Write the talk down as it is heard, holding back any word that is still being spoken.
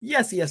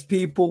Yes,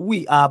 people.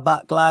 We are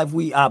back live.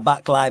 We are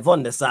back live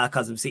on the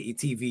Sarcasm City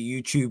TV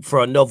YouTube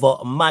for another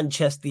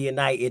Manchester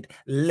United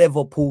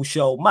Liverpool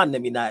show. Man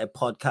Them United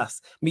podcast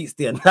meets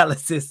the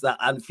Analysis at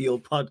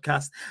Anfield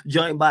podcast.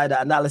 Joined by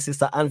the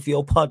Analysis at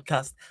Anfield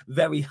podcast.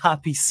 Very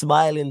happy,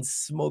 smiling,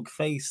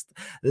 smug-faced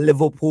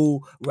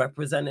Liverpool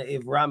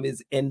representative Ram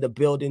is in the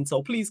building.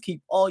 So please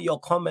keep all your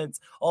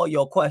comments, all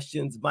your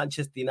questions,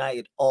 Manchester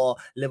United or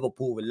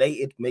Liverpool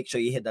related. Make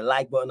sure you hit the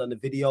like button on the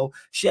video.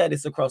 Share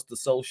this across the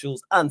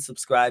socials and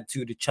subscribe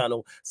to the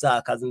channel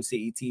Sarcasm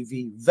City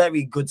TV.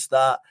 Very good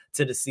start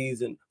to the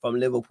season from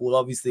Liverpool.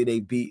 Obviously,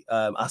 they beat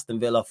Aston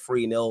Villa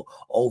 3-0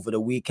 over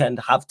the weekend,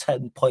 have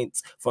 10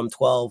 points from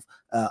 12.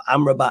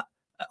 Amrabat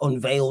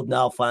unveiled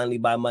now finally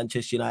by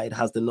Manchester United,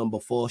 has the number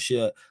 4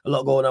 shirt. A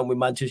lot going on with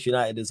Manchester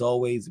United as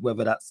always,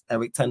 whether that's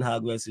Eric Ten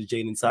Hag versus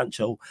Jadon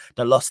Sancho,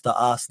 the loss to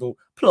Arsenal,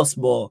 plus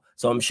more.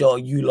 So I'm sure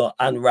you lot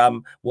and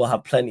Ram will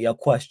have plenty of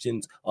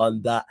questions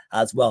on that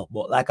as well.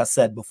 But like I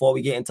said, before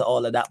we get into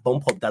all of that,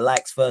 bump up the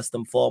likes first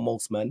and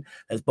foremost, man.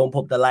 Let's bump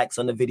up the likes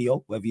on the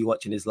video, whether you're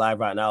watching this live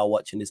right now or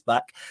watching this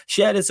back.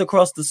 Share this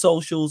across the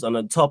socials, and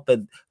on top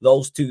of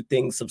those two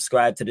things,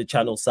 subscribe to the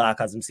channel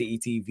Sarcasm City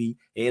TV.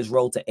 It is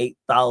road to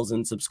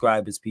 8,000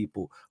 subscribers,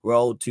 people.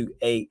 Road to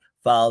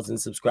 8,000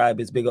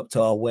 subscribers. Big up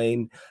to our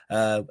Wayne.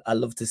 I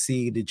love to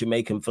see the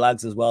Jamaican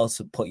flags as well.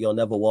 So put You'll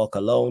Never Walk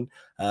Alone.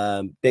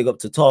 Big up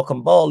to Talk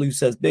and Ball, who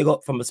says big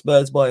up from a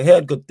Spurs boy.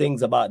 Heard good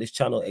things about this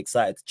channel.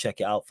 Excited to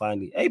check it out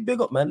finally. Hey, big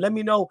up, man. Let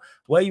me know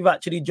where you've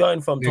actually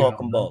joined from.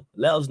 Talk and Ball.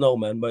 Let us know,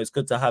 man. But it's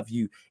good to have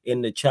you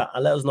in the chat,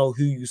 and let us know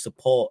who you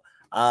support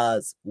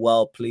as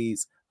well,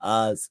 please.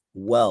 As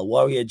well.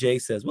 Warrior J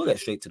says we'll get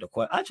straight to the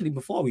question. Actually,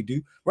 before we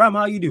do, Ram,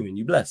 how are you doing?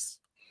 You blessed?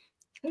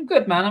 I'm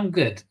good, man. I'm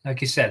good.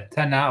 Like you said,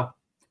 10 out of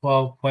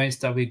 12 points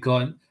that we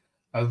got.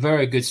 A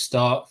very good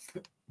start.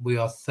 We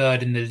are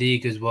third in the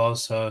league as well.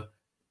 So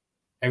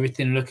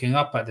everything looking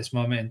up at this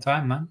moment in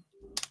time, man.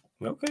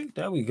 Okay,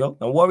 there we go.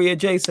 And Warrior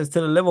J says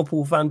to the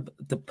Liverpool fan,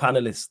 the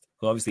panelist,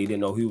 who obviously didn't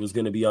know who was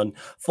going to be on,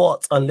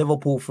 thoughts on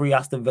Liverpool 3,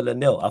 Aston Villa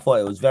 0. I thought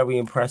it was very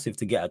impressive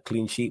to get a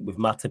clean sheet with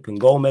Matip and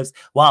Gomez,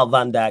 while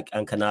Van Dijk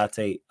and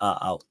Kanate are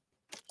out.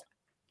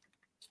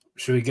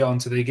 Should we get on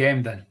to the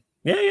game then?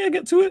 Yeah,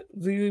 get to it.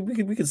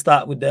 We can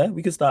start with there.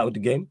 We can start with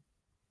the game.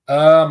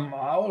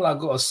 All I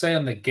got to say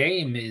on the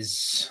game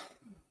is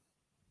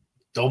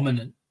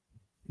dominating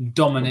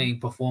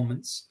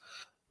performance.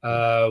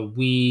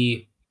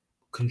 We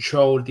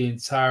controlled the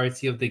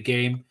entirety of the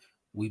game.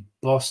 We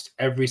bossed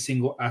every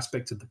single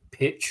aspect of the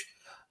pitch.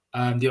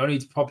 The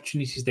only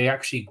opportunities they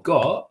actually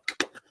got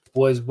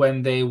was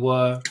when they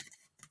were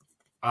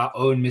our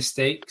own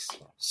mistakes.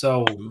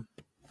 So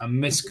a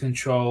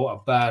miscontrol,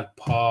 a bad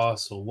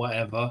pass or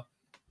whatever.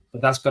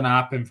 But that's going to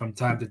happen from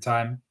time to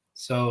time.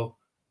 So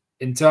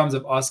in terms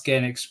of us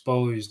getting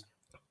exposed,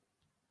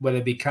 whether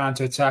it be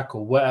counter-attack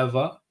or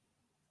whatever,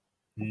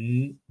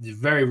 it's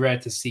very rare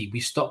to see. We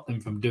stopped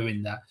them from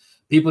doing that.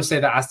 People say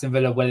that Aston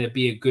Villa, whether it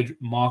be a good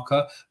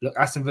marker, look,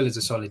 Aston Villa is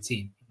a solid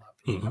team.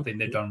 I think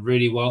they've done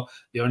really well.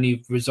 The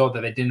only result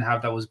that they didn't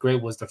have that was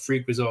great was the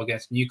freak result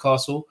against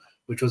Newcastle,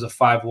 which was a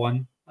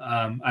 5-1,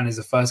 and is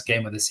the first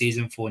game of the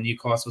season for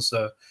Newcastle.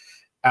 So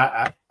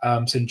at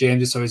St.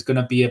 James's, so it's going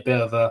to be a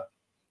bit of a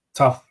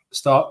tough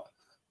start,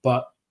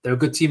 but they're a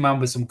good team, man,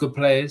 with some good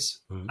players,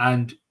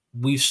 and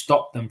we've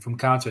stopped them from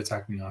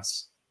counter-attacking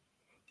us.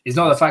 It's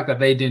not the fact that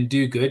they didn't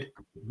do good.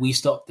 We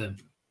stopped them.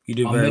 You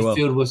did Our very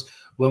midfield well. Was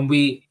when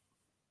we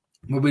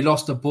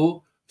lost the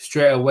ball,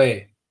 straight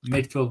away,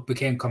 midfield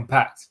became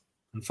compact.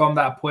 And from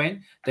that point,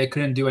 they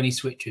couldn't do any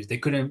switches. They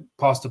couldn't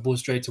pass the ball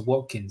straight to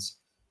Watkins.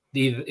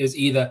 It was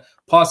either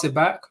pass it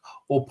back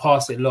or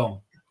pass it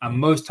long. And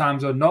most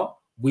times or not,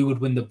 we would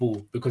win the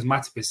ball because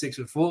Matip is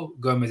 6'4",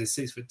 Gomez is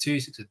 6'2",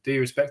 6'3",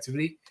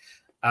 respectively.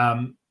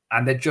 And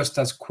they're just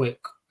as quick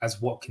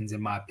as Watkins,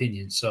 in my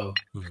opinion. So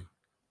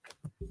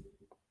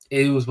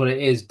it was what it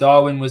is.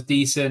 Darwin was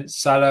decent.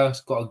 Salah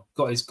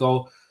got his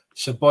goal.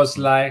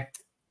 Szoboszlai,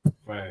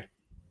 right.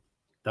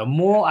 The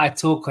more I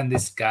talk on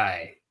this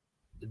guy,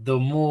 the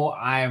more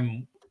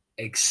I'm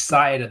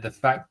excited at the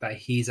fact that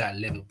he's at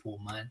Liverpool,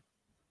 man.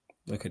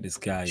 Look at this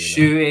guy.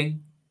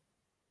 Shooting,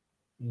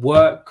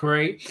 work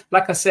rate.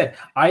 Like I said,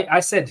 I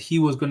said he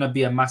was going to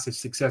be a massive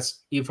success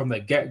even from the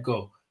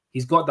get-go.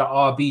 He's got the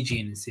RB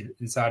gene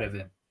inside of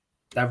him.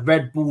 That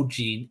Red Bull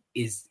gene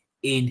is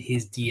in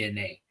his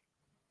DNA.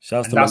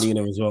 Shouts to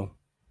Medina as well.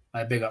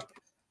 I big up.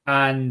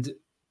 And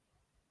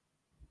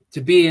to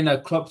be in a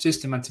club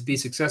system and to be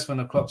successful in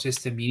a club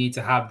system, you need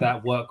to have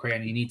that work rate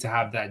and you need to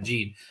have that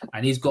gene.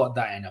 And he's got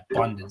that in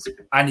abundance.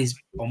 And he's,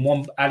 on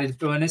one added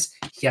bonus,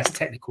 he has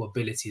technical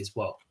ability as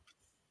well.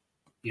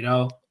 You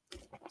know?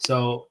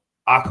 So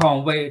I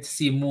can't wait to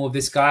see more of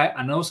this guy.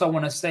 And also I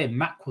want to say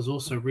Mac was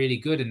also really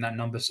good in that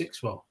number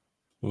 6 role.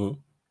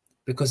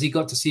 Because he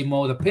got to see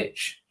more of the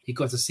pitch. He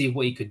got to see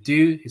what he could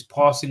do. His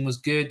passing was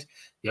good.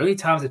 The only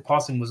times his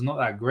passing was not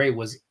that great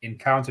was in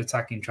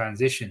counter-attacking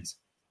transitions.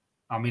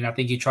 I mean, I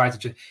think he tried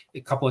to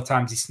a couple of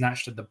times he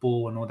snatched at the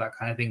ball and all that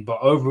kind of thing. But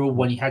overall,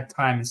 when he had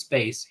time and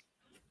space,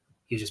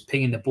 He was just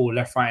pinging the ball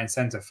left, right, and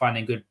center,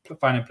 finding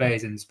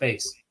players in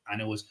space,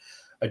 and it was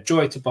a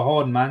joy to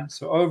behold, man.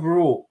 So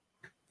overall,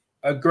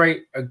 a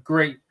great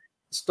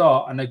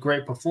start and a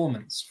great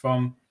performance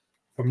from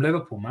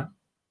Liverpool, man.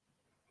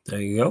 There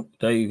you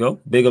go.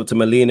 Big up to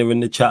Melina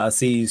in the chat. I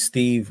see you,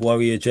 Steve,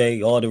 Warrior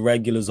J, all the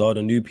regulars, all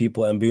the new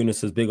people. And Buna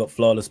says, big up,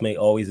 Flawless, mate.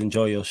 Always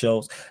enjoy your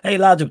shows. Hey,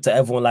 large up to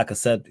everyone, like I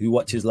said, who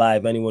watches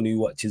live, anyone who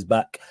watches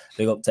back.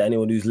 Big up to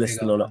anyone who's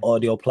listening on the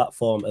audio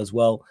platform as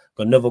well.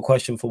 Got another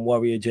question from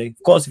Warrior J.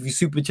 Of course, if you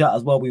super chat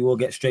as well, we will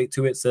get straight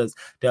to it. Says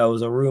there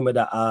was a rumor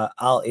that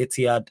Al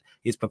Ittihad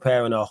is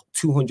preparing a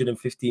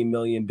 215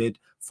 million bid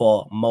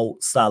for Mo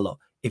Salah.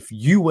 If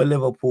you were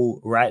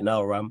Liverpool right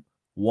now, Ram,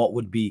 what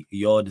would be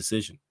your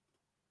decision?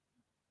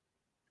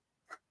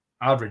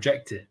 I'd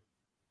reject it.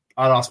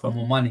 I'd ask for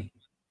more money.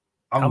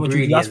 How much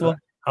would you ask for?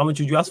 How much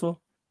would you ask for?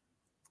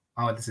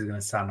 Oh, this is going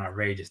to sound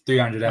outrageous.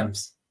 300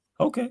 M's.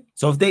 Okay.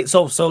 So if they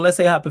so let's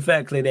say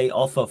hypothetically they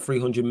offer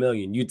 300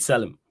 million, you'd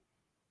sell him.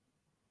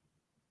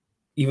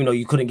 Even though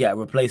you couldn't get a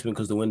replacement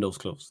because the window's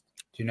closed.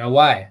 Do you know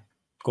why?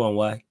 Go on,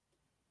 why?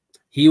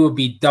 He would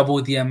be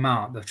double the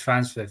amount of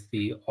transfer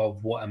fee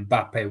of what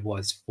Mbappe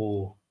was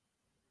for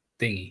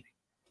PSG.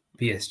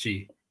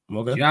 Okay.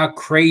 Do you know how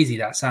crazy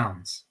that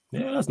sounds?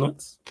 Yeah, that's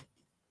nuts.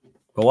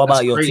 But what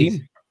about your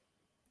team?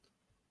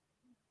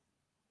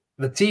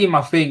 The team,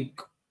 I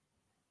think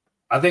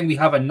we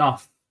have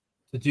enough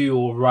to do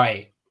all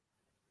right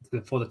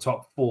for the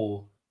top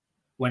 4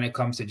 when it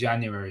comes to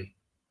January.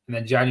 And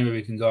then January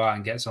we can go out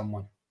and get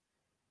someone.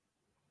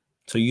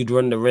 So you'd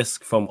run the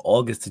risk from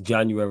August to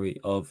January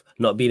of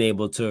not being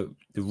able to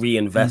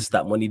reinvest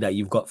that money that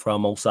you've got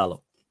from Mo Salah.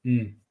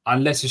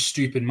 Unless it's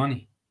stupid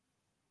money.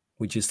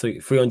 Which is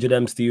 300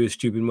 M's to you is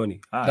stupid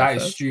money. That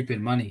is stupid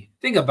money.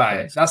 Think about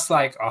it. That's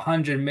like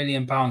 £100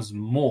 million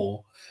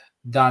more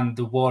than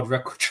the world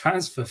record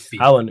transfer fee.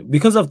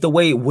 Because of the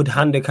way it would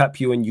handicap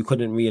you and you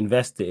couldn't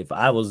reinvest it. If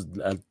I was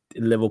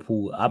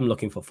Liverpool, I'm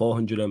looking for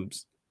 400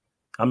 M's.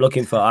 I'm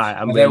looking for. I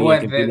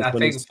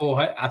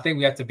think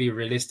we have to be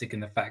realistic in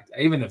the fact,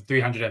 even if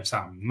 300 M's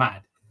sound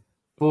mad,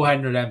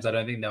 400 M's, I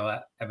don't think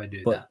they'll ever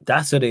do that.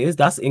 That's what it is.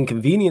 That's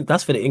inconvenient.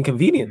 That's for the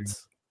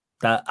inconvenience.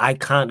 That I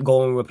can't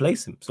go and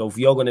replace him. So if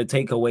you're going to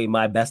take away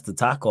my best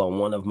attacker on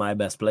one of my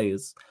best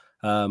players,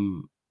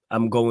 I'm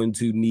going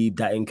to need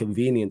that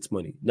inconvenience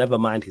money. Never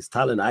mind his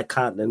talent. I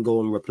can't then go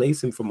and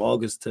replace him from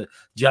August to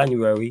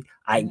January.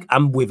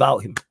 I'm without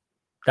him.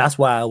 That's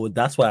why I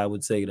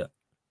would say that.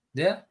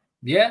 Yeah.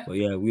 But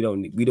yeah, we don't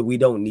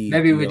need.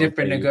 Maybe we're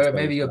different.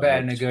 Maybe you're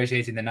better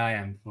negotiating than I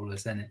am, for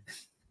us, isn't it?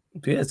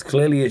 Yes,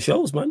 clearly it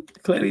shows, man.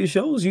 Clearly it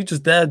shows. You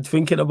just there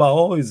thinking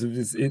about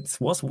it's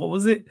what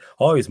was it?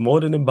 Oh, it's more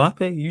than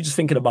Mbappe. You just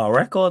thinking about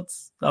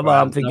records.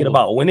 I'm thinking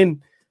about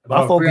winning.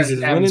 My focus is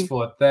winning.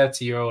 For a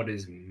 30-year-old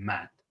is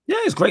mad. Yeah,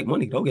 it's great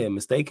money. Don't get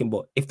mistaken.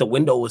 But if the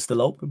window was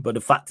still open, but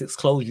the fact it's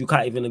closed, you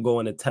can't even go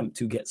and attempt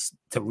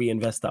to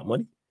reinvest that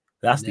money.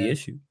 That's the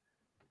issue.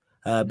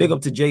 Big up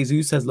to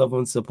Jesus, says love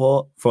and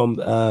support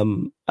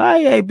from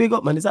hey, big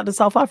up, man. Is that the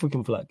South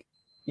African flag?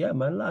 Yeah,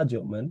 man. Large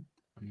up, man.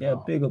 Yeah,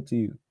 big up to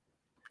you.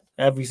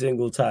 Every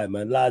single time,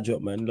 man. Large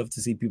up, man. Love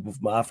to see people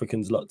from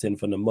Africans locked in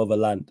from the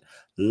motherland.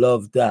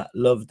 Love that.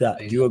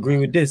 Do you agree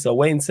with this? So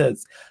Wayne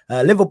says,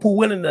 Liverpool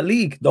winning the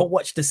league. Don't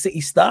watch the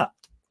City start.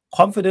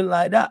 Confident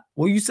like that.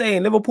 What are you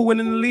saying? Liverpool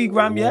winning the league,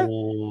 Ram, yeah?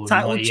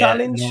 Title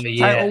challenge?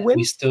 Title win?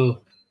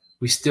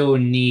 We still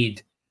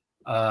need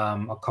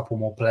a couple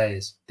more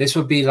players. This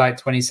would be like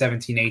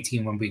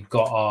 2017-18 when we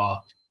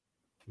got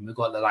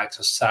the likes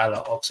of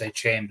Salah,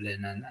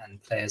 Oxlade-Chamberlain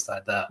and players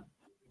like that.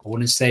 I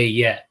wouldn't say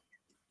yet.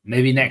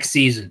 Maybe next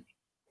season,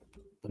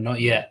 but not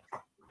yet.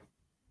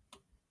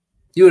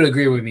 You would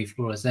agree with me,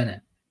 Flawless, isn't it?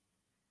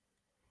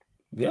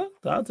 Yeah,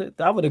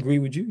 I would agree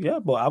with you. Yeah,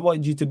 but I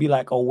want you to be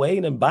like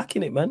Wayne and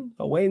backing it, man.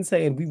 Wayne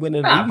saying we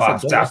win. I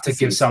have to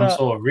give some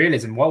sort of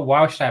realism.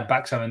 Why should I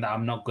back something that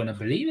I'm not going to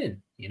believe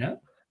in? You know.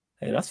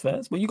 Hey, that's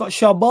fair. But you got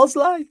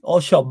Shabozlai or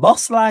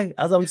Shaboslai,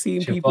 as I'm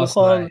seeing people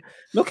call.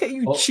 Look at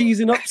you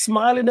cheesing up,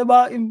 smiling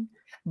about him.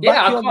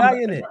 Back your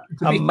guy in it.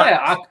 To be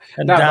fair,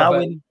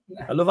 Darwin.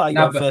 I love how you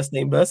got first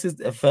name basis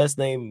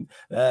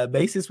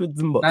with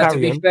them. But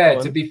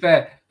to be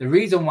fair, the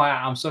reason why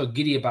I'm so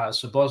giddy about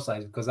Szoboszlai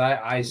is because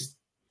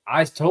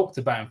I talked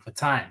about him for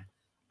time.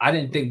 I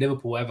didn't think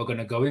Liverpool were ever going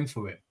to go in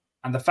for him,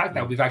 and the fact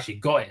that we've actually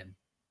got him,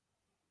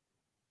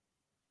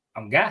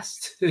 I'm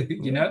gassed.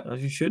 You know,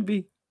 as you should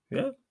be.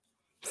 Yeah.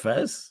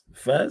 First.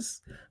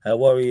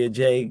 Warrior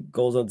J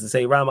goes on to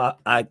say, Ram,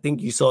 I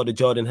think you saw the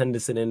Jordan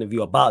Henderson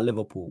interview about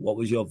Liverpool. What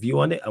was your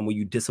view on it, and were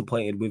you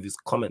disappointed with his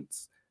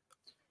comments?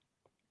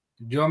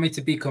 Do you want me to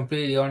be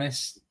completely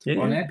honest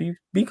on it?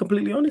 Be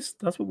completely honest.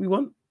 That's what we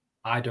want.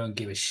 I don't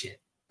give a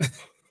shit.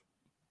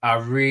 I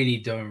really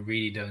don't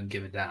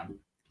give a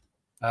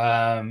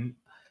damn.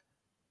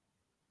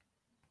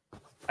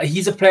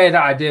 He's a player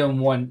that I didn't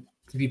want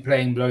to be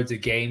playing loads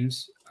of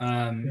games.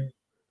 And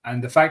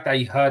the fact that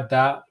he heard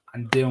that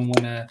and didn't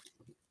want to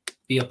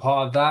be a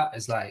part of that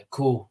is like,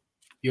 cool,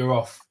 you're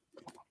off.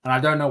 And I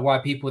don't know why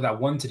people that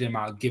wanted him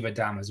out give a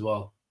damn as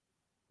well.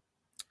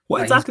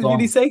 What exactly did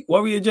he say?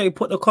 Warrior J,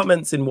 put the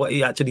comments in what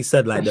he actually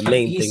said, like the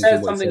main things. He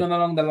said something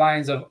along the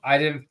lines of, I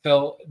didn't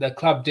feel the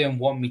club didn't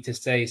want me to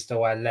stay,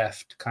 so I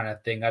left, kind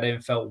of thing. I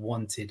didn't felt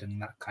wanted and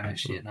that kind of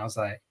shit. And I was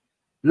like,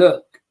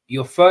 look,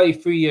 you're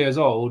 33 years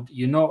old.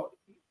 You're not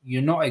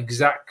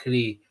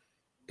exactly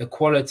the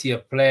quality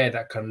of player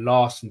that can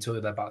last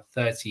until they're about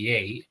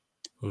 38.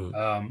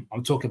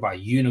 I'm talking about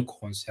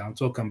unicorns here. I'm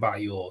talking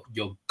about your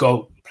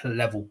GOAT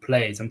level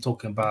players. I'm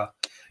talking about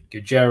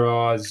your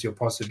Gerrards, your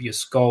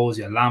Scholes,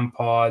 your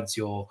Lampards,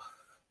 your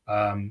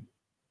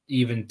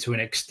even to an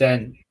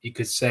extent, you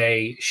could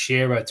say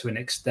Shearer to an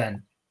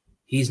extent.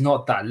 He's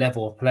not that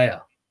level of player.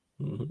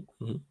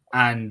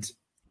 And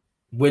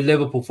we're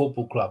Liverpool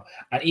Football Club.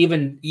 And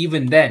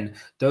even then,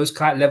 those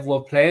kind of level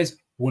of players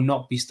will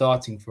not be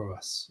starting for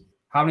us.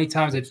 How many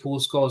times did Paul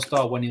Scholes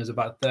start when he was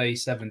about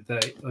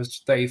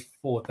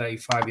 34,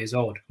 35 years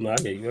old? No, I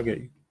get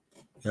you.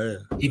 Yeah.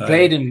 He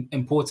played in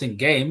important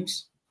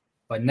games,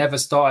 but never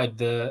started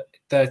the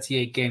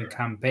 38-game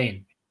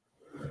campaign.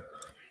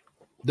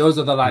 Those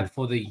are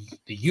for the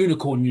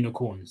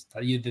unicorns,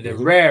 the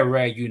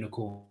rare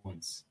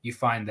unicorns. You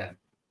find them,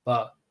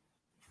 but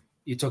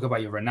you talk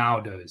about your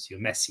Ronaldos, your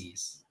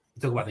Messis.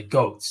 You talk about the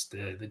GOATs,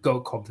 the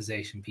GOAT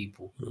conversation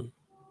people.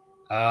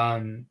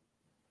 And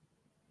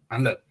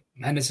look,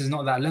 Henderson's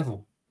not that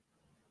level.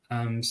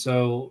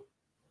 So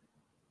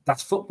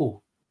that's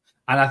football.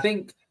 And I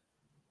think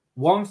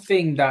one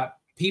thing that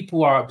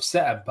people are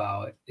upset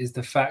about is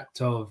the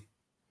fact of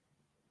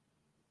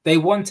they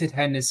wanted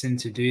Henderson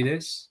to do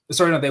this.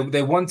 Sorry, no,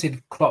 they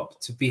wanted Klopp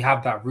to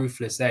have that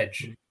ruthless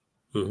edge.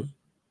 And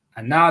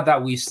now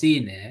that we've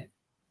seen it,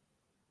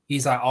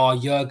 he's like, oh,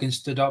 Jurgen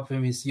stood up for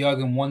him.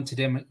 Jurgen wanted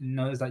him.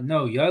 No, it's like,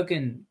 no,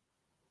 Jurgen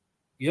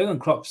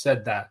Klopp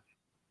said that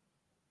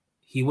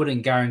he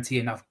wouldn't guarantee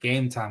enough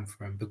game time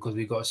for him because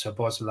we got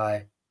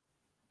Szoboszlai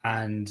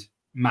and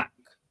Mac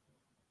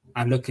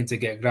and looking to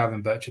get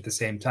Gravenberch at the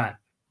same time.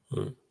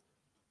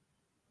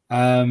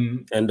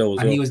 And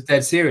he was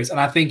dead serious. And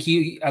I think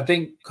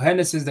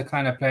Henderson's the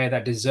kind of player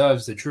that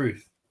deserves the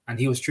truth. And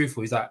he was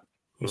truthful. He's like,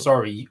 I'm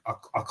sorry,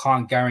 I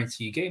can't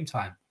guarantee you game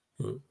time.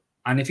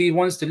 And if he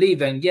wants to leave,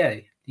 then yeah,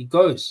 he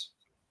goes.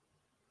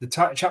 The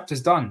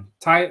chapter's done.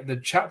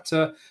 The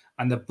chapter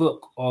and the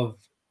book of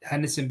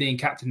Henderson being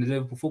captain of the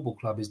Liverpool Football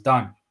Club is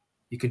done.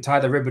 You can tie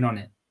the ribbon on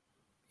it.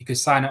 You can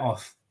sign it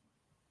off.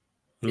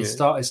 It's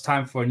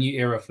time for a new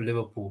era for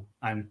Liverpool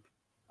and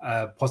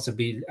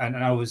possibly, and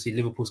obviously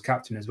Liverpool's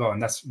captain as well,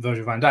 and that's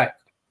Virgil van Dijk.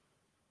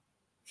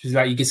 She's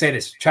like, you can say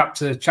this,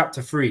 chapter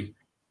 3,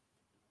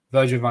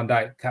 Virgil van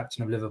Dijk,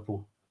 captain of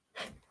Liverpool.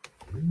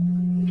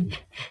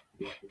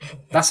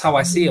 That's how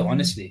I see it,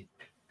 honestly.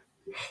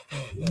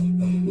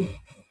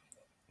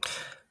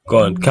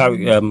 Go on,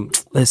 carry.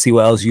 Let's see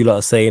what else you lot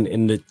are saying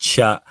in the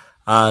chat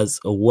as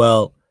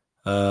well.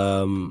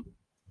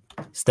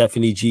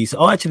 Stephanie G.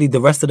 Oh, actually,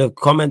 the rest of the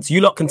comments, you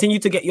lot continue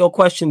to get your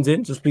questions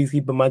in. Just please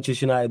keep it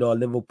Manchester United or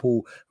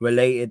Liverpool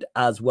related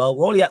as well.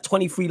 We're only at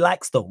 23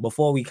 likes though.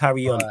 Before we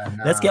carry on,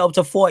 let's get up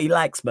to 40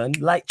 likes, man.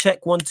 Like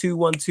check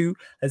 1212.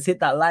 Let's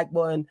hit that like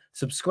button.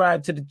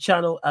 Subscribe to the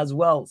channel as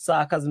well.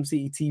 Sarcasm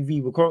City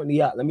TV. We're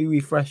currently at. Let me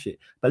refresh it.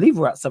 I believe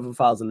we're at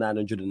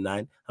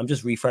 7,909. I'm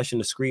just refreshing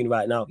the screen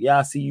right now. Yeah,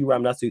 I see you,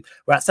 Ram. That's it.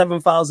 We're at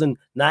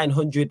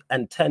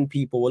 7,910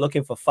 people. We're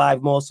looking for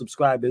 5 more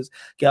subscribers.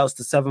 Get us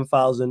to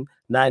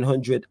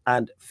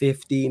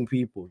 7,915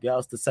 people. Get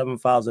us to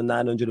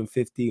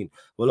 7,915.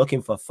 We're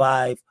looking for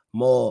 5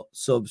 more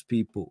subs,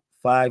 people.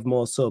 5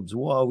 more subs.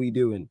 What are we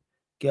doing?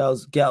 Get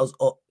us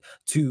up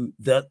to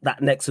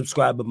that next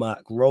subscriber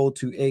mark. Roll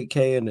to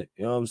 8K in it.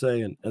 You know what I'm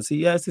saying? And see,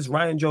 yeah, it's this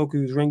Ryan joke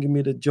who's ringing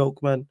me the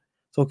joke, man.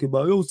 Talking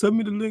about, yo, send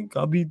me the link.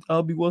 I'll be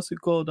what's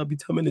it called? I'll be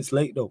 10 minutes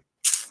late though.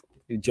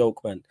 You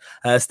joke, man.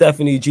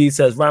 Stephanie G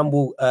says,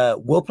 Ramble,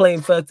 will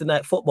playing Thursday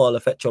night football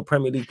affect your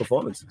Premier League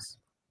performances?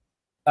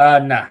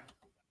 Nah.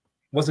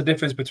 What's the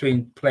difference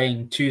between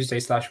playing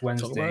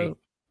Tuesday/Wednesday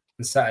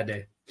and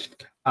Saturday?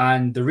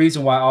 And the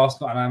reason why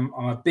Arsenal, and I'm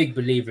a big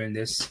believer in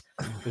this,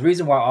 the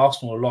reason why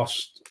Arsenal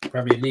lost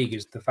Premier League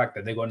is the fact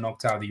that they got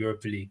knocked out of the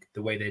Europa League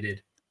the way they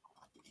did.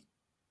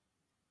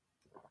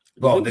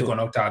 Well, they got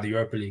knocked out of the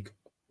Europa League.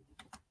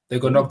 They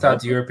got knocked out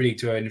of the Europa League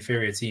to an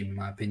inferior team, in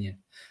my opinion.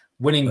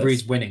 Winning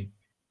breeds winning.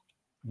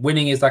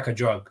 Winning is like a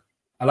drug.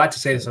 I like to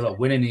say this a lot.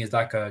 Winning is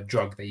like a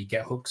drug that you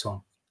get hooks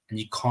on and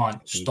you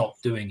can't stop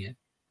doing it.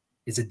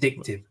 It's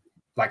addictive,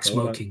 like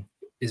smoking.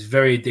 It's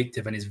very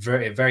addictive and it's a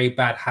very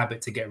bad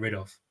habit to get rid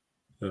of.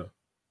 Yeah.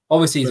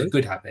 Obviously, it's a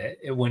good habit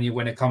when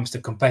it comes to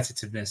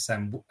competitiveness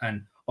and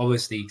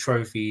obviously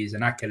trophies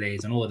and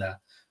accolades and all that.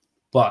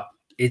 But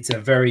it's a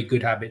very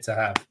good habit to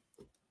have.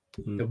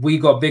 If we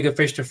got bigger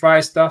fish to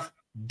fry stuff,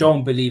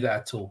 don't believe it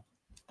at all.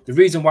 The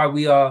reason why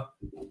we were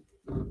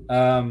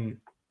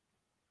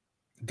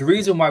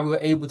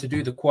able to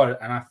do the quad,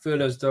 and I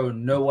feel as though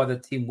no other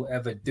team will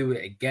ever do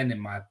it again, in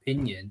my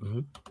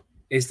opinion,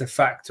 is the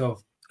fact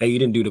of, hey, you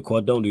didn't do the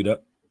quad, don't do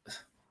that.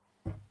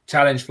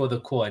 Challenge for the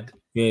quad.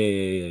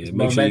 Yeah.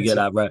 Make sure you get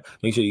that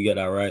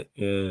right.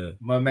 Yeah.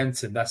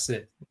 Momentum, that's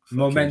it.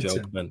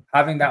 Momentum. Joke,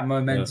 having that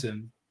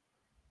momentum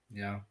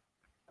Yeah.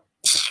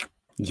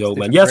 Joke,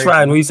 man. Yes,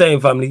 Ryan, what are you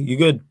saying, family? You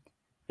good?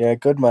 Yeah,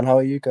 good, man. How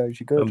are you guys?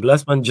 You good? I'm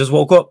blessed, man. Just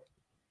woke up.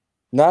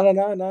 No.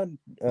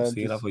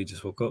 See, I thought you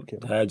just woke up.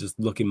 I just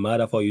looking mad.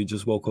 I thought you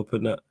just woke up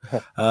in that.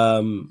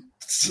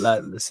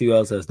 Like, let's see what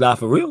else says. Nah,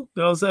 for real. You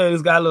know what I'm saying?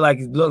 This guy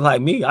look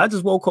like me. I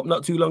just woke up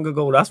not too long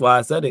ago. That's why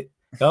I said it.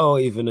 Oh,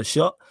 even a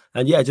shot.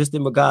 And yeah, just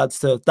in regards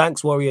to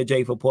thanks, Warrior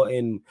J, for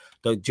putting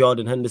the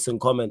Jordan Henderson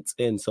comments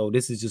in. So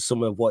this is just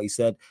some of what he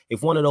said.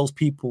 If one of those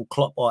people,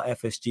 Klopp or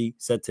FSG,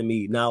 said to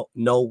me, now,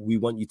 no, we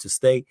want you to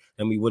stay,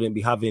 then we wouldn't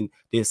be having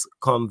this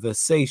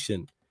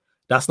conversation.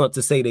 That's not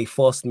to say they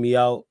forced me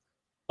out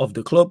of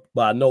the club,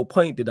 but at no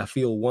point did I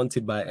feel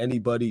wanted by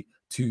anybody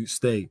to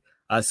stay.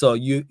 I saw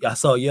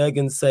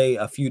Jurgen say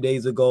a few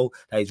days ago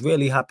that he's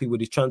really happy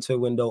with his transfer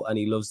window and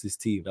he loves this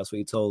team. That's what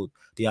he told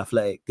The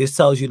Athletic. This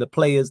tells you the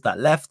players that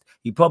left,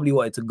 he probably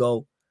wanted to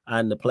go,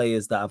 and the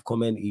players that have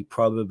come in, he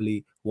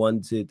probably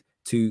wanted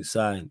to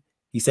sign.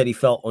 He said he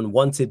felt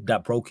unwanted.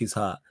 That broke his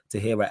heart to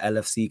hear an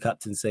LFC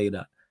captain say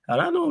that. And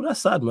I know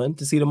that's sad, man,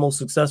 to see the most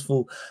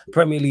successful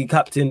Premier League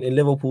captain in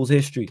Liverpool's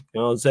history. You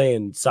know what I'm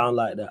saying? Sound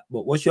like that.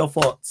 But what's your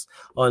thoughts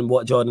on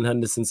what Jordan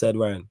Henderson said,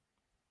 Ryan?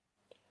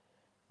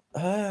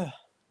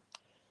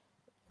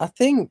 I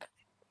think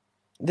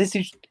this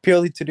is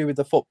purely to do with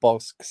the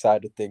football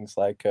side of things.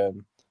 Like,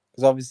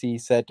 because obviously he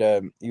said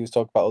he was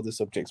talking about other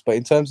subjects, but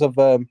in terms of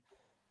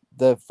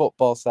the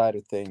football side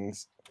of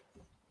things,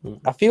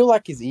 I feel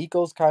like his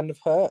ego's kind of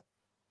hurt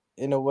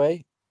in a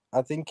way.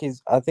 I think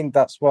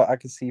that's what I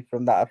can see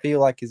from that. I feel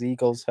like his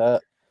ego's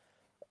hurt.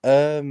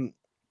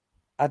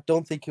 I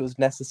don't think it was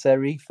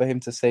necessary for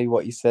him to say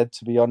what he said,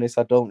 to be honest.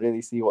 I don't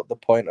really see what the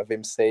point of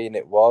him saying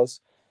it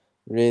was,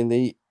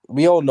 really.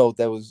 We all know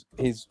there was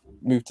his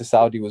move to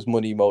Saudi was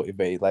money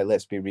motivated. Like,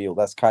 let's be real.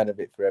 That's kind of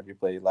it for every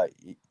player. Like,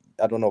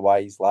 I don't know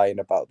why he's lying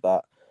about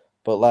that.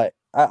 But, like,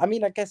 I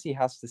mean, I guess he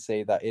has to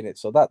say that in it.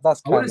 So that's kind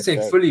of I wouldn't say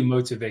fair. fully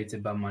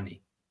motivated by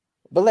money.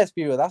 But let's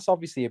be real, that's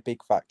obviously a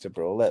big factor,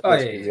 bro.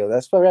 Let's be real.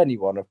 That's for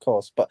anyone, of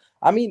course. But,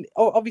 I mean,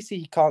 obviously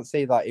he can't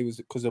say that it was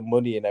because of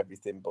money and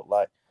everything. But,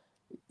 like,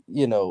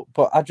 you know,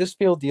 but I just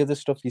feel the other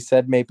stuff he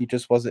said maybe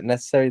just wasn't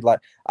necessary. Like,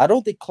 I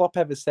don't think Klopp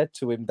ever said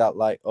to him that,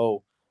 like,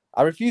 oh,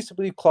 I refuse to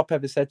believe Klopp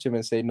ever said to him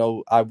and say,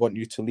 no, I want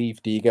you to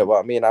leave. Do you get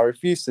what I mean? I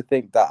refuse to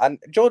think that. And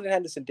Jordan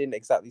Henderson didn't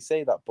exactly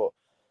say that. But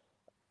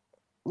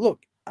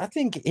look, I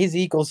think his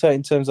ego's hurt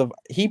in terms of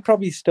he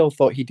probably still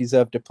thought he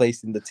deserved a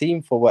place in the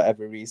team for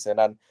whatever reason.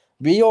 And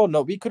we all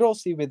know, we could all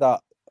see with our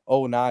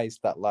own eyes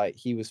that, like,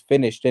 he was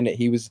finished, innit?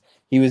 He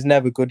was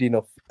never good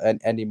enough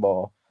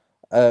anymore.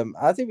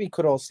 I think we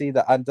could all see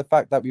that. And the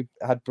fact that we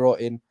had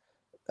brought in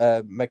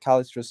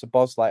McAllister as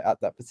Szoboszlai at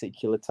that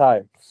particular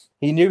time,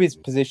 he knew his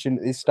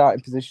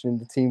starting position in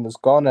the team was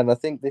gone. And I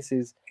think this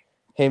is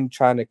him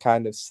trying to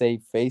kind of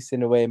save face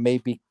in a way, and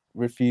maybe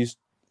refuse.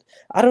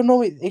 I don't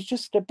know. It was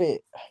just a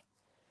bit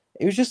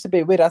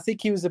weird. I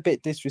think he was a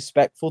bit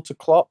disrespectful to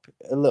Klopp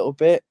a little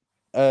bit.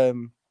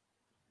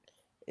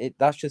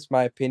 That's just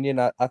my opinion.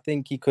 I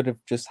think he could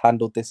have just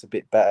handled this a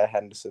bit better,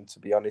 Henderson, to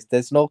be honest.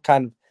 There's no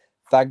kind of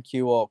thank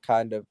you or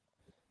kind of,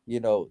 you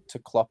know, to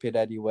Klopp it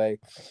anyway.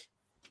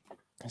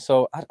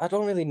 So I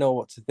don't really know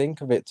what to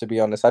think of it, to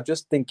be honest. I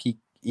just think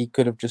he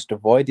could have just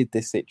avoided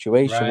this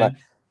situation. Ryan,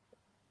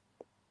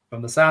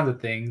 from the sound of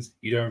things,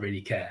 you don't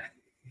really care.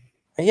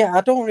 Yeah,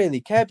 I don't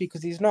really care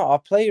because he's not our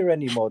player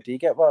anymore. Do you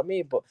get what I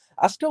mean? But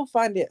I still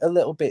find it a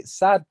little bit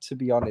sad, to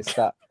be honest,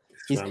 that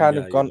he's kind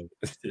of gone.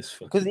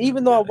 Because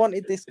even though I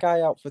wanted this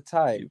guy out for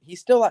time, he's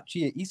still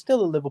a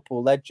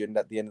Liverpool legend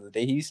at the end of the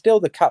day. He's still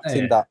the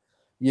captain that,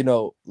 you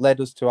know,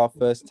 led us to our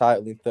first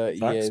title in 30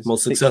 years.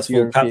 Most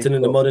successful captain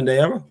in the modern day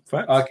era.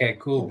 Facts. Okay,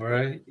 cool,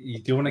 bro. Do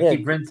you want to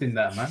keep rinsing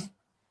that, man?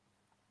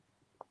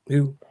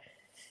 Who?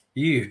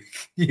 You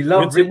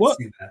love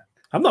rinsing that.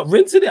 I'm not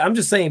rinsing it. I'm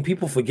just saying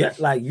people forget.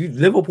 Like, you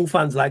Liverpool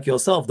fans like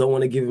yourself don't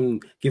want to give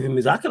him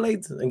his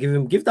accolades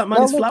and give that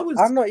man his flowers.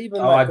 I'm not even.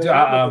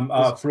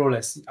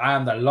 Flawless. I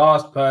am the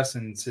last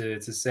person to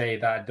say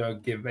that I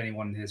don't give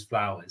anyone his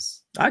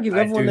flowers. I give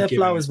everyone their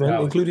flowers, man,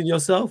 including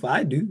yourself.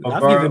 I do.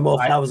 I've given more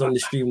flowers on the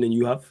stream than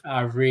you have.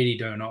 I really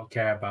do not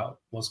care about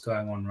what's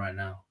going on right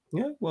now.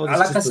 Yeah, well,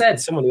 like I said,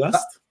 someone who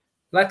asked.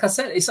 Like I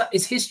said,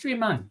 it's history,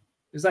 man.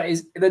 It's like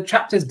the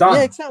chapter's done.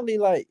 Yeah, exactly.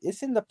 Like,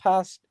 it's in the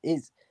past.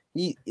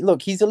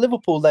 He's a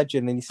Liverpool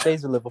legend and he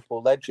stays a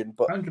Liverpool legend,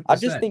 but 100%. I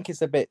just think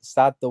it's a bit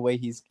sad the way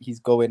he's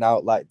going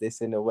out like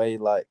this, in a way.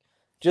 Like,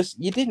 just,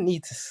 you didn't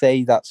need to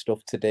say that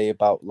stuff today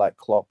about, like,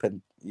 Klopp,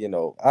 and, you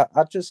know,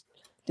 I just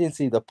didn't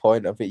see the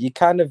point of it. You're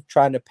kind of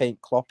trying to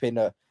paint Klopp in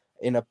a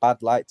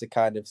bad light to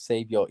kind of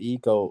save your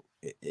ego,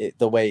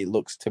 the way it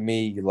looks to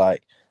me.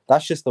 Like,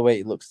 that's just the way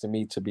it looks to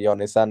me, to be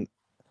honest. And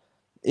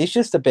it's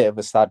just a bit of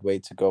a sad way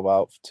to go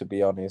out, to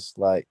be honest.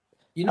 Like,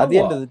 you know, at the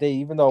end of the day,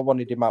 even though I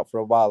wanted him out for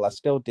a while, I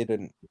still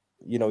didn't,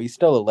 you know, he's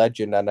still a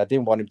legend and I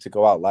didn't want him to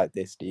go out like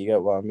this. Do you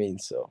get what I mean?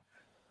 So,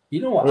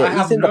 you know what?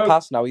 Yeah, he's in the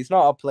past now. He's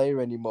not a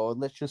player anymore.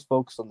 Let's just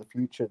focus on the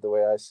future the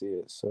way I see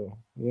it. So,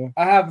 yeah.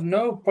 I have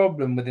no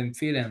problem with him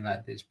feeling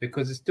like this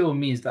because it still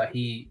means that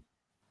he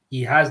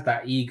has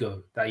that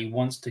ego that he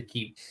wants to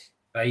keep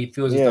that he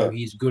feels as though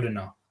he's good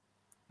enough.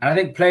 And I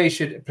think players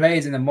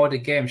in the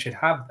modern game should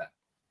have that,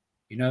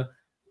 you know.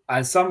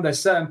 And there's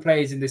certain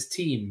players in this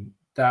team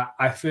that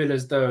I feel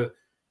as though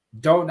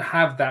don't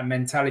have that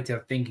mentality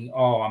of thinking,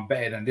 oh, I'm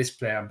better than this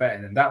player, I'm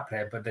better than that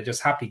player, but they're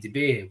just happy to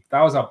be here.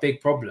 That was our big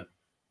problem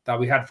that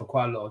we had for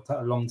quite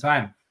a long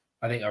time.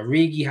 I think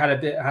Origi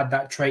had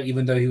that trait,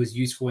 even though he was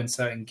useful in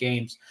certain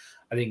games.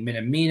 I think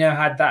Minamino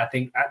had that. I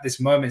think at this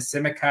moment,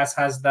 Tsimikas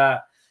has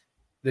that.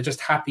 They're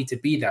just happy to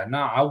be there.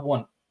 Now, I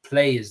want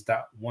players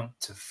that want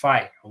to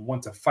fight and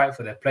want to fight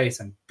for their place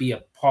and be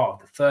a part of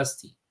the first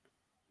team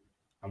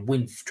and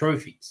win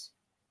trophies.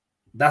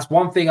 That's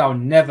one thing I'll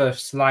never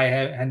sly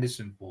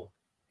Henderson for.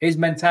 His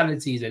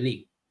mentality is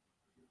elite.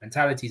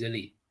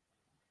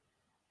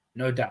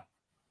 No doubt.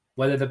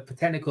 Whether the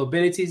technical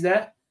ability is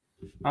there,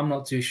 I'm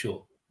not too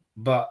sure.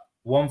 But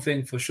one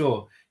thing for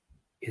sure,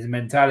 his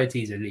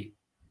mentality is elite.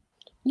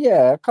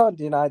 Yeah, I can't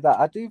deny that.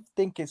 I do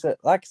think it's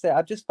like I said,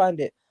 I just find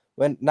it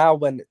when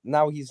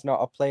he's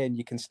not a player and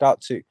I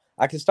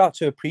can start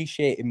to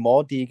appreciate him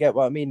more. Do you get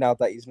what I mean? Now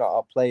that he's not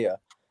a player,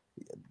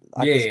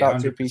 I can start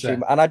 100%. To appreciate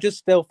him. And I just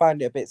still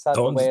find it a bit sad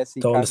the way I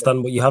see. Don't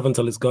understand what you have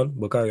until it's gone.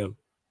 We'll carry on.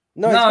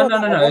 No.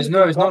 It's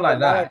not like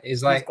that.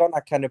 It's like he's gone. I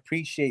can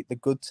appreciate the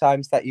good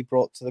times that he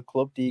brought to the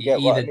club. Do you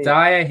get what I mean? Either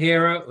die a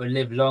hero or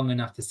live long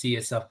enough to see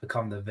yourself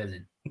become the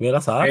villain. Yeah,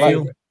 that's how I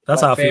feel.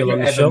 That's how I feel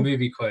on this show.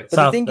 Movie quotes.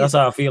 That's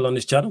how I feel on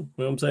this channel. You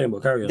know what I'm saying?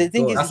 But carry on. The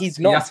thing is, he's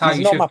not. That's how he's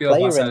you not should my feel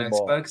about player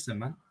anymore. Ferguson,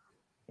 man.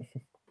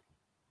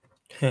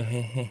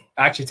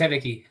 Actually,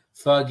 technically,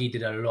 Fergie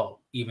did a lot,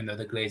 even though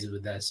the Glazers were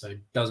there, so it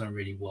doesn't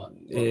really work.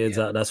 But,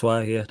 exactly. That's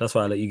why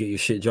I let you get your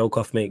shit joke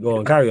off, mate. Go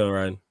on, carry on,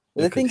 Ryan.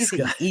 The thing is,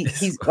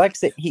 he's like I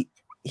said,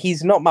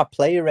 he's not my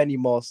player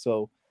anymore.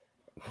 So,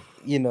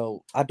 you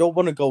know, I don't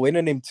want to go in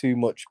on him too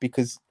much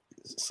because.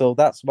 So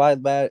that's why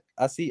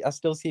I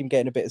still see him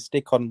getting a bit of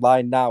stick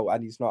online now,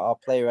 and he's not our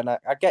player. And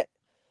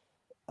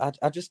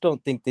I just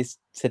don't think this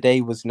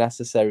today was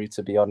necessary.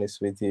 To be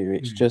honest with you,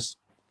 it's just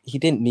he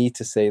didn't need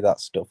to say that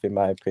stuff. In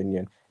my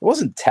opinion, it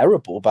wasn't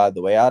terrible, by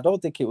the way. I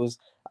don't think it was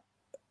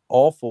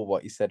awful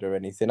what he said or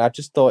anything. I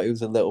just thought it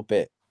was a little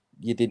bit.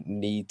 You didn't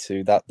need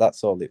to.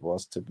 That's all it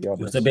was. To be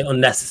honest, it was a bit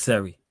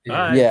unnecessary.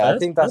 I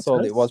think that's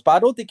all it was. But I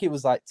don't think it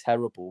was like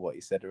terrible what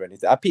he said or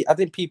anything. I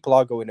think people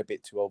are going a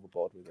bit too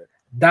overboard with it.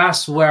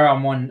 That's where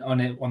I'm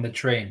on the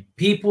train.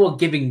 People are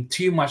giving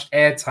too much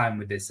airtime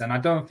with this, and I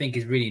don't think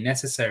it's really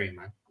necessary,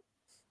 man.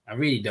 I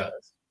really don't.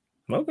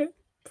 Okay,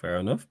 fair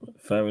enough.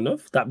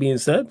 That being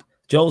said,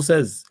 Joel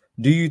says,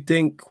 do you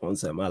think... One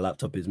second, my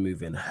laptop is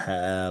moving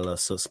hella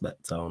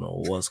suspect. I don't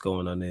know what's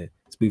going on here.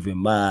 It's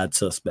moving mad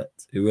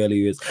suspect. It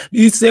really is.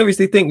 Do you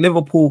seriously think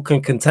Liverpool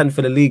can contend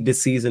for the league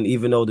this season,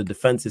 even though the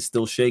defense is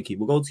still shaky?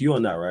 We'll go to you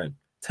on that, Ryan.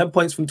 10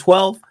 points from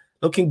 12,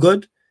 looking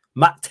good.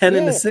 Matt 10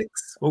 in the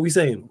 6. What are we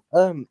saying?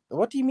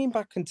 What do you mean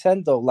by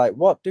contend though? Like,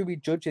 what do we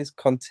judge as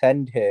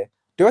contend here?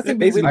 Do I think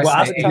basically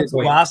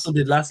what Arsenal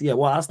did last year?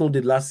 What Arsenal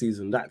did last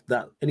season?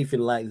 That anything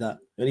like that?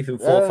 Anything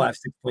 4, 5,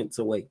 6 points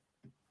away?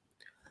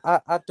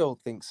 I don't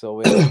think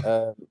so.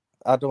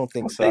 I don't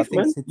think so. I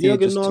think City are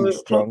just too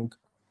strong.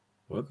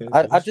 Okay.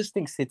 I just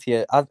think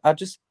City. I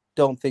just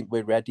don't think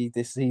we're ready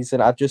this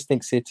season. I just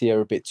think City are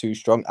a bit too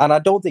strong, and I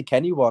don't think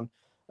anyone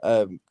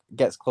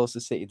gets close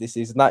to City this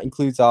season. That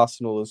includes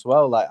Arsenal as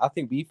well. Like I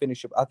think we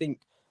finish up.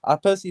 I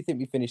personally think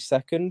we finish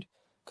second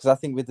because I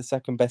think we're the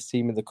second best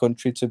team in the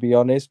country, to be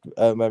honest.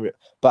 But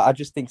I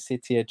just think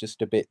City are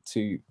just a bit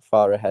too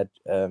far ahead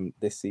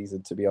this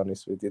season, to be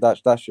honest with you.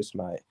 That's just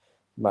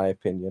my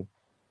opinion.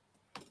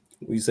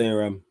 What are you saying,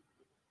 Ram?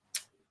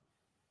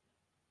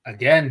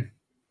 Again,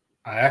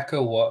 I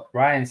echo what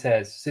Ryan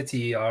says.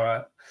 City are,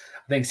 I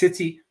think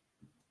City,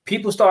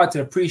 people started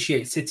to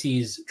appreciate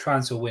City's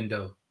transfer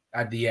window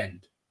at the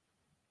end.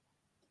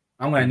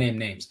 I'm going to name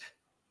names.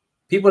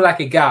 People like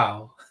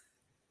Igao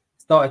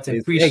started to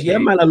appreciate. Yeah,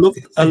 man, I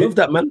love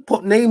that, man.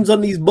 Put names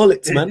on these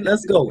bullets, man.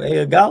 Let's go.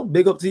 Hey, Igao,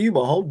 big up to you,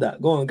 but hold that.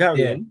 Go on,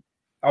 carry on.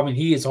 I mean,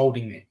 he is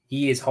holding it.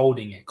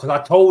 Because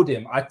I told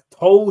him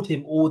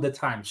all the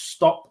time,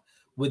 stop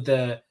with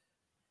the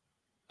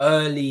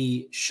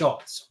early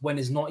shots when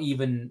it's not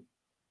even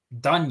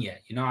done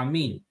yet. You know what I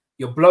mean?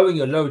 You're blowing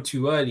your load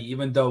too early,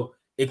 even though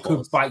it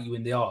could bite you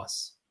in the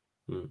ass.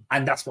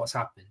 And that's what's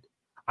happened.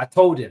 I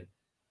told him,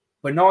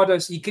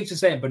 he keeps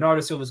saying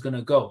Bernardo Silva's going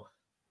to go.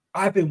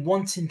 I've been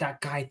wanting that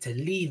guy to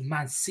leave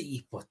Man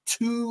City for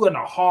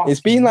 2.5 years.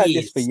 It's been like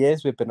this for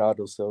years with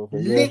Bernardo Silva.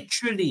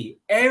 Literally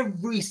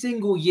every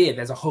single year,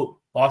 there's a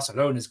hope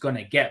Barcelona's going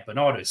to get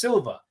Bernardo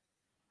Silva.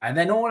 And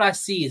then all I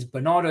see is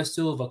Bernardo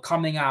Silva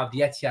coming out of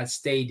the Etihad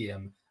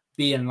Stadium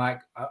being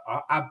like an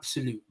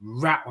absolute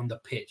rat on the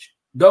pitch.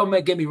 Don't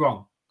get me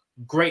wrong.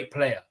 Great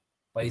player,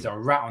 but he's a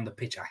rat on the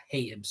pitch. I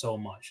hate him so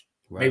much.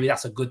 Right. Maybe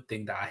that's a good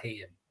thing that I hate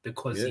him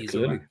because he's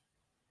a rat.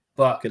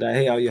 But could I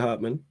hate out your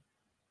heart, man?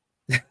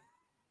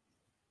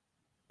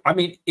 I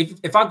mean,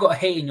 if I got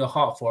hate in your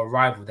heart for a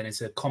rival, then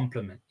it's a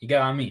compliment. You get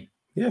what I mean?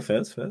 Yeah,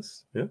 fair.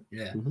 Yeah.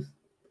 Mm-hmm.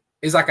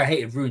 It's like I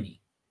hated Rooney.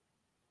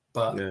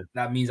 But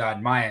that means I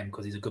admire him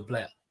because he's a good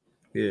player.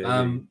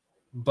 Yeah.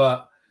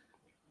 But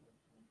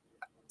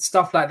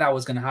stuff like that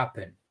was going to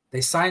happen.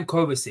 They signed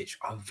Kovacic,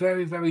 a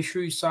very, very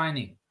shrewd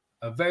signing.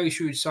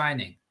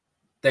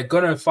 They're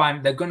gonna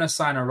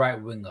sign a right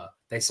winger.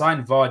 They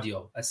signed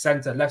Vardio,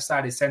 a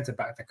left-sided centre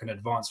back that can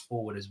advance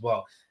forward as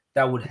well.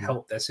 That would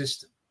help their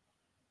system.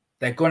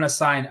 They're gonna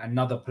sign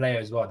another player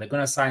as well. They're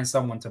gonna sign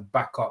someone to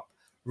back up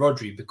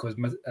Rodri because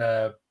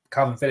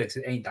Calvin Phillips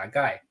ain't that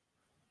guy.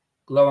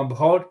 Lo and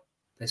behold,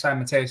 they signed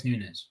Mateus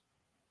Nunes.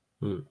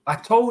 I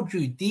told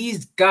you,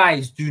 these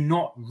guys do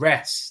not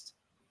rest.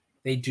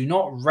 They do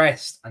not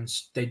rest and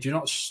they do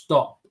not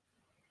stop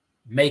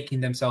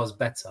making themselves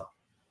better.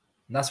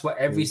 And that's what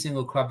every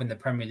single club in the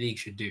Premier League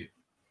should do.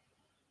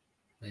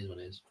 That is what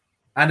it is.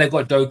 And they've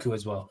got Doku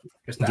as well.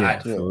 Just to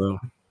add. Yeah.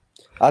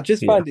 I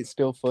just find it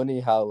still funny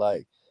how,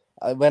 like,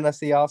 when I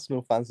see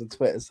Arsenal fans on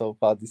Twitter so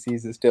far this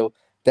season, still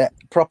they're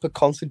proper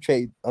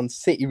concentrated on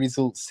City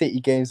results,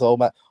 City games, all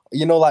that.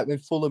 You know, like when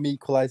Fulham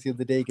equalised the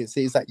other day against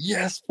City, it's like,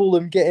 yes,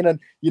 Fulham getting on.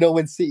 You know,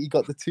 when City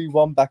got the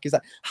 2-1 back, it's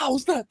like,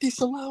 how's that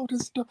disallowed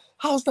and stuff?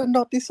 How's that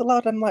not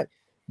disallowed? I'm like,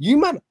 you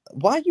man,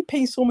 why are you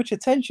paying so much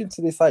attention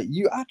to this? Like,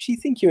 you actually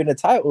think you're in a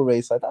title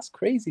race? Like, that's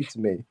crazy to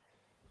me.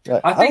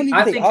 Like, I think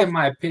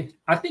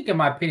in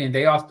my opinion,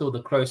 they are still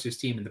the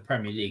closest team in the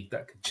Premier League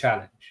that could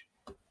challenge.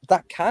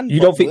 That can. You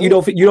don't think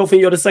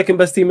you're the second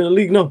best team in the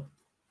league? No,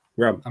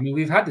 Ram. I mean,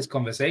 we've had this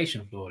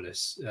conversation,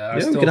 Flawless. We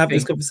can have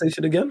this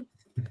conversation again.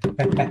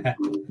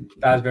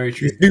 That's very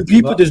true.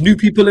 There's new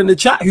people in the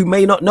chat who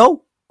may not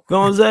know. You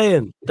know what I'm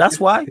saying? That's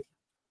why.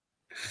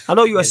 I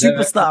know you're a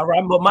superstar,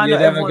 Ram, but man, you're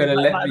never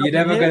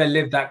gonna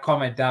live that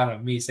comment down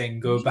on me saying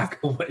go back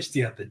and watch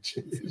the other.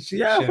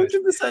 Yeah,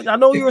 100%. I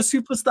know you're a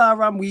superstar,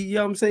 Ram. You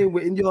know what I'm saying?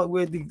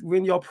 We're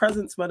in your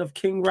presence, man, of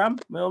King Ram.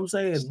 You know what I'm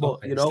saying?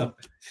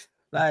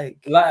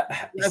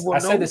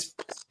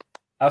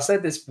 I've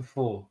said this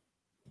before.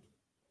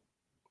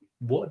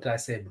 What did I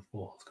say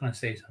before? I was gonna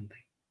say something.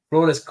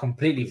 Flawless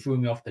completely threw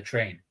me off the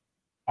train.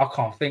 I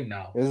can't think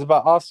now. It was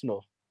about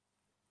Arsenal.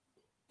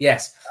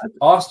 Yes,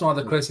 Arsenal are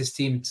the closest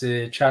team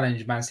to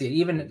challenge Man City,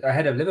 even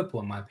ahead of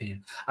Liverpool, in my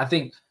opinion. I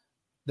think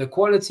the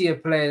quality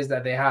of players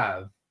that they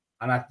have,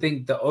 and I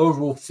think the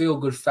overall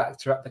feel-good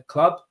factor at the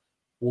club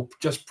will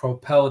just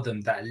propel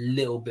them that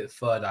little bit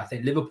further. I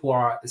think Liverpool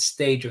are at the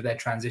stage of their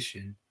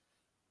transition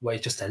where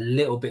it's just a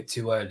little bit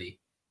too early.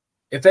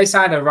 If they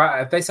sign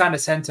a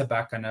centre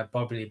back and a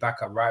probably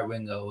backup right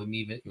winger or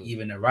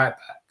even a right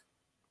back,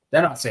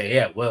 then I'd say,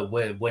 yeah,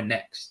 we're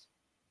next.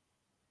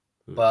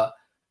 But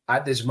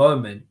at this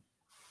moment,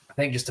 I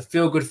think just the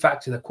feel-good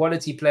factor, the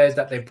quality players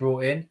that they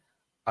brought in,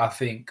 I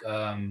think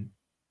Arsenal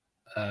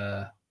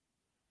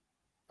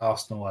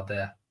are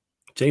there.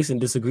 Jason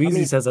disagrees.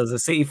 He says, as a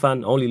City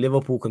fan, only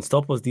Liverpool can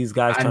stop us. These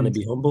guys trying to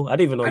be humble. I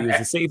didn't even know he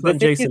was a City fan.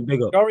 Jason,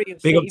 big up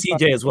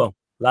TJ as well.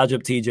 Large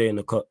up TJ in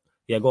the cut.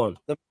 Yeah, go on.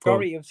 The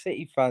majority of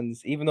City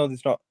fans, even though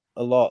there's not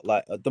a lot,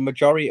 like the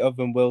majority of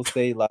them will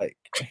say, like,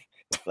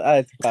 I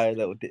had to fire a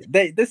little dig.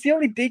 That's the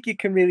only dig you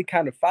can really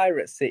kind of fire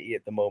at City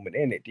at the moment,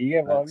 isn't it? Do you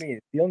get what I mean?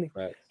 It's the only,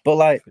 but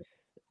like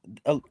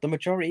the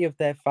majority of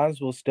their fans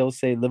will still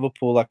say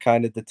Liverpool are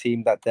kind of the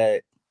team that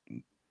they're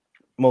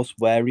most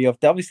wary of.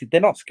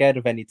 They're not scared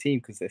of any team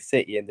because they're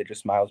City and they're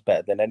just miles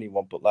better than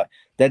anyone. But like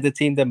we're the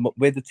team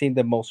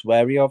they're most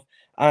wary of,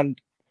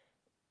 and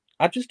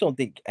I just don't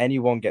think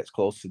anyone gets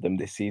close to them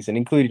this season,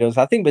 including us.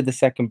 I think we're the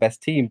second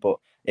best team, but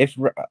if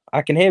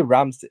I can hear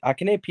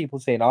people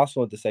saying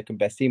Arsenal are the second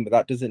best team, but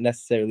that doesn't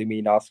necessarily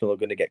mean Arsenal are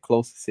going to get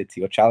close to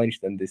City or challenge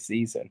them this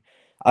season.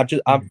 Like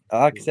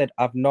I said,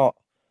 I've not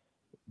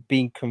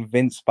been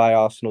convinced by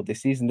Arsenal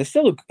this season. They're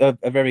still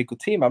a very good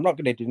team. I'm not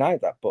going to deny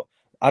that, but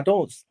I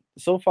don't.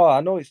 So far,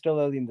 I know it's still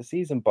early in the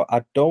season, but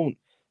I don't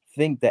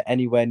think they're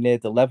anywhere near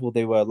the level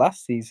they were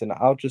last season.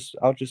 I'll just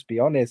be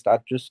honest. I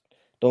just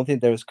don't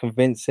think they're as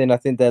convincing. I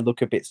think they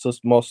look a bit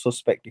more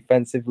suspect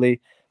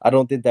defensively. I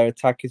don't think their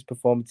attack is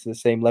performing to the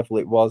same level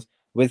it was.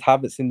 With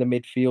Havertz in the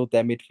midfield,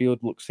 their midfield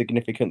looks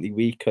significantly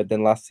weaker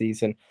than last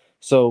season.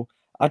 So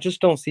I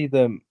just don't see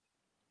them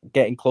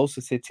getting close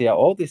to City at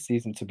all this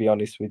season, to be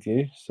honest with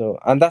you. So,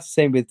 and that's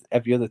the same with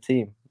every other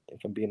team,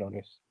 if I'm being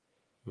honest.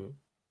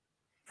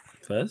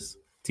 First,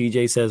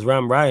 TJ says,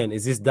 Ram Ryan,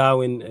 is this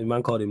Darwin, a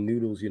man called him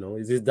Noodles,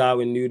 is this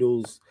Darwin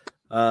Noodles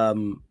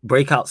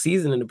breakout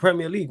season in the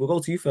Premier League? We'll go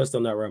to you first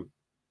on that, Ram.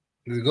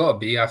 It's got to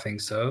be, I think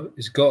so.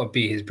 It's got to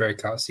be his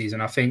breakout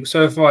season. I think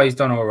so far he's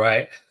done all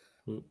right.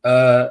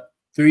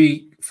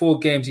 4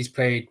 games he's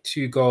played,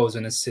 2 goals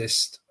and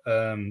assist.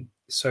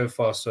 So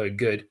far, so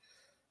good.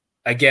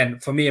 Again,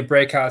 for me, a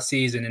breakout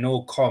season in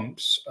all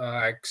comps,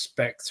 I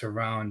expect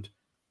around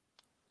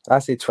I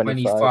say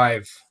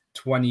 25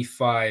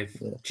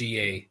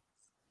 GA.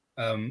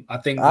 I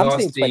think I'm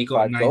last year he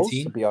got 19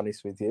 goals, to be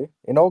honest with you.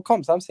 In all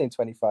comps, I'm saying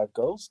 25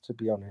 goals, to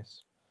be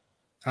honest.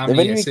 How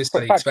many assists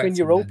are you expecting in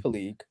Europa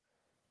League,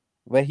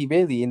 where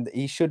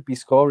he should be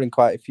scoring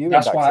quite a few.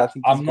 That's why I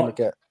think he's going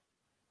to get.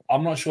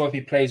 I'm not sure if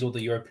he plays all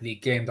the Europa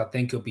League games. I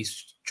think he'll be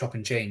chop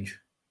and change.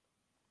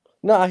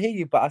 No, I hear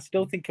you, but I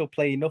still think he'll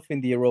play enough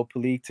in the Europa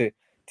League to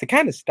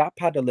kind of stat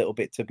pad a little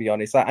bit, to be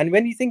honest. And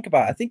when you think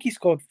about it, I think he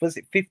scored, was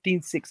it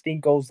 15, 16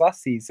 goals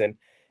last season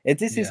If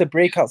this is a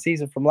breakout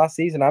season from last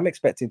season, I'm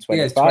expecting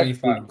 25. Yeah,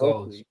 25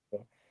 goals.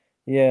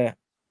 Yeah,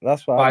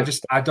 that's why.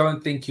 I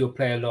don't think you'll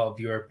play a lot of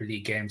Europa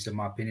League games, in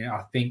my opinion.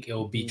 I think it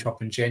will be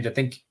chop and change. I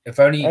think if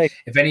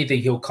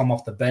anything, he'll come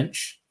off the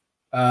bench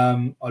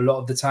a lot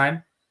of the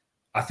time.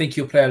 I think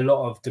he'll play a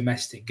lot of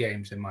domestic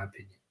games, in my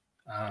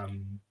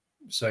opinion.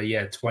 So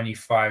yeah,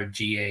 25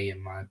 GA,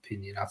 in my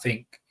opinion. I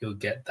think he'll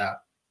get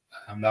that.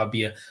 That'll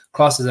be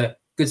class as a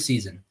good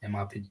season, in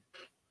my opinion.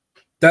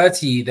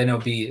 30, then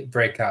it'll be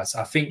breakouts.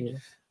 I think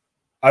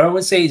I don't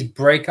want to say he's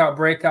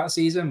breakout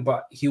season,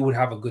 but he would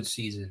have a good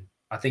season.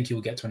 I think he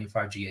will get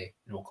 25 GA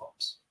in all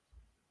comps.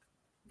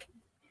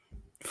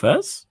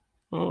 First?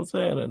 I'm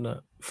saying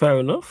that. Fair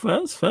enough.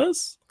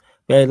 First.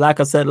 Yeah, like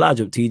I said, large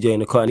up TJ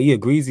in the car, and he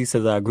agrees. He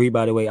says, I agree,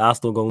 by the way,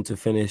 Arsenal going to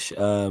finish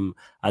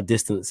a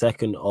distant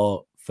second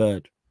or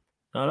third.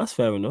 No, that's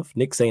fair enough.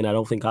 Nick saying, I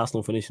don't think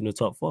Arsenal finish in the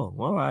top 4.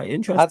 All right,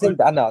 interesting.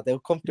 I know they'll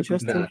comfortably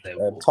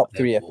top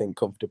 3, I think,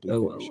 comfortably.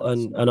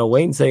 And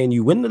Wayne saying,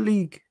 you win the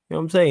league. You know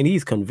what I'm saying?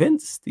 He's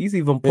convinced. He's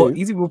even put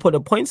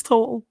the points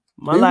total.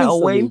 Man, like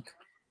Wayne.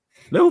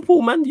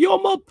 Liverpool, man, you're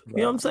up. You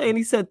know what I'm saying?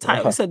 He said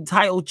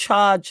title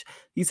charge.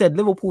 He said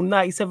Liverpool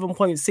 97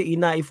 points, City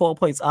 94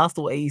 points,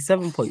 Arsenal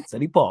 87 points,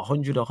 and he put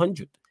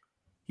 100.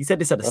 He said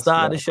this at the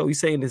start of the show. He's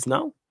saying this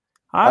now.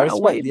 I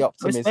respect the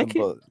optimism,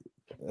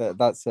 but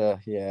that's I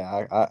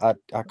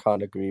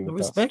can't agree with that.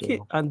 Respect it.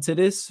 And to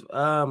this,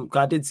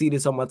 I did see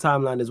this on my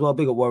timeline as well.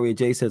 Big up Warrior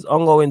J says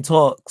ongoing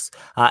talks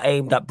are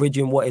aimed at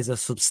bridging what is a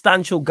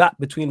substantial gap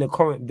between the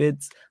current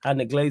bids and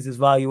the Glazers'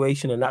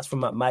 valuation, and that's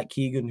from Mike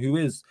Keegan, who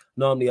is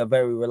normally a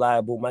very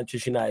reliable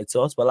Manchester United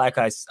source. But like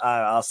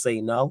I'll say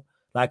now,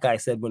 like I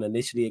said when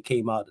initially it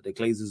came out that the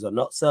Glazers are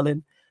not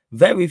selling,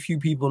 very few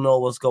people know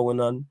what's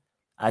going on.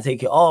 I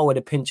take it all with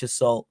a pinch of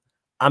salt.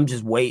 I'm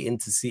just waiting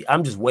to see.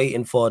 I'm just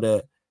waiting for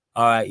the.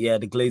 All right, yeah,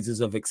 the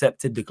Glazers have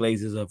accepted, the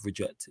Glazers have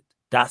rejected.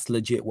 That's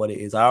legit what it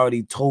is. I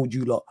already told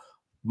you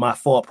my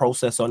thought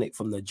process on it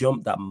from the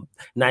jump, that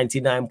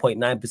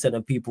 99.9%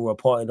 of people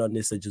reporting on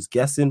this are just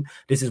guessing.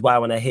 This is why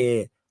when I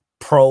hear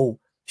pro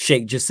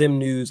Sheikh Jassim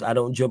news, I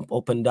don't jump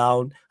up and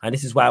down. And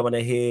this is why when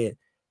I hear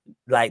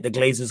like the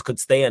Glazers could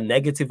stay in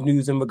negative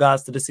news in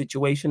regards to the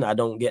situation, I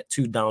don't get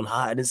too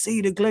downhearted and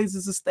see the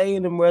Glazers are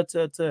staying in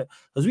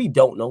because we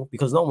don't know,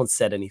 because no one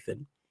said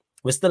anything.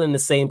 We're still in the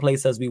same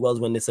place as we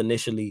was when the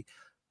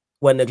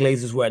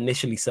Glazers were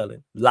initially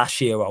selling last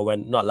year, or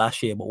not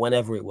last year, but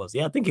whenever it was.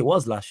 Yeah, I think it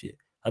was last year.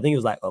 I think it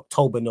was like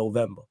October,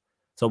 November.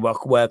 So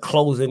we're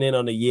closing in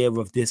on a year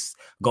of this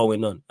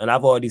going on. And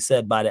I've already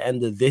said by the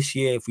end of this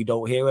year, if we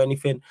don't hear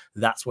anything,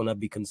 that's when I'd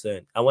be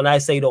concerned. And when I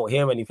say don't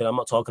hear anything, I'm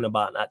not talking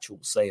about an actual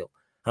sale.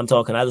 I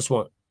just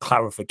want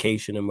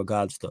clarification in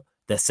regards to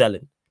they're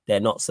selling, they're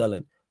not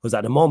selling. Because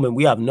at the moment,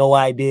 we have no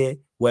idea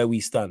where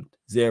we stand.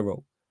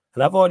 Zero.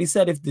 And I've already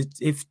said if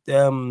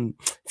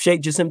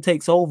Sheikh Jassim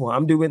takes over,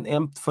 I'm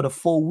doing for the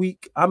full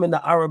week. I'm in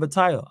the Arab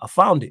attire. I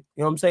found it.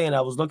 You know what I'm saying?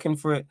 I was looking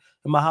for it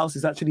in my house.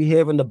 It's actually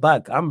here in the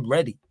bag. I'm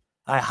ready.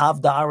 I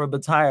have the Arab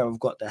attire. I've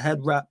got the head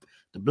wrap,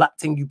 the black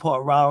thing you put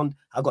around.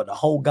 I got the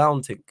whole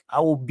gown thing.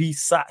 I will be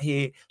sat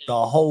here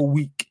the whole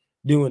week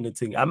doing the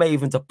thing. I may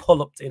even to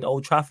pull up in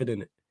Old Trafford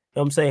in it. You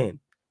know what I'm saying?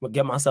 But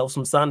get myself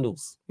some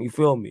sandals. You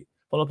feel me?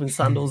 Pull up in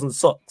sandals and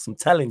socks. I'm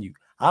telling you,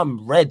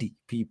 I'm ready,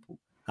 people.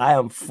 I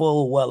am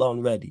full well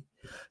on ready.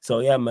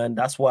 So yeah, man,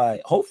 that's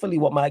why hopefully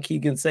what Mike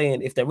Keegan's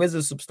saying, if there is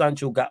a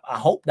substantial gap, I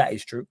hope that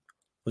is true.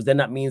 Because then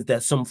that means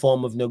there's some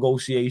form of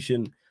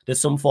negotiation,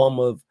 there's some form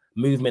of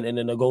movement in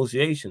the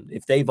negotiation.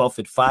 If they've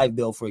offered 5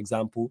 bill, for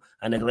example,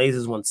 and the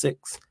Glazers want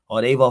 6,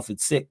 or they've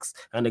offered 6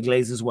 and the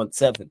Glazers want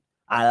 7.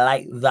 I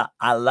like that.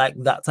 I like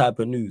that type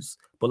of news.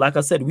 But like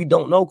I said, we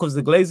don't know because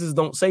the Glazers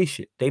don't say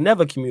shit. They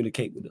never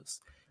communicate with us.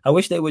 I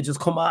wish they would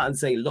just come out and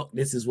say, look,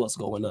 this is what's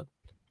going on.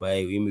 But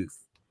hey, we move.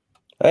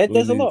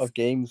 There's a lot of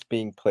games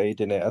being played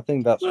in it. I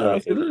think that's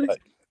right.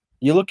 Like,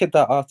 you look at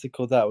that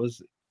article that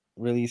was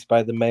released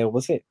by the Mail.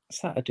 Was it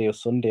Saturday or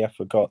Sunday? I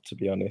forgot, to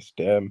be honest.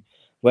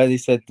 Where they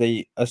said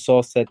a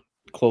source said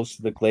close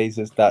to the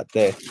Glazers that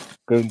they're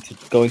going to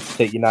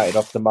take United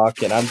off the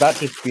market, and that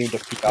just screamed a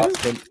PR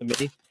stunt to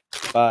me.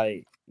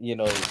 By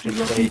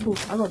just people,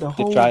 I got the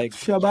whole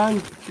shebang.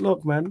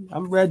 Look, man,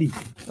 I'm ready. You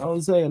know what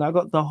I'm saying? I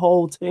got the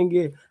whole thing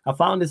here. I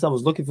found this. I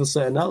was looking for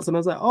something else, and I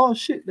was like, oh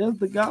shit, there's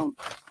the gown.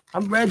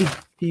 I'm ready,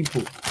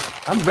 people.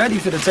 I'm ready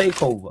for the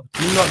takeover.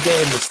 You're not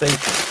getting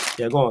mistaken.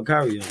 Yeah, go on,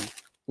 carry on.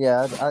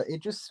 Yeah, it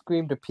just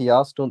screamed a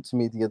PR stunt to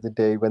me the other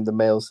day when the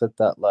Mail said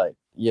that,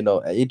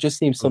 it just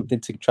seems something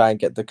to try and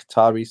get the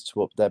Qataris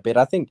to up their bid.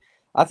 I think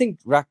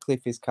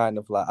Ratcliffe is kind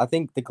of like, I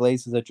think the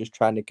Glazers are just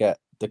trying to get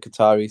the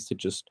Qataris to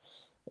just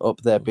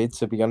up their bid,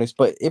 to be honest.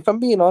 But if I'm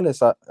being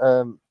honest, I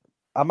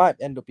might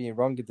end up being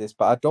wrong with this,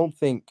 but I don't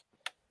think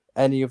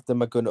any of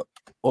them are going to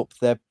up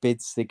their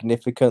bids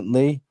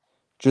significantly.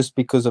 Just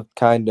because of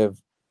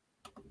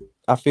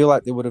I feel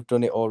like they would have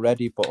done it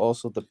already, but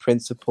also the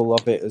principle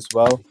of it as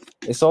well.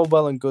 It's all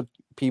well and good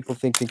people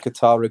thinking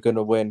Qatar are going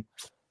to win.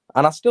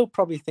 And I still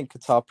probably think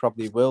Qatar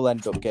probably will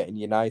end up getting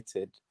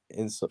United.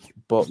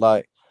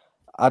 But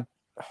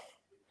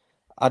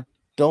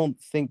don't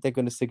think they're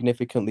going to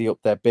significantly up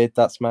their bid.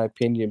 That's my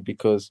opinion,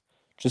 because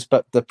just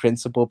the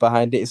principle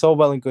behind it. It's all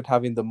well and good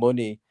having the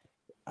money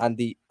and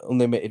the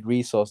unlimited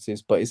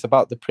resources, but it's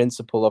about the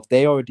principle of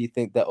they already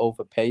think they're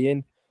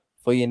overpaying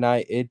for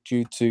United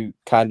due to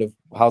kind of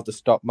how the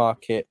stock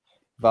market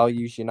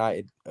values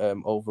United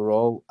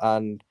overall.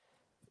 And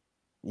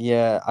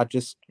I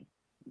just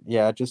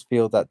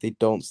feel that they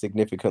don't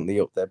significantly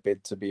up their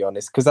bid, to be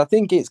honest, because I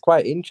think it's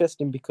quite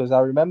interesting, because I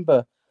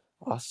remember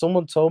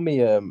someone told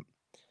me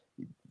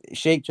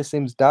Sheikh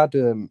Jassim's dad,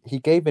 he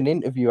gave an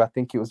interview, I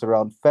think it was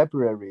around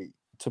February,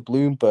 to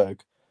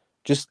Bloomberg,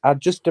 just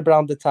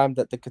around the time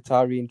that the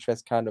Qatari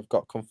interest kind of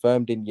got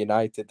confirmed in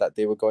United, that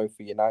they were going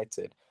for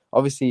United.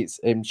 Obviously, it's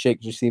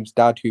Sheikh Jassim's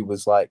dad, who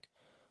was like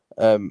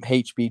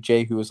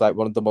HBJ, who was like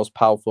one of the most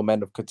powerful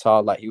men of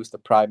Qatar. Like, he was the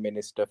prime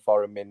minister,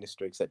 foreign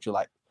minister, etc.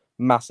 Like,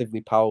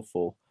 massively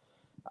powerful.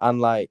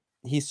 And like,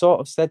 he sort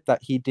of said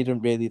that he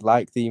didn't really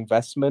like the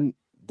investment,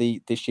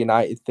 this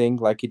United thing.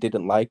 Like, he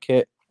didn't like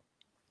it.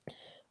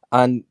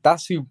 And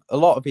that's who a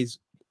lot of this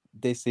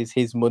is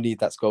his money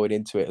that's going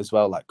into it as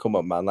well. Like, come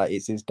on, man. Like,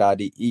 it's his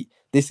dad.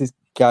 This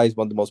guy's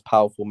one of the most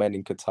powerful men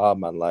in Qatar,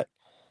 man. Like,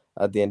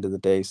 at the end of the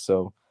day.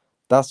 So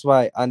that's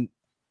why. And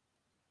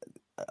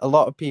a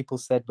lot of people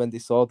said when they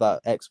saw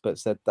that,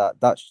 experts said that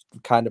that's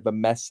kind of a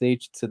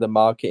message to the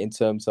market in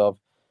terms of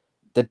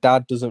the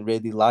dad doesn't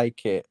really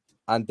like it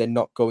and they're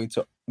not going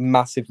to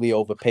massively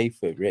overpay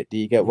for it. Do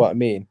you get what I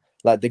mean?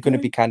 Like, they're going to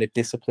be kind of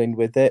disciplined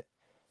with it.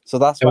 So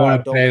that's why I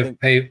don't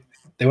think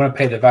they want to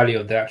pay the value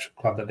of the actual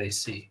club that they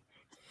see.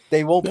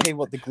 They won't pay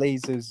what the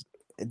Glazers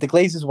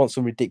want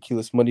some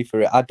ridiculous money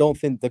for it. I don't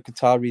think the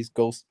Qataris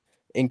go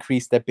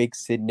increase their bid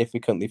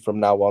significantly from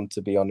now on,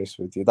 to be honest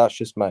with you. That's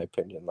just my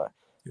opinion. Like,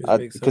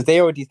 because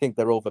they already think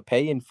they're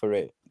overpaying for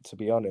it, to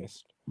be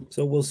honest.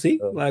 So we'll see.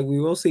 Like, we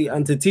will see.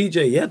 And to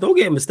TJ, don't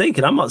get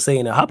mistaken. I'm not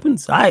saying it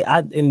happens.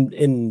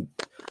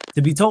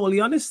 To be totally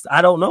honest,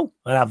 I don't know.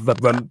 And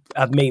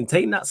I've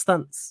maintained that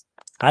stance.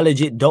 I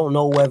legit don't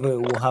know whether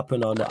it will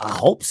happen or not. I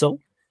hope so,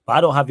 but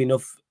I don't have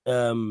enough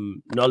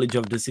knowledge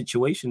of the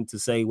situation to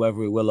say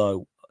whether it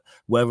will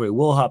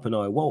happen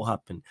or it won't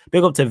happen.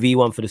 Big up to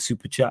V1 for the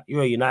super chat.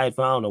 You're a United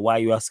fan. I don't know why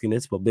you're asking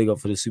this, but big up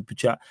for the super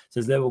chat.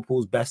 Says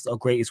Liverpool's best or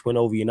greatest win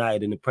over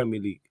United in the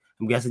Premier League.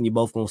 I'm guessing you're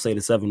both gonna say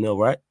the 7-0,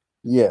 right?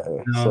 Yeah,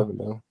 no.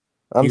 7-0.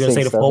 You're gonna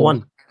say the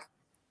 4-1.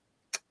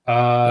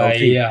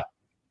 Yeah.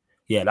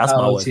 Yeah, that's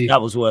my worst.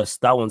 That was worse.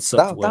 That one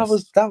sucked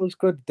worse. That was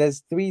good.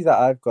 There's 3 that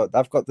I've got.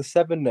 I've got the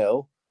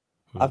 7-0.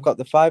 I've got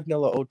the 5-0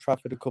 at Old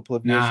Trafford a couple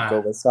of years ago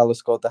when Salah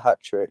scored the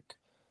hat-trick.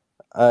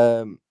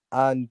 And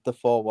the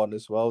 4-1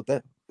 as well.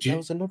 There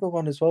was another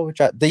one as well,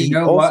 which I have the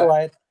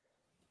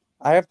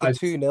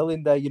 2-0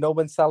 in there. You know,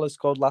 when Salah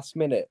scored last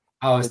minute?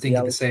 I was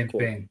thinking the same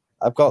thing.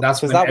 I've got,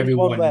 that's when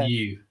everyone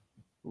knew.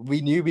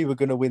 We knew we were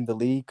going to win the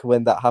league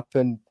when that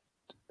happened.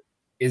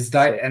 Is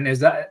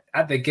that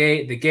at the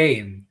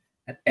game?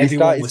 And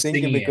everyone was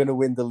singing we're going to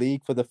win the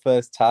league for the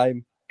first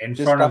time in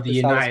front of the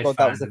United fans.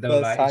 That was the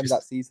first time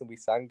that season we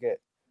sang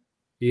it.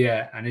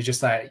 Yeah, and it's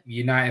just like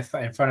United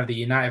in front of the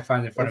United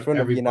fans, in front of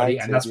everybody, United,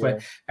 and that's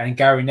when. And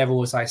Gary Neville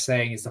was like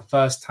saying, "It's the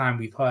first time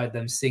we've heard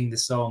them sing the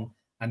song,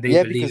 and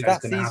they believe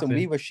that's going to happen."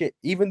 We were shit,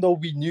 even though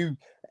we knew.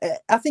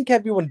 I think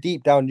everyone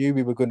deep down knew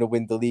we were going to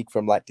win the league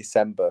from like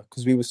December,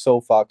 because we were so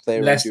far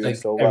clear and doing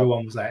so well.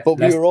 Everyone was like, but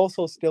we were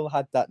also still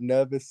had that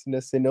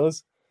nervousness in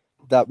us,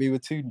 that we were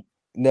too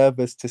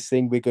nervous to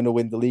sing we're going to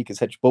win the league,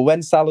 etc. But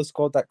when Salah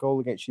scored that goal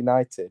against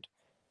United,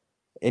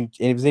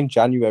 it was in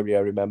January, I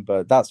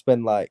remember. That's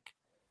when like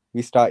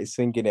we started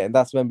singing it, and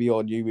that's when we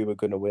all knew we were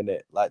going to win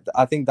it. Like,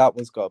 I think that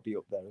one's got to be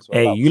up there as well.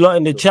 Hey, you lot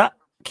in the chat,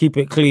 keep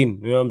it clean.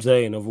 You know what I'm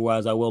saying?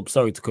 Otherwise, I will.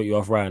 Sorry to cut you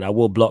off, Ryan. I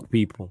will block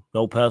people.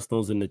 No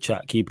personals in the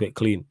chat. Keep it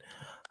clean.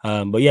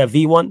 But yeah,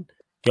 V1,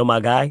 you're my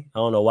guy. I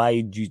don't know why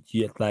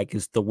you like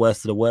it's the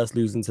worst of the worst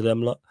losing to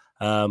them lot.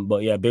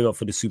 But yeah, big up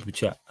for the super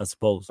chat, I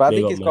suppose. But I big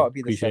think up, it's man. got to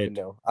be the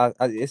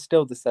 7-0. It's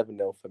still the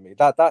 7-0 for me.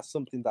 That's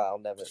something that I'll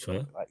never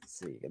like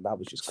see, and that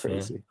was just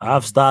crazy.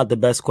 I've started the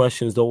best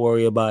questions. Don't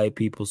worry about it,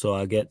 people. So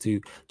I get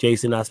to.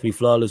 Jason asked me,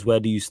 Flawless,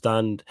 where do you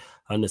stand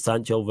on the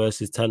Sancho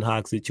versus Ten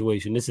Hag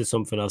situation? This is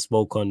something I've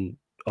spoke on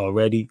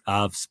already.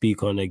 I've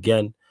speak on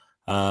again.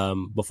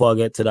 Before I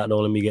get to that, though,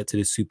 let me get to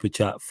the super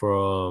chat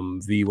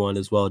from V1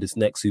 as well. This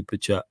next super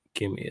chat.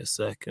 Give me a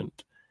second.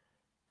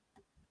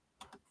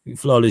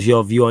 Flawless,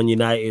 your view on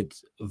United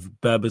of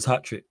Berber's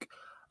hat-trick.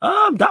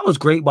 That was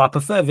great, but I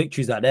prefer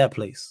victories at their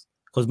place.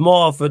 Because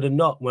more often than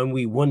not, when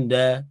we won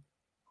there,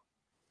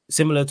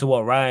 similar to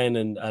what Ryan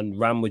and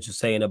Ram were just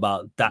saying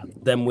about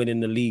them winning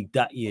the league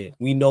that year,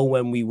 we know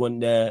when we won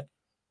there,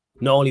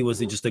 not only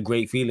was it just a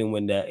great feeling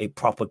when there, it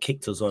proper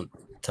kicked us on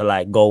to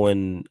like go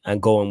and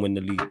win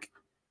the league.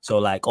 So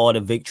like all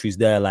the victories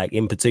there, like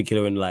in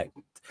particular in like,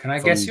 can I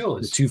guess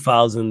yours? The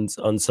 2000s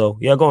and so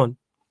yeah, go on.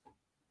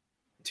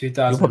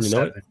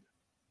 2007.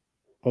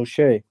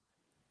 O'Shea.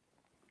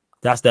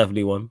 That's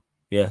definitely one.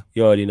 Yeah,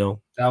 you already know.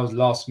 That was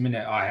last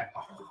minute.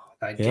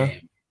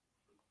 Game.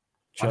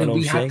 I think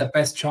we had the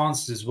best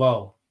chances as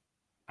well.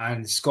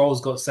 and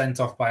Scholes got sent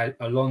off by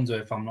Alonso,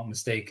 if I'm not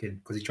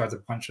mistaken, because he tried to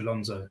punch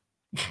Alonso.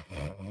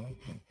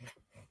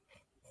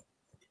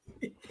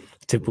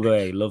 Typical,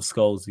 love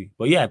Scholesy.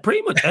 But yeah,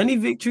 pretty much any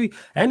victory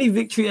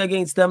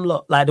against them,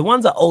 like the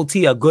ones at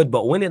OT are good,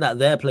 but winning at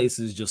their place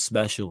is just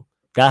special.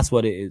 That's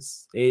what it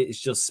is. It's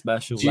just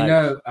special. Do you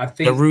know, I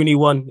think the Rooney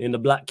one in the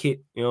black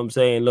kit, you know what I'm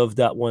saying? Love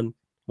that one.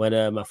 When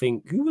I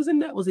think who was in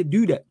that? Was it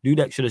Dudek?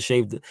 Dudek should have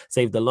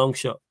saved the long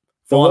shot.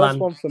 The worst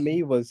one for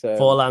me was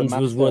Forlands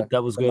was good.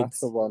 That was good.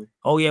 One.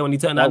 Oh yeah, when he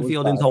turned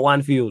Anfield into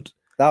Wanfield.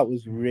 That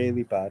was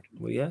really bad.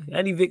 Well, yeah,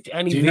 any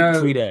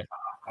victory there.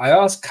 I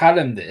asked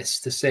Callum this,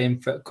 the same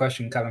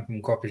question. Callum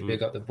from Coppish,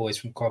 big up the boys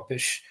from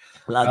Coppish.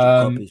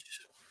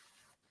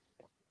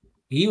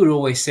 He would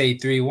always say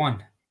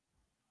 3-1.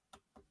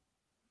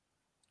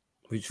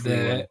 Which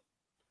 3-1?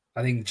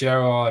 I think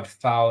Gerrard,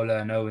 Fowler,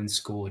 and Owen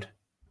scored.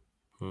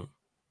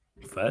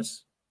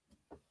 First?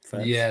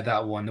 Yeah,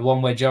 that one. The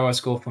one where Gerrard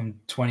scored from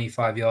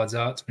 25 yards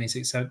out,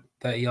 26,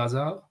 30 yards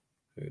out.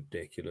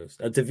 Ridiculous.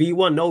 And to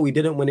V1, no, we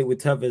didn't win it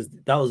with Tevez.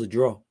 That was a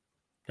draw.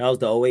 That was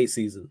the 08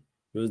 season.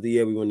 It was the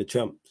year we won the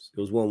champs. It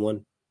was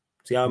 1-1.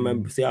 See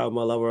how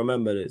well I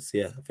remember this.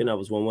 Yeah, I think that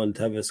was 1-1.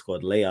 Tevez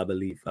scored late, I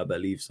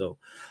believe so.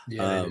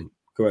 Yeah.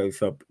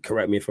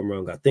 Correct me if I'm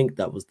wrong. I think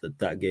that was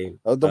that game.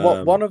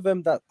 One of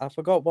them that I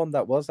forgot, one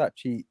that was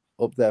actually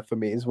up there for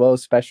me as well. A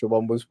special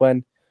one was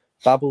when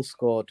Babel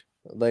scored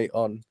late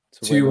on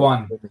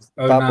 2-1.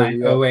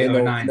 09,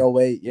 08, 09.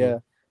 08, yeah.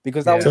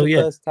 Because that was the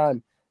first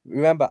time.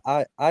 Remember,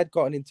 I'd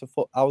gotten into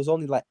I was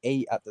only like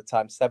 8 at the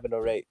time, 7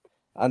 or 8.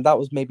 And that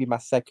was maybe my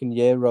second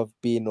year of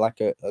being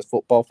like a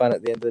football fan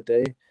at the end of the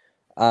day.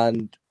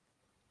 And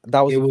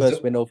that was the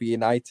first win over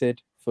United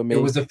for me.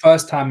 It was the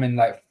first time in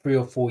like 3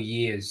 or 4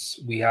 years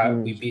we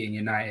beaten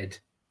United.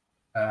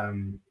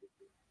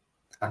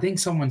 I think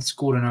someone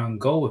scored an own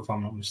goal, if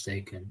I'm not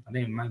mistaken. I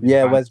think it might be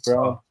Wes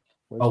Brown.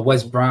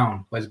 Wes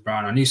Brown.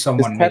 I knew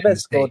someone made a mistake. Tevez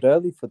scored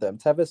early for them.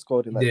 Tevez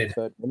scored in like the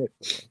 3rd minute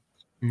for them.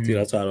 Dude,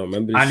 that's why I don't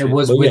remember. And it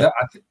was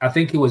I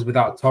think it was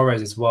without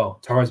Torres as well.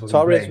 Torres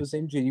was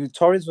injured.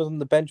 Torres was on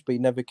the bench, but he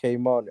never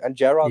came on. And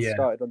Gerrard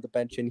started on the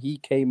bench, and he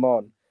came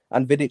on.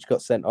 And Vidic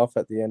got sent off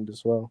at the end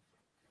as well.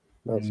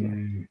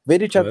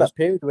 Vidic had that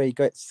period where he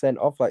got sent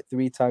off like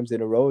 3 times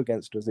in a row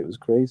against us. It was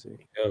crazy.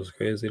 That was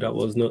crazy. That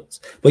was nuts.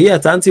 But yeah,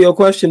 to answer your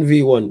question,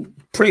 V1,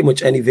 pretty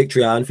much any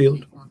victory at Anfield.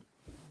 You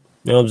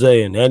know what I'm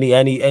saying?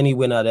 Any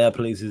win at their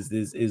place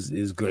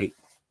is great.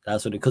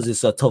 That's what because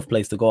it's a tough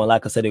place to go. And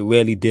like I said, it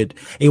really did.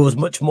 It was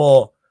much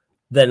more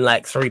than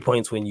like 3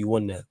 points when you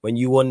won there. When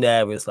you won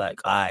there, it's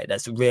like, all right,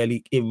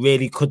 it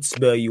really could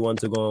spur you on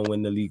to go and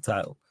win the league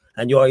title.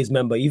 And you always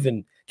remember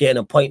even getting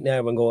a point there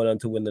and going on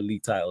to win the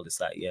league title.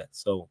 It's like, yeah.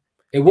 So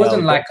it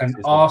wasn't like an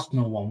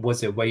Arsenal one,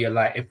 was it? Where you're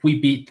like, if we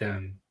beat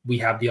them, we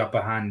have the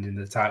upper hand in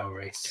the title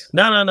race.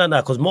 No.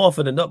 Because more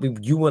often than not,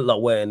 you weren't like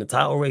we're in the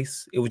title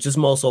race. It was just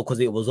more so because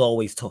it was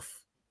always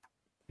tough.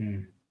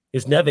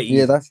 It's never easy.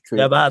 Yeah, that's true.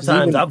 There are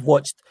times I've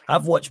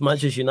watched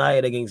Manchester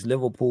United against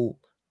Liverpool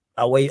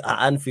away at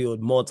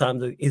Anfield more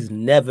times. It's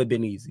never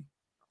been easy.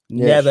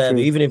 Never ever.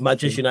 Even if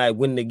Manchester United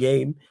win the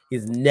game,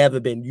 it's never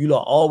been. You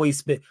lot always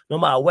spit. No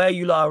matter where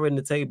you lot are in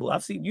the table,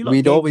 I've seen you lot.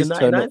 We'd always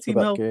turn up for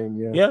that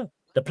game. Yeah.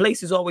 The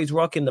place is always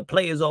rocking. The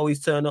players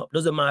always turn up.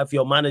 Doesn't matter if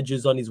your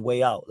manager's on his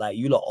way out. Like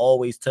you lot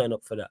always turn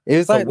up for that. It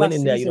was like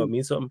winning there. You know what I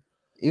mean? Something.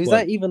 It was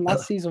like even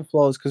last season,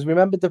 Flaws, because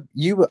remember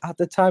you were at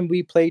the time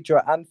we played you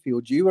at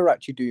Anfield, you were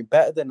actually doing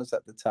better than us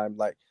at the time.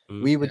 Like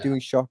we were doing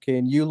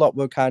shocking. You lot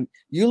were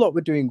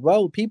doing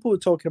well. People were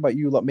talking about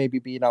you lot maybe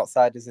being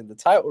outsiders in the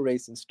title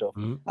race and stuff.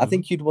 I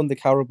think you'd won the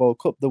Carabao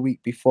Cup the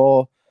week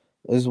before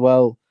as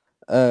well.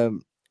 I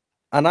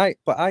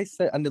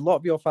said, and a lot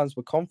of your fans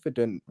were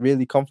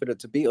really confident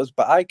to beat us.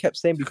 But I kept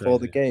saying before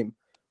the game,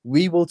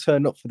 we will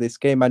turn up for this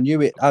game. I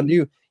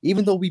knew,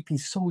 even though we've been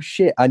so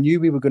shit, I knew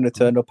we were going to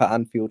turn up at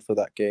Anfield for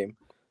that game.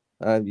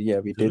 And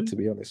we did, to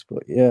be honest.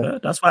 But yeah,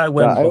 that's why I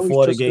went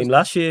before the game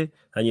last year.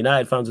 And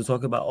United fans were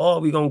talking about,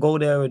 we're going to go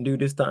there and do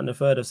this, that, and the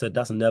third. I said,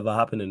 that's never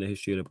happened in the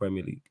history of the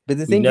Premier League. But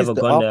the thing is, our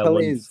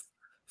players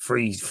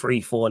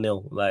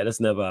 3-4-0. Like, that's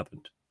never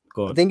happened.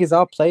 The thing is,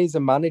 our players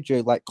and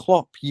manager, like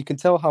Klopp, you can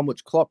tell how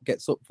much Klopp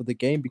gets up for the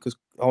game because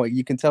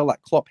you can tell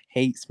like Klopp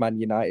hates Man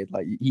United.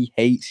 Like, he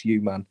hates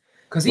you, man.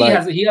 Because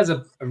he has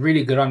a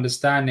really good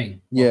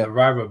understanding of the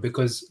rival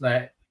because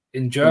like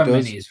in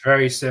Germany it's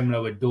very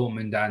similar with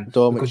Dortmund and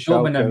because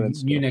Dortmund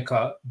and Munich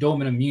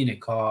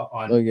are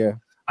on.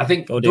 I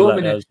think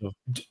Dortmund.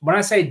 When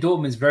I say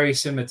Dortmund is very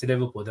similar to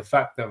Liverpool, the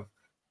fact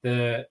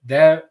that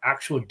their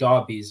actual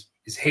derbies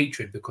is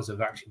hatred because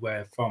of actually where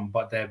they're from,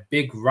 but their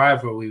big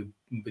rivalry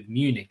with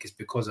Munich is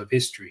because of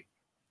history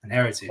and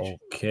heritage.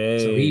 Okay,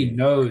 so he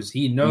knows.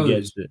 He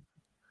gets it.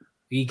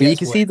 But you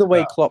can see the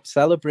way Klopp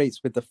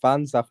celebrates with the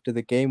fans after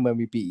the game when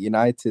we beat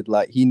United.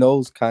 Like he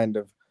knows kind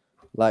of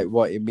like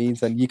what it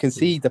means, and you can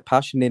see the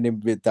passion in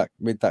him with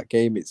that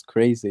game. It's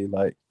crazy.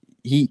 Like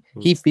he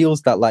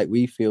feels that like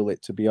we feel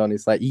it. To be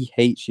honest, like he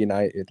hates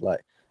United. Like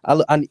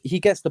and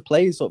he gets the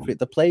players up for it.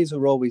 The players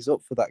are always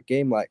up for that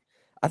game. Like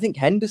I think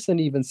Henderson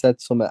even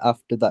said something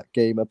after that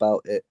game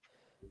about it.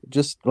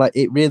 just like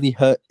it really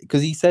hurt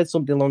because he said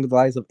something along the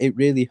lines of it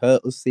really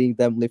hurt us seeing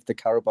them lift the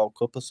Carabao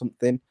Cup or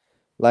something.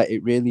 Like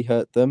it really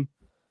hurt them.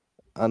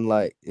 And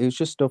like it was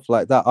just stuff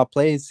like that. Our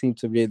players seem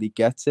to really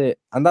get it.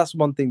 And that's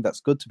one thing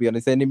that's good, to be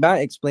honest. And it might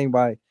explain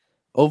why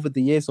over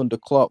the years under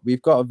Klopp,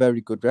 we've got a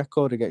very good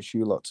record against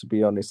you lot, to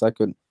be honest. Like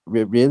a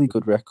really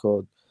good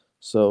record.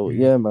 So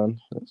yeah, man.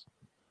 That's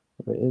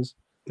what it is.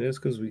 It's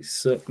because we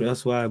suck.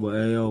 That's why, but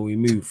we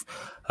move.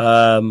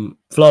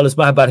 Flawless,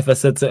 my bad if I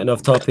said something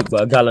off topic,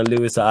 but Gal and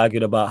Lewis are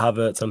arguing about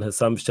Havertz on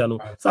Hassam's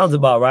channel. Sounds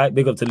about right.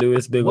 Big up to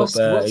Lewis, big up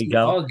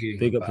Gal,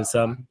 big up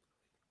Hassam. Man?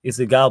 It's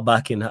a gal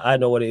backing. I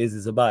know what it is.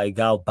 It's about a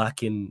gal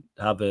backing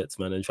Havertz,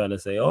 man, and trying to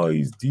say, oh,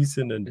 he's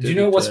decent. And do you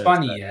know what's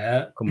funny? Like,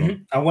 yeah, come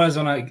on. I was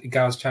on a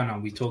gal's channel.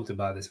 And we talked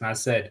about this, and I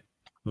said,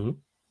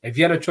 if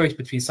you had a choice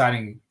between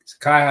signing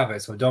Kai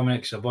Havertz or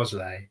Dominic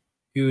Szoboszlai,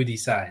 who would he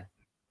sign?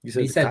 He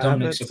said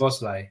Dominic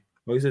Szoboszlai.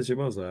 Oh, you said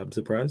Szoboszlai. I'm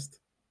surprised.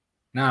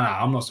 No,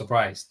 I'm not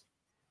surprised.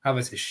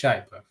 Havertz is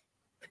shite, bro.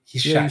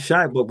 He's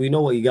shite, but we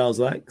know what you guys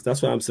like.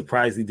 That's why I'm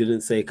surprised he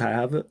didn't say Kai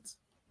Havertz.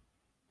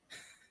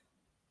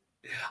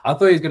 I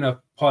thought he was going to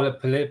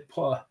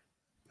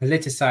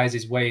politicize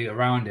his way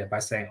around it by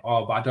saying,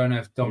 oh, but I don't know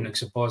if Dominic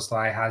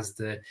Szoboszlai has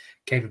the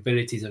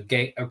capabilities of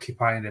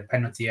occupying the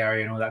penalty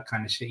area and all that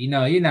kind of shit. You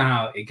know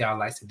how a guy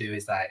likes to do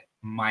is like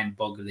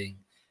mind-boggling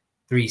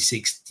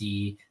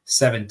 360,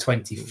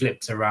 720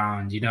 flips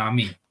around. You know what I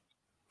mean?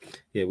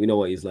 Yeah, we know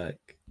what he's like.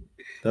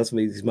 That's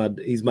me.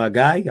 He's my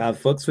guy. I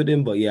fucks with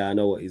him, but yeah, I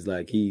know what he's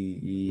like.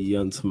 He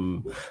on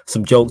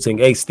some jokes and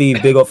hey,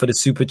 Steve, big up for the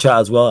super chat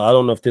as well. I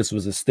don't know if this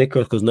was a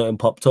sticker because nothing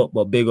popped up,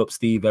 but big up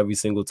Steve every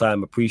single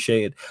time.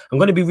 Appreciate it. I'm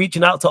going to be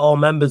reaching out to all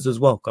members as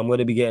well. I'm going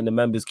to be getting the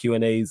members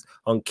Q&As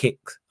on Kick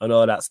and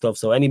all that stuff.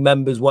 So any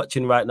members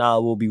watching right now,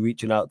 we'll be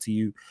reaching out to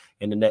you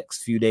in the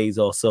next few days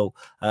or so.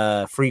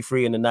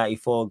 3-3 in the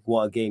 94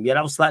 quarter game. Yeah,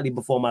 that was slightly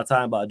before my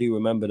time, but I do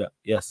remember that.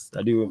 Yes,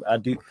 I do.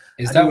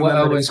 Is that what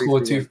Elwyn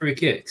scored 2 free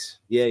kicks?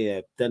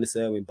 Yeah. Dennis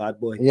Irwin, bad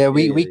boy. Yeah,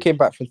 we came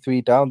back from 3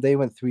 down. They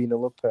went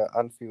 3-0 up at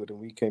Anfield, and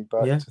we came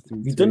back to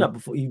 3-3. You've done that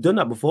before. You've done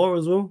that before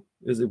as well.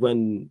 Is it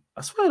when?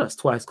 I swear that's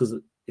twice. Because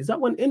is that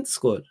when Ince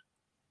scored?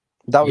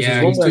 That was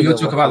you'll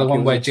talk about the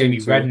one where Jamie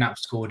Redknapp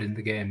scored in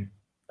the game.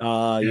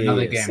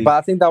 Another game. But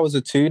I think that was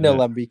a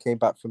 2-0 and we came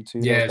back from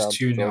 2-0. Yeah, it's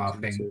 2-0, I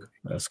think.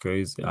 That's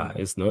crazy.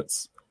 It's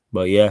nuts.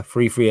 But yeah,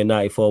 3-3 and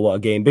 94. What a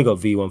game. Big up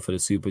V1 for the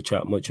super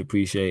chat. Much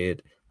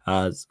appreciated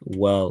as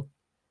well.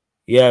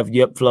 Yeah,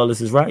 yep, Flawless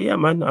is right. Yeah,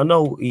 man. I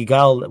know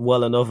Igal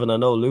well enough and I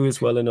know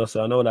Lewis well enough,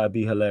 so I know that'd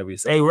be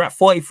hilarious. Hey, we're at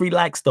 43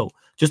 likes though.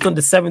 Just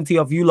under 70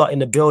 of you lot in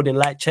the building.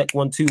 Like check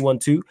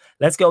 1212.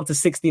 Let's get up to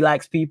 60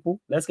 likes,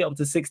 people. Let's get up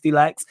to 60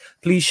 likes.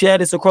 Please share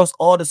this across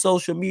all the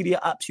social media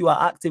apps you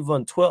are active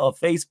on: Twitter,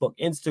 Facebook,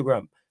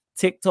 Instagram,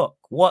 TikTok,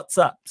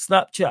 WhatsApp,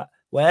 Snapchat.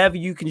 Wherever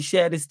you can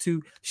share this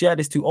to.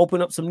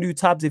 Open up some new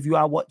tabs if you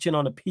are watching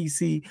on a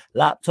PC,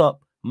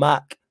 laptop,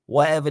 Mac,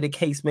 whatever the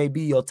case may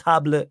be, your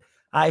tablet,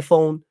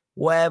 iPhone,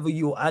 wherever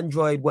you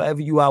Android,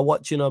 wherever you are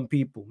watching on,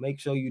 people, make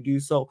sure you do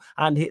so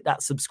and hit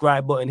that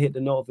subscribe button, hit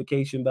the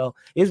notification bell.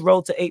 It's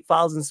road to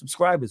 8,000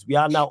 subscribers. We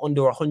are now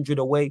under 100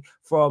 away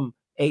from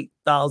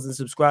 8,000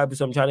 subscribers.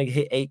 So I'm trying to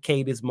hit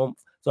 8K this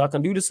month so I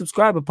can do the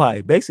subscriber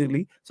pie,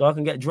 basically, so I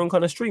can get drunk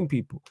on a stream,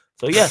 people.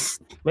 So yes,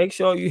 make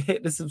sure you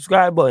hit the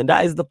subscribe button.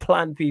 That is the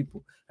plan,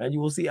 people. And you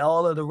will see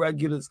all of the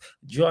regulars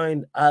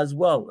join as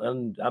well.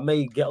 And I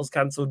may get us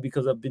cancelled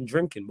because I've been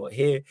drinking, but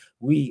here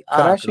we are.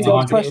 Can I actually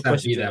go to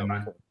question,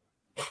 man?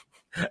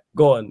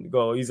 Go on.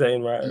 You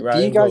saying right?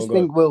 Do you guys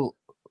think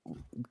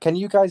can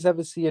you guys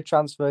ever see a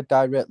transfer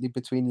directly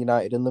between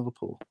United and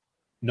Liverpool?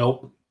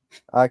 Nope.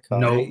 I can't.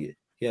 No.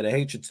 Yeah, the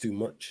hatred's too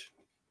much.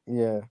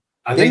 Yeah.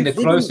 I think the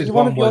closest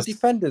one one of your was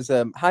defenders,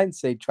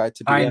 Hindsight tried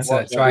to do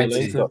Hindsight tried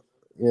to.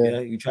 Yeah,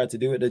 you tried to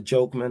do it. A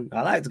joke, man.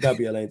 I liked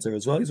Gabriel Ainter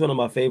as well. He's one of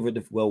my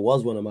favorite.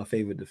 Was one of my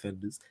favorite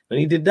defenders, and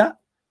he did that.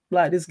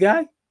 Like this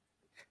guy.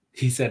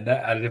 He said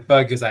that, and the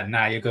Ferg was like,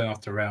 "Nah, you're going off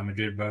to Real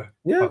Madrid, bro."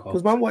 Yeah,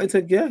 because man wanted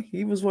to. Yeah,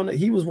 he was one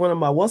of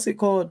my. What's it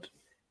called?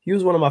 He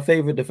was one of my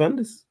favorite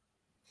defenders.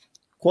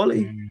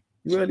 Quality,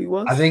 he really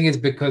was. I think it's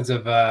because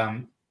of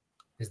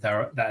is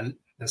that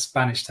the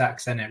Spanish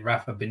tax in it?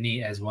 Rafa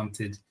Benitez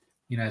wanted,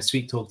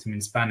 sweet talk to him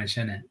in Spanish,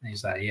 innit? And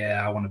he's like,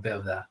 "Yeah, I want a bit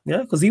of that."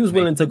 Yeah, because he was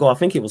willing to go. I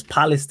think it was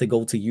Palace to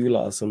go to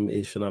Eula or some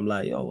ish, and I'm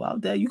like, "Yo, out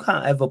there, you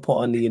can't ever put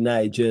on the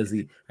United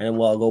jersey and then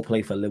go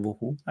play for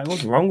Liverpool. Like,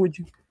 what's wrong with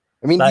you?"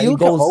 I mean, you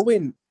look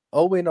at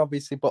Owen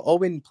obviously, but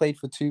Owen played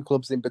for 2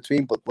 clubs in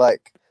between. But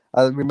like,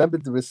 I remember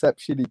the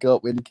reception he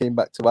got when he came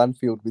back to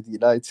Anfield with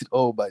United.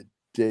 Oh my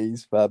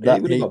days, fam!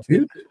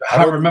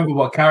 I remember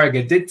what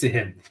Carragher did to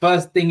him.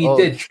 First thing he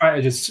did,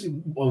 try to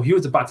he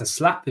was about to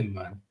slap him,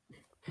 man.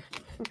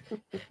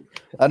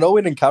 And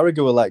Owen and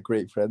Carragher were like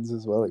great friends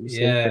as well.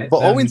 Yeah,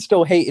 but Owen's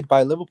still hated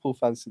by Liverpool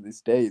fans to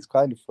this day. It's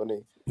kind of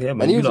funny. Yeah,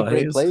 man, and he was a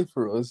great player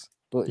for us.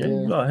 But yeah,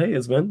 you got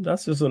haters, man.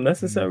 That's just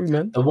unnecessary,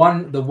 man. The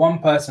one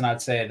person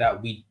I'd say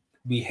that we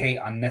hate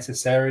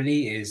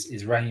unnecessarily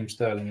is Raheem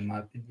Sterling, in my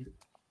opinion.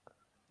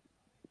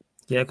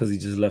 Yeah, because he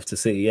just left to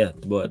City. Yeah,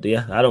 but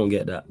yeah, I don't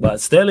get that. But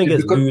Sterling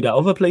gets booed at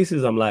other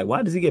places. I'm like,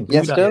 why does he get booed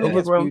at Sterling other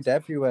gets grounds? booed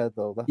everywhere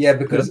though.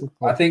 Because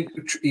I think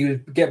he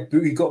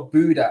got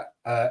booed at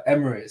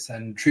Emirates,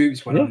 and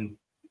troops went on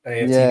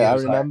AFTV. Yeah, I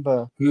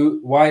remember.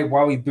 Like, why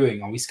are we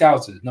booing? Are we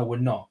scouters? No, we're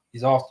not.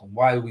 He's Arsenal.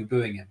 Why are we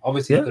booing him?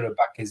 Obviously, he's got to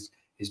back his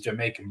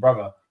Jamaican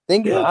brother.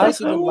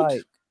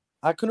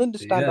 I can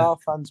understand our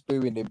fans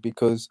booing him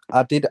because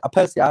I did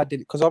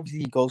because obviously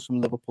he goes from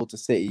Liverpool to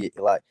City.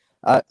 Like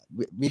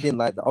we didn't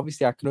like that.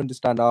 Obviously, I can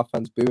understand our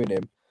fans booing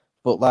him,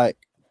 but like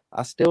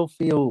I just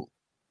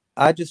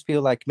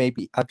feel like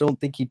maybe I don't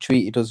think he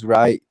treated us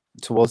right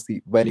towards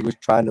when he was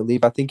trying to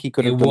leave. I think he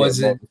could have done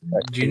it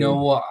more. Do you know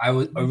what? I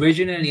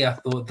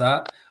thought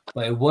that,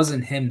 but it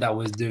wasn't him that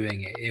was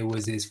doing it. It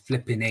was his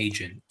flipping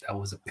agent that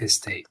was a piss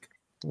take.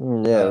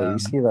 You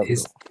see that.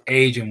 His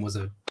agent was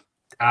a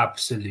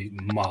absolute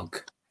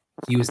mug.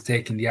 He was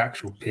taking the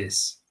actual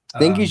piss.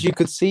 Thing is, you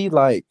could see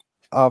like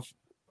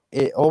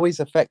it always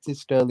affected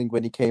Sterling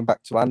when he came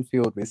back to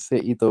Anfield with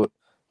City. The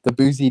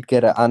boos he'd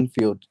get at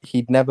Anfield,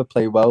 he'd never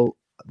play well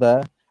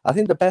there. I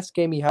think the best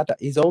game he had,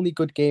 his only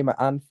good game at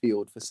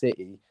Anfield for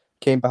City,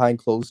 came behind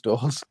closed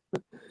doors.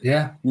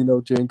 Yeah,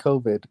 during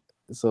COVID.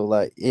 So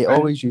like it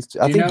always used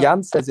to. I think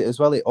Jan says it as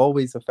well. It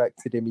always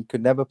affected him. He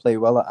could never play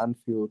well at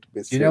Anfield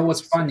with City. You know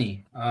what's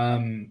funny?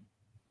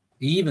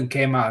 He even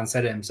came out and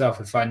said it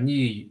himself. If I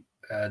knew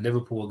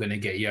Liverpool were going to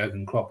get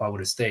Jurgen Klopp, I would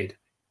have stayed.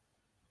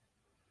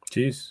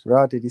 Jeez.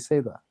 Right, did he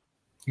say that?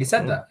 He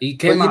said that. He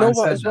came out and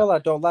said as well, I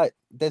don't like.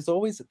 There's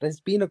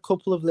been a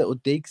couple of little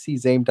digs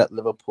he's aimed at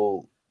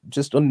Liverpool,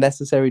 just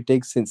unnecessary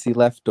digs since he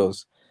left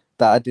us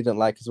that I didn't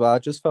like as well. I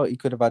just felt he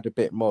could have had a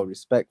bit more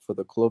respect for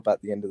the club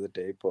at the end of the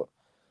day. But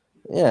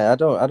yeah, I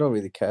don't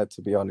really care,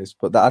 to be honest.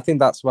 But I think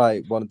that's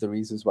why one of the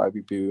reasons why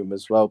we boo him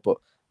as well. But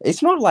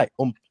it's not like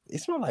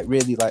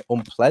really like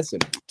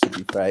unpleasant, to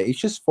be fair. It's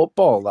just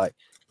football. Like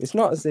it's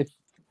not as if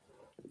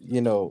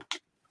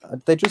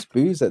they just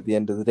booze at the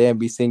end of the day, and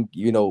we sing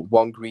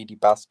one greedy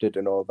bastard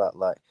and all that.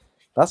 Like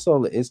that's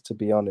all it is, to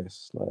be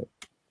honest. Like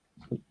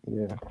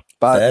yeah,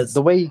 but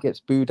the way he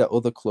gets booed at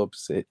other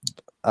clubs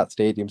at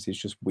stadiums is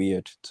just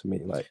weird to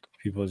me. Like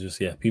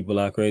people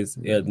are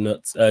crazy. Yeah,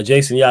 nuts.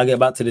 Jason, I'll get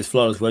back to this.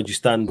 Flawless, where do you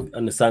stand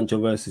on the Sancho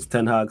versus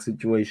Ten Hag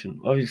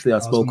situation? Obviously, I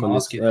spoke on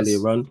this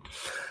earlier on.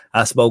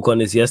 I spoke on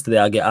this yesterday.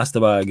 I get asked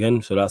about it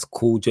again, so that's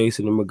cool,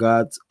 Jason. In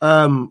regards,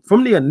 from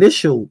the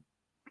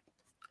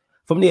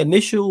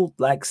initial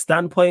like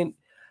standpoint,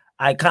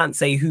 I can't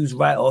say who's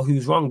right or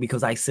who's wrong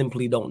because I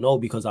simply don't know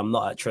because I'm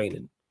not at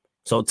training.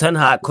 So Ten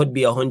Hag could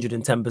be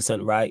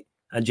 110% right,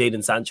 and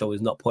Jadon Sancho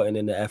is not putting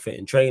in the effort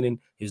in training.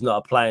 He's not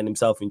applying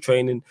himself in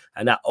training,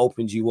 and that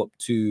opens you up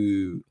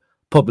to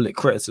public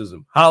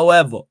criticism.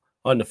 However,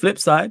 on the flip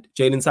side,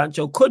 Jadon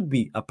Sancho could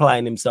be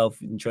applying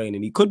himself in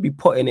training. He could be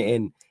putting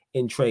it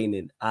in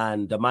training,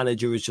 and the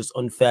manager is just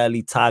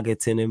unfairly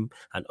targeting him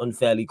and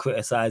unfairly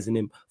criticizing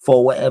him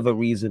for whatever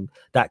reason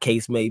that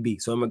case may be.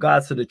 So in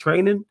regards to the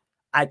training,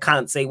 I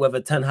can't say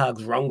whether Ten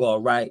Hag's wrong or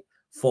right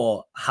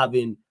for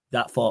having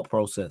that thought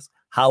process.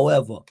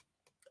 However,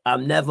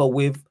 I'm never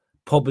with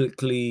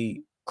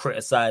publicly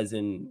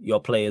criticizing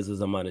your players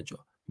as a manager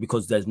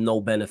because there's no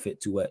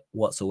benefit to it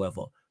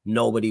whatsoever.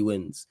 Nobody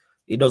wins.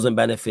 It doesn't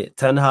benefit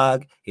Ten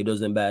Hag. It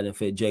doesn't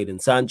benefit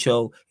Jadon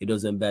Sancho. It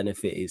doesn't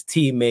benefit his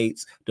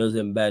teammates.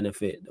 Doesn't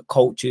benefit the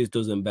coaches.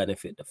 Doesn't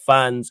benefit the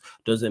fans.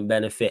 Doesn't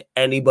benefit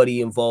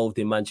anybody involved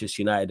in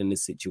Manchester United in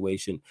this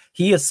situation.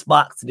 He has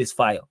sparked this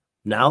fire.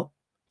 Now,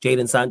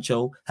 Jadon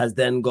Sancho has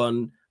then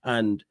gone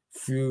and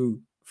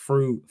threw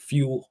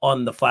fuel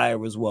on the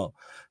fire as well.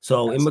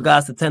 So in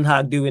regards to Ten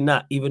Hag doing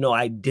that, even though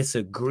I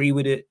disagree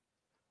with it,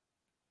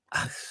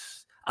 I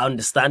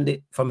understand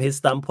it from his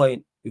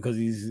standpoint because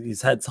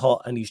his head's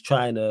hot and he's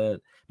trying to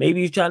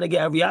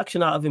get a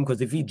reaction out of him,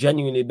 because if he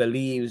genuinely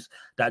believes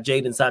that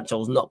Jadon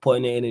Sancho is not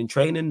putting it in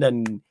training,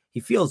 then he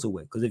feels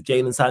away. Because if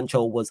Jadon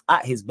Sancho was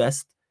at his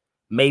best,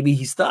 maybe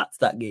he starts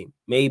that game.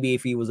 Maybe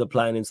if he was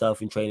applying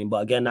himself in training.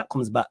 But again, that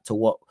comes back to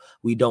what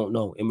we don't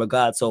know in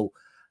regards. So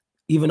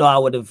even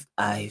though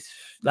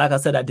like I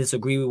said, I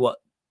disagree with what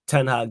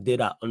Ten Hag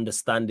did, I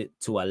understand it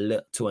to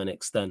an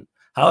extent.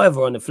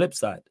 However, on the flip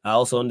side, I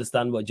also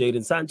understand what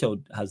Jadon Sancho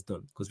has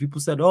done, because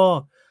people said,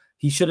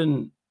 he should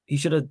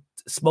have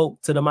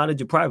spoke to the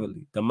manager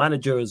privately. The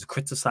manager has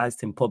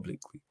criticized him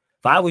publicly.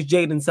 If I was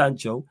Jadon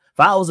Sancho, if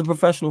I was a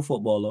professional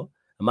footballer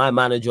and my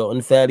manager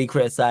unfairly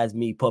criticized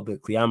me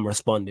publicly, I'm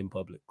responding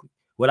publicly.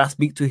 Would I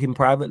speak to him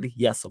privately?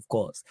 Yes, of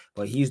course.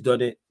 But he's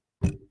done it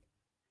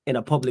in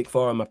a public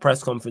forum, a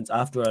press conference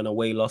after an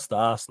away loss to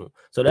Arsenal.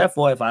 So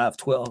therefore, if I have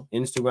Twitter,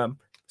 Instagram,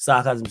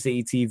 Sarcasm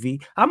City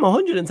TV, I'm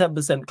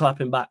 110%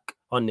 clapping back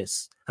on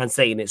this and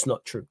saying it's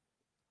not true.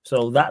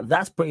 So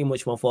that's pretty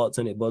much my thoughts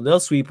on it. But they'll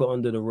sweep it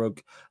under the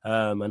rug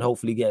and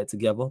hopefully get it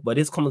together. But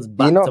this comes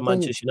back to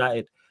Manchester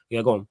United.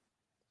 Yeah, go on.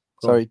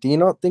 Sorry, do you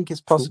not think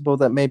it's possible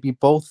that maybe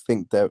both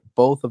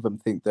of them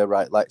think they're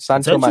right? Like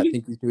Sancho might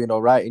think he's doing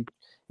all right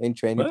in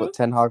training, but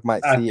Ten Hag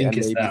might see it and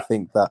maybe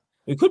think that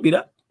it could be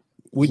that.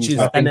 Which is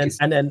and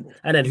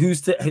then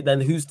who's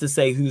to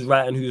say who's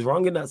right and who's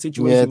wrong in that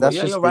situation? Yeah, that's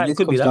you're right. It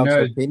could be down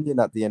to opinion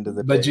at the end of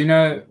the day. But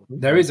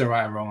there is a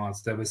right and wrong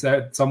answer.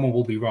 But someone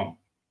will be wrong,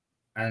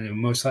 and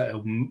most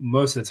of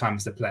the time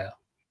it's the player.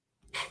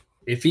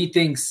 If he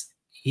thinks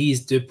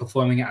he's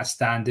performing at a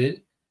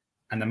standard,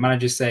 and the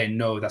manager's saying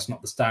no, that's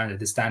not the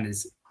standard. The standard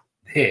is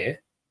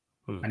here,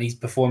 and he's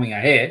performing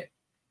at here,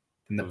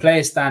 then the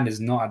player's standard is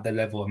not at the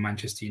level of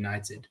Manchester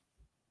United.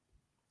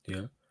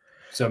 Yeah.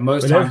 So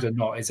most times or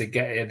not,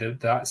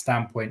 that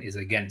standpoint is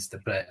against the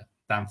player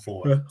than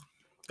for. Yeah.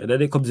 And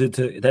then it comes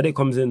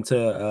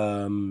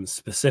into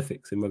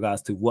specifics in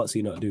regards to what's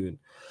he not doing.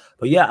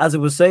 But yeah, as I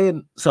was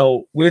saying,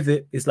 so with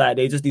it, it's like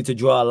they just need to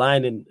draw a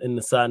line in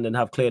the sand and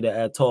have clear the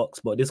air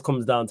talks. But this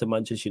comes down to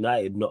Manchester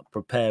United not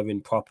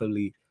preparing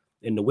properly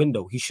in the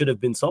window. He should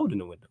have been sold in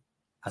the window.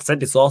 I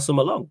said this all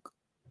summer long.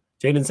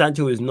 Jadon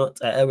Sancho is not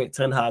an Eric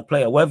Ten Hag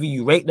player. Whether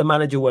you rate the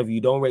manager, whether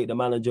you don't rate the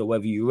manager,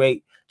 whether you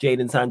rate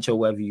Jadon Sancho,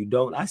 whether you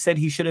don't, I said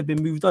he should have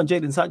been moved on.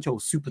 Jadon Sancho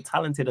is super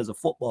talented as a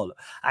footballer.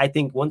 I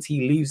think once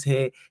he leaves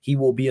here, he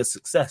will be a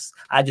success.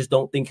 I just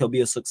don't think he'll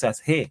be a success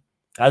here.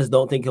 I just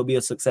don't think he'll be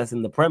a success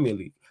in the Premier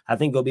League. I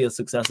think he'll be a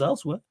success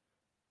elsewhere.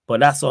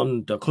 But that's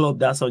on the club.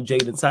 That's on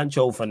Jadon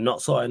Sancho for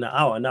not sorting it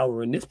out. And now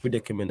we're in this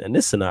predicament and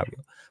this scenario.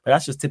 But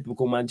that's just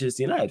typical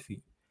Manchester United for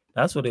you.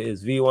 That's what it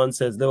is. V1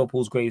 says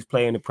Liverpool's greatest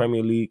player in the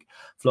Premier League,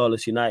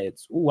 flawless United.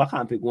 Ooh, I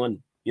can't pick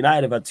one.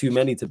 United have had too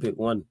many to pick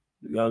one.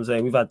 You know what I'm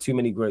saying? We've had too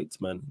many greats,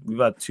 man. We've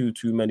had too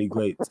many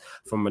greats.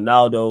 From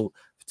Ronaldo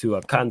to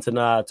a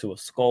Cantona to a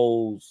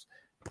Scholes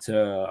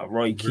to a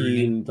Roy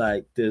Keane.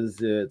 Like there's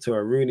to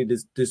a Rooney.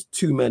 There's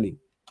too many.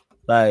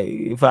 Like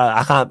if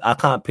I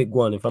can't pick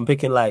one. If I'm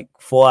picking like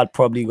four, I'd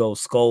probably go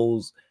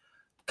Scholes,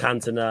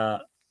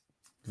 Cantona,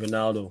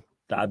 Ronaldo.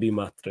 That'd be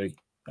my three,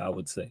 I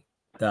would say,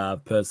 that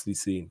I've personally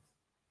seen.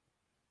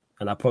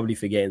 And I'm probably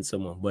forgetting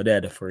someone, but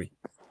they're the three.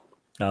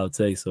 I would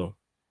say so.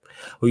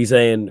 What are you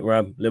saying,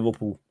 Ram?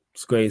 Liverpool's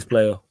greatest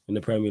player in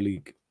the Premier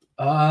League?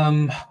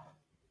 There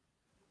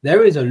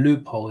is a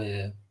loophole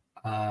here.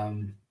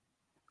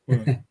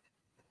 The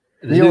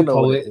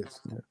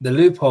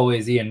loophole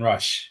is Ian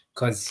Rush,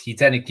 because he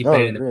technically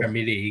played in the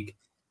Premier League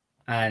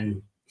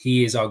and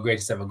he is our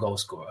greatest ever goal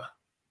scorer.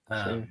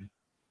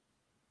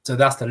 So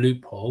that's the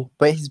loophole.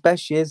 But his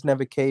best years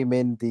never came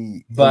in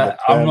the. But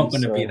I'm not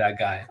going to be that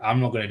guy. I'm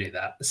not going to do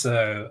that.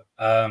 So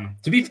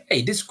to be fair,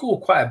 he did score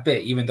quite a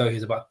bit, even though he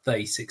was about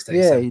 36,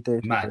 37. Yeah, he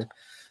did. Mad.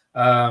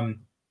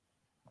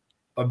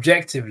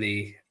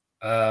 Objectively,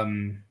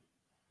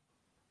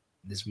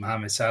 this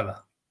Mohamed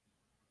Salah.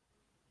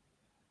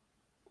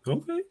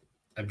 Okay.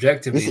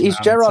 Objectively, it's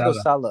Gerrard or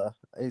Salah.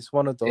 It's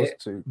one of those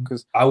two.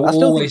 Because I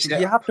still think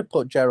you have to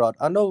put Gerrard.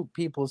 I know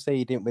people say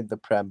he didn't win the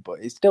Prem, but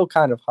it's still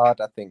kind of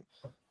hard, I think,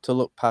 to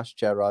look past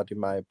Gerrard, in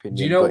my opinion.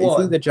 Do you know what? It's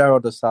either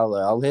Gerrard or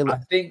Salah. I'll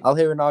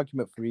hear an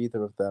argument for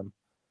either of them.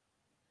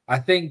 I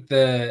think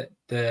the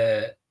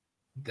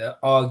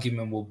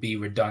argument will be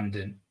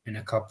redundant in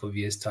a couple of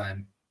years'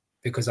 time,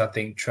 because I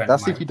think Trent.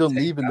 That's if you don't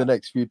leave in the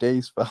next few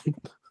days, fam.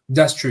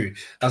 That's true.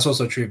 That's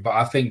also true. But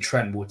I think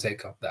Trent will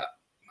take up that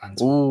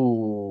mantle.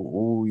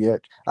 Oh, yeah.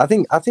 I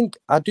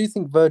do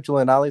think Virgil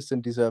and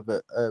Alisson deserve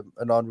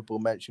an honourable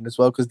mention as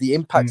well, because the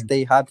impact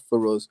they had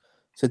for us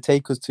to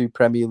take us to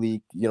Premier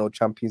League,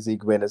 Champions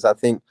League winners. I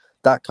think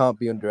that can't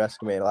be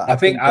underestimated. I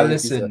think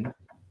Alisson.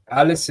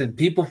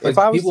 People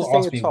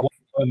ask me what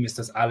moments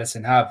does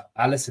Alisson have.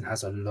 Alisson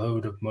has a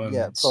load of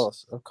moments. Yeah,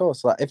 of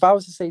course. Like if I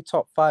was to say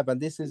top five,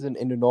 and this isn't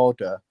in an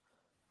order,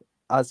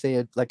 I'd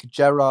say like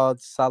Gerrard,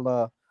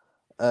 Salah,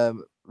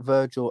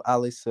 Virgil,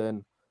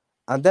 Alisson,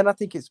 and then I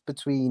think it's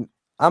between.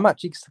 I'm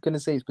actually going to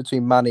say it's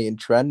between Mane and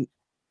Trent.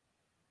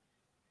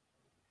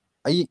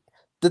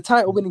 The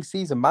title-winning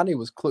season, Mane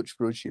was clutch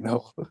for us,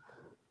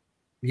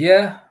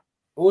 Yeah.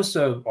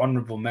 Also,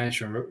 honourable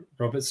mention,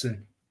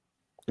 Robertson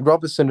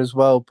as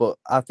well, but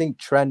I think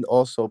Trent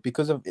also,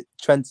 because of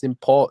Trent's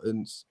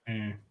importance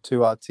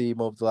to our team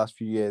over the last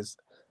few years.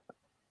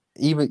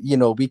 Even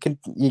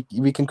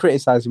we can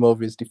criticize him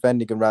over his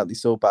defending, and rightly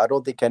so, but I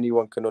don't think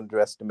anyone can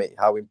underestimate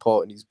how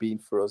important he's been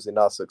for us in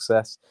our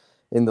success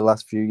in the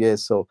last few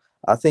years. So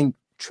I think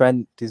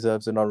Trent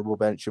deserves an honourable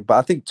mention, but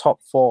I think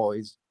top four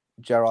is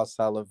Gerrard,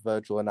 Salah,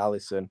 Virgil, and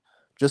Alisson.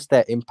 Just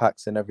their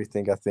impacts and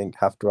everything, I think,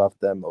 have to have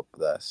them up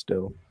there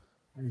still.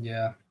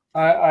 Yeah,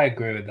 I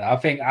agree with that. I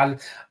think I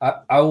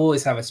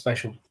always have a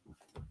special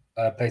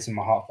place in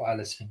my heart for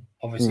Alisson.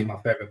 Obviously, my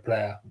favourite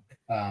player,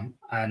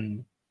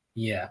 and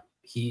yeah.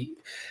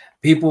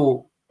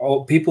 People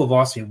have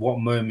asked me what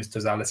moments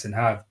does Alisson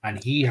have,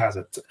 and he has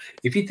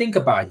if you think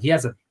about it, he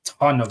has a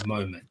ton of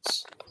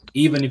moments.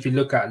 Even if you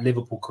look at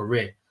Liverpool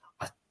career,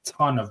 a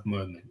ton of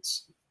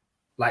moments.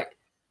 Like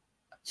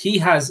he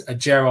has a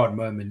Gerrard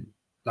moment,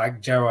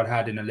 like Gerrard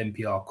had in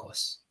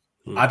Olympiacos.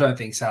 I don't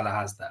think Salah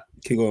has that.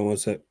 Keep going one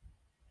sec.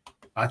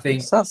 I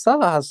think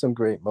Salah has some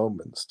great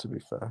moments, to be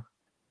fair.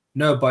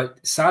 No, but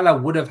Salah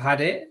would have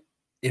had it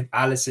if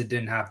Alisson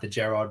didn't have the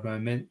Gerrard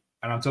moment.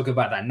 And I'm talking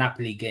about that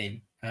Napoli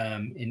game.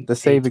 In the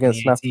save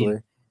against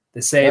Napoli.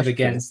 The save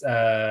against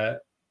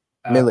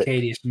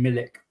Arkadiusz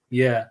Milik.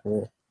 Yeah.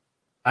 Yeah.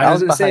 And it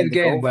was the same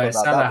game where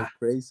Salah. That was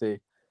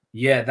crazy.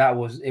 Yeah,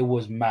 it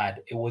was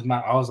mad. It was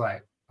mad. I was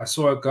like, I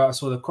saw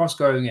the cross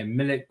going in.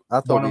 Milik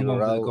one-on-one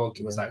with the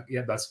goalkeeper. Was like,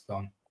 yeah, that's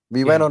gone.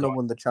 We went on and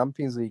won the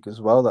Champions League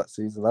as well that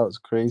season. That was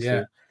crazy.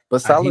 Yeah.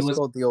 But Salah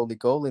scored the only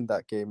goal in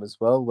that game as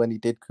well when he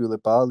did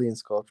Koulibaly and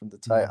scored from the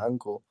tight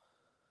angle.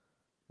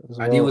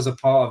 And he was a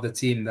part of the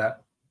team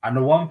that. And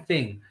the one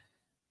thing,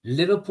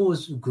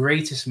 Liverpool's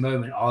greatest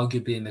moment,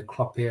 arguably in the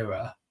Klopp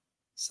era,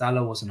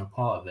 Salah wasn't a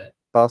part of it.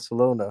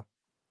 Barcelona.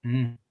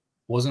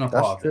 Wasn't a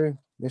part of it.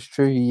 It's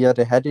true. He had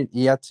a head.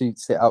 He had to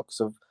sit out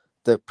because of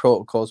the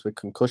protocols with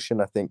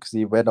concussion, I think, because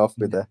he went off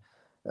with a.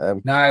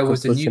 No, it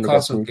was the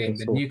Newcastle game.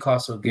 The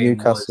Newcastle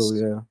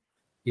game.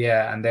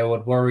 Yeah, and they were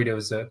worried it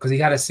was because he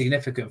had a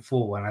significant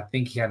fall, and I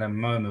think he had a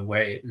moment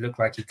where it looked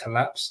like he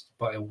collapsed,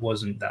 but it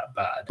wasn't that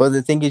bad. But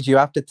the thing is, you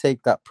have to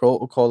take that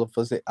protocol of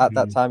at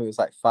that time it was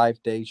like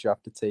 5 days you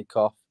have to take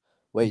off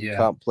where you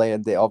can't play,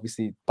 and they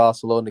obviously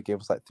Barcelona game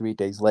was like 3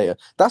 days later.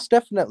 That's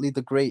definitely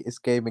the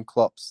greatest game in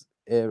Klopp's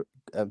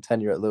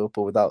tenure at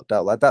Liverpool, without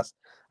doubt. Like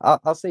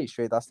I'll say it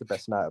straight, that's the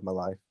best night of my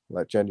life.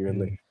 Like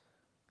genuinely,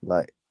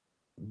 like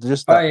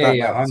just that.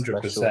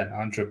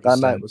 100%. That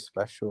night was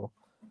special.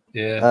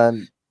 Yeah,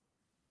 and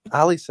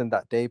Alisson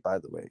that day, by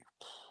the way,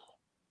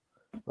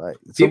 like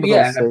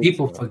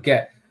people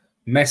forget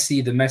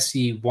Messi. The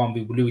Messi one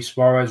with Luis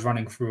Suarez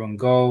running through on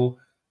goal.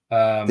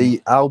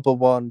 The Alba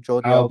one,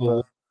 Jordi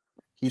Alba.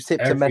 He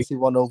tipped a Messi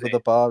one over the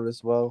bar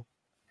as well.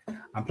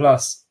 And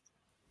plus,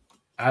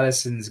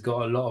 Alisson's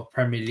got a lot of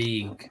Premier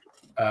League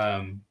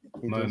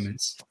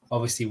moments.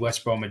 Obviously,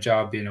 West Bromwich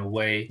being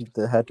away.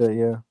 The header,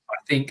 yeah.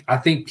 I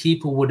think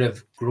people would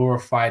have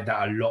glorified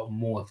that a lot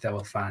more if there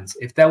were fans.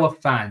 If there were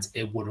fans,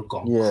 it would have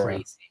gone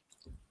crazy.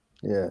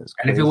 Yeah,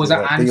 and if it was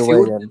at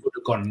Anfield, it would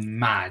have gone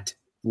mad.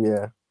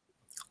 Yeah.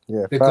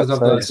 Because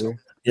of the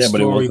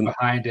story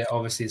behind it.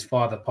 Obviously, his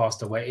father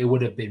passed away. It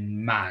would have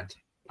been mad.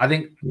 I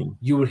think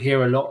you would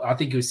hear a lot. I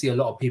think you would see a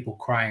lot of people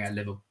crying at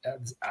Liverpool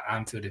at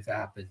Anfield if it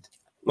happened.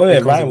 Oh yeah,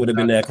 Ryan would have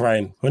been there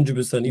crying.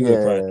 100%. He would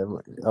have cried.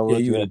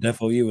 You would have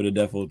definitely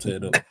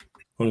teared up.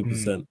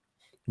 100%.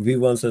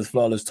 V1 says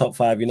flawless top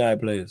 5 United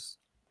players.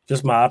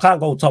 I can't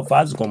go top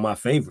 5. Just go my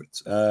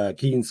favorites.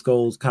 Keane,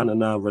 Scholes,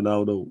 Cantona,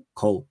 Ronaldo,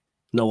 Cole.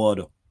 No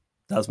order.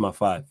 That's my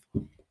 5.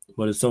 But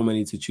there's so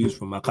many to choose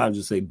from. I can't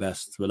just say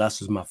best, but that's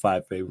just my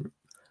 5 favorite.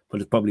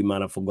 But it's probably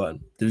mine I've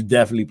forgotten. There's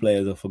definitely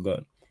players I've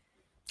forgotten.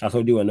 I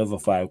could do another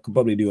 5. Could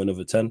probably do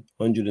another 10.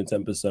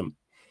 110%.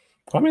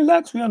 How many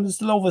likes we on? There's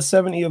still over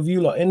 70 of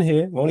you lot in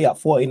here. We're only at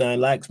 49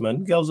 likes,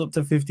 man. Girls up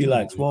to 50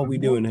 likes. What are we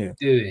doing here?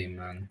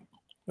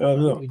 What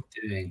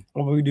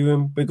are we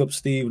doing? Big up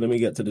Steve. Let me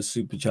get to the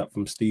super chat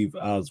from Steve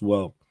as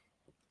well.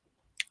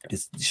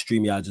 This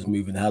StreamYard just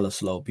moving hella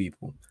slow,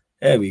 people.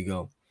 There we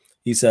go.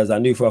 He says, I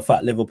knew for a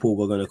fact Liverpool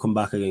were going to come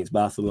back against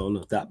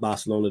Barcelona. That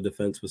Barcelona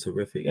defense was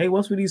horrific. Hey,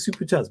 what's with these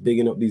super chats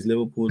bigging up these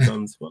Liverpool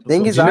fans?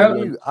 Thing is,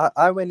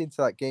 I went into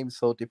that game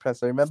so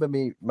depressed. I remember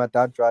my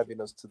dad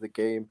driving us to the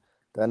game.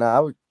 Then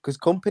because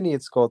Company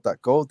had scored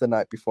that goal the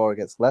night before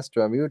against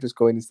Leicester, and we were just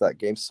going into that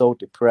game so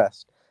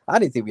depressed. I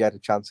didn't think we had a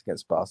chance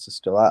against Barca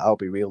still. I'll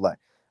be real. Like,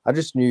 I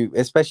just knew,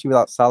 especially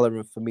without Salah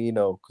and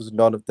Firmino, because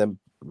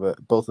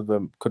both of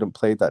them couldn't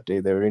play that day.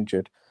 They were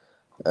injured.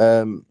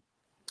 And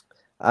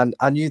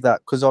I knew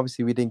that because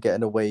obviously we didn't get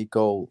an away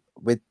goal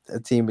with a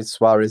team with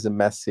Suarez and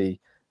Messi.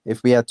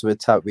 If we had to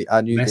attack,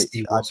 I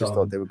just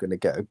thought they were going to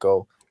get a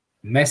goal.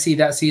 Messi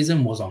that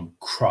season was on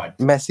crud.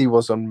 Messi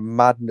was on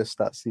madness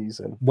that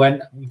season.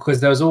 Because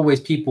there was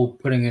always people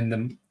putting in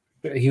them.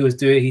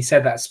 He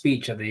said that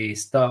speech at the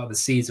start of the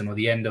season or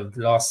the end of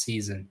last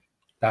season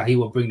that he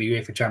will bring the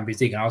UEFA Champions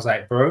League. And I was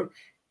like, bro,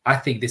 I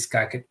think this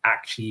guy could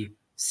actually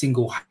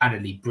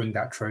single-handedly bring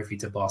that trophy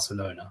to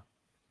Barcelona.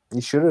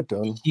 He should have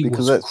done.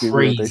 Because let's be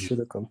real, they should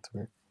have gone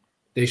through.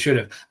 They should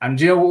have. And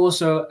do you know what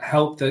also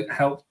helped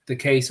the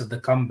case of the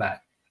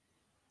comeback?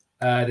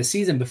 The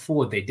season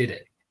before they did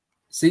it.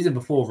 Season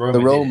before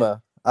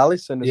Roma.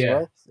 Alisson as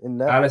well. In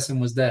there. Alisson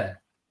was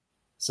there.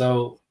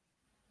 So,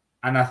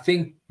 and I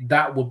think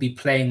that would be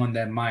playing on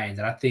their minds.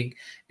 And I think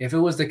if it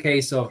was the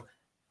case of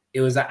it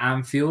was at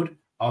Anfield,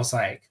 I was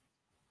like,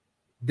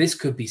 this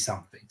could be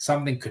something.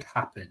 Something could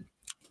happen.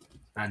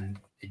 And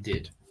it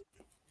did.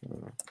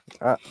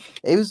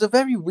 It was a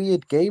very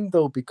weird game,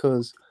 though,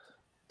 because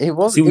it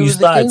was. See, it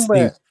was a game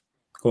where.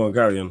 Go on,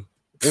 carry on.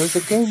 It was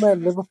a game where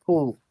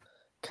Liverpool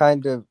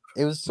kind of.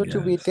 It was such a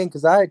weird game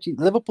because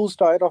Liverpool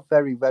started off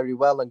very, very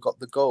well and got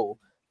the goal.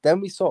 Then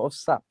we sort of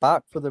sat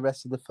back for the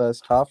rest of the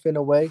first half in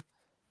a way,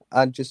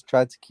 and just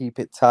tried to keep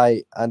it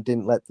tight and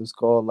didn't let them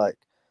score.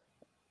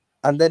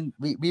 And then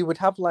we would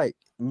have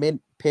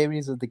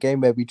periods of the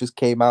game where we just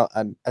came out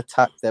and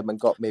attacked them and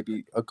got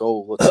maybe a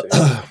goal or two,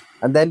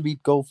 and then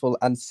we'd go full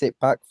and sit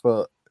back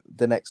for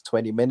the next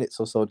 20 minutes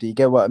or so. Do you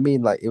get what I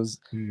mean? Like it was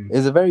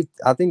a very.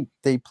 I think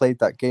they played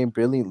that game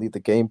brilliantly.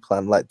 The game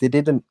plan,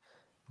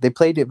 they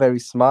played it very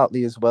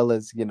smartly as well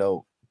as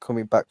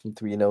coming back from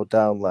 3-0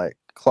 down. Like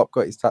Klopp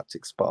got his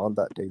tactics spot on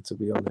that day, to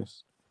be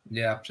honest.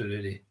 Yeah,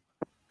 absolutely.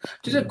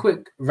 Just a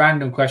quick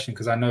random question,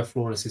 because I know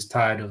Flawless is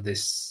tired of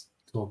this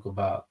talk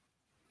about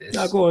this.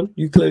 Yeah, go on.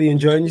 You clearly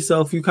enjoying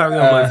yourself. You carry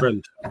on, my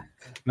friend.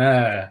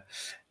 No.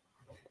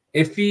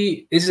 This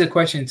is a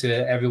question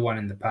to everyone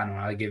in the panel.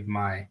 I'll give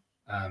my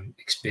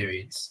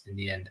experience in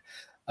the end.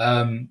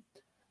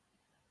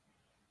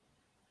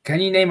 Can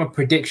you name a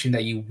prediction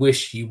that you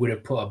wish you would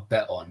have put a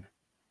bet on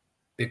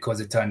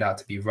because it turned out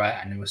to be right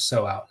and it was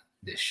so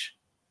outlandish?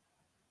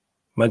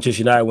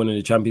 Manchester United winning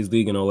the Champions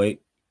League in 08.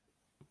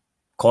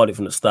 Called it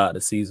from the start of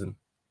the season.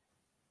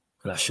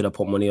 And I should have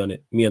put money on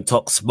it. Me and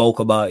Tok spoke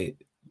about it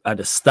at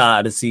the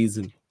start of the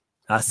season.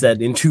 I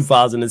said in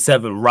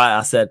 2007, right,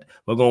 I said,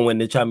 we're going to win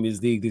the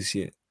Champions League this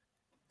year.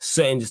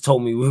 Certain just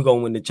told me we're going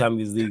to win the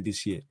Champions League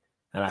this year.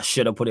 And I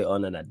should have put it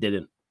on and I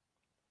didn't.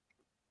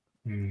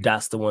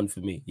 That's the one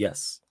for me,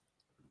 yes.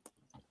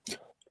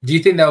 Do you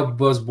think there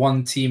was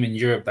one team in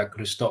Europe that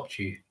could have stopped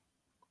you?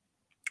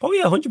 Oh,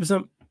 yeah,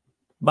 100%.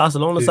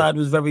 Barcelona side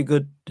was very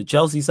good. The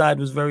Chelsea side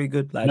was very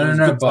good. Like,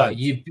 no, but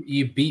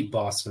you beat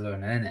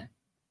Barcelona, innit?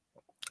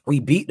 We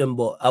beat them,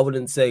 but I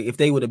wouldn't say if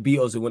they would have beat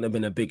us, it wouldn't have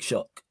been a big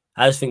shock.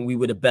 I just think we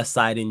were the best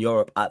side in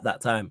Europe at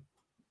that time.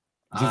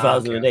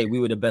 2008,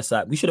 we were the best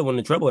side. We should have won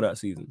the treble that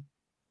season.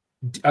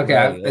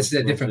 Okay, it's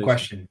a different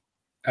question.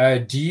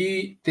 Do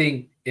you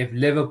think if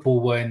Liverpool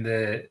were in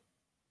the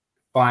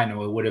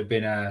final, it would have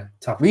been a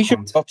tough? We should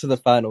have got to the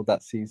final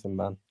that season,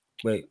 man.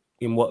 Wait,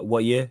 in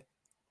what year?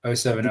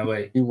 07,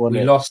 08.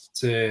 We lost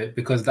to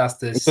because that's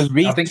the.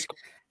 I think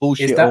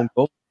bullshit on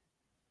goal.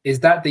 Is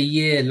that the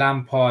year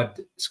Lampard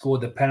scored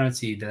the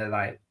penalty that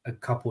like a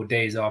couple of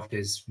days after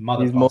his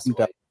mother passed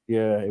away?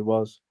 Yeah, it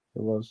was.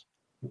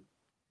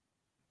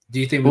 Do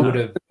you think we would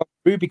have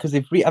through? Because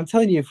I'm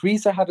telling you, if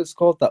Riza hadn't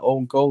scored that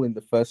own goal in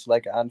the first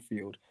leg at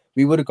Anfield,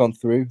 we would have gone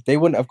through. They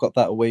wouldn't have got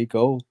that away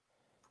goal.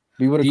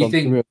 We would have gone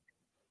through.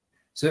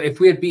 So if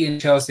we had beaten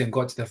Chelsea and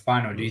got to the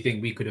final, do you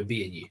think we could have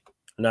beaten you?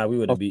 Nah, we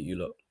would have beat you,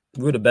 look.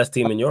 We were the best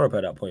team in Europe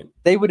at that point.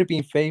 They would have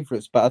been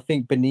favourites, but I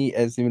think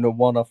Benitez in a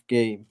one-off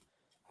game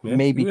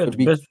maybe could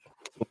be.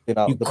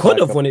 You could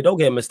have won it, don't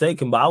get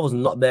mistaken, but I was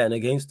not betting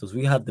against us.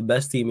 We had the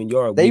best team in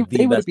Europe. We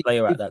the best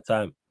player at that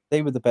time.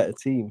 They were the better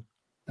team.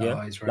 Yeah,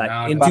 like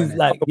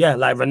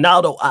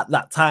Ronaldo at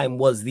that time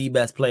was the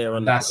best player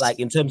on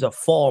in terms of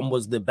form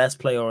was the best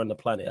player on the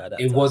planet at that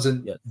time. It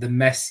wasn't the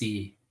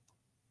Messi.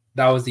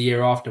 That was the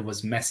year after.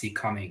 Was Messi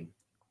coming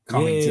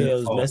to it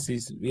was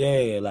Messi's.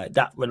 Yeah, like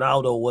that.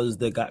 Ronaldo was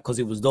the guy because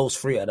it was those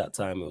three at that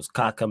time. It was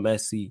Kaká,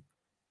 Messi,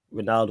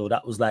 Ronaldo.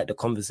 That was like the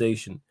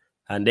conversation,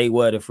 and they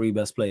were the three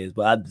best players.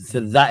 But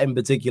for that in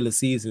particular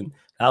season,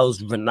 that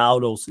was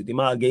Ronaldo. So the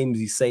amount of games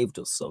he saved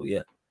us. So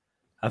yeah,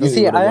 I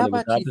have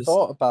actually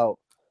thought about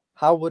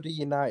how would a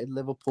United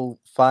Liverpool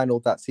final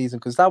that season,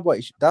 because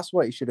that's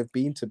what it should have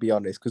been, to be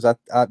honest. Because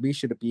we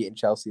should have beaten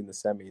Chelsea in the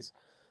semis.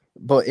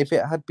 But if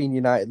it had been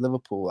United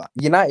Liverpool,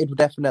 United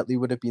definitely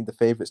would have been the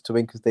favourites to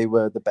win because they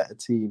were the better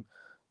team.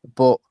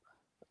 But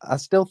I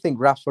still think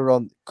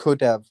Rafa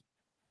could have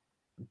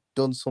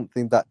done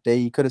something that day.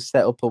 He could have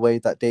set up a way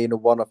that day in a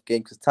one-off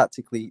game because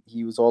tactically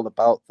he was all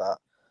about that.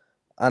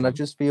 And I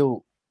just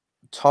feel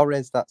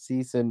Torres that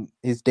season,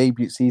 his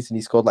debut season,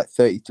 he scored like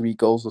 33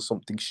 goals or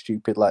something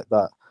stupid like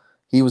that.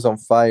 He was on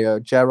fire.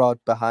 Gerrard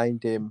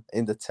behind him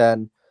in the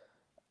 10.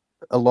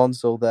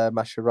 Alonso there,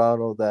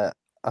 Mascherano there.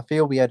 I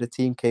feel we had a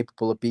team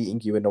capable of beating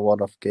you in a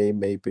one-off game,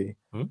 maybe.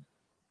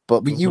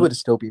 But you would have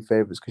still been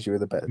favourites because you were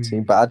the better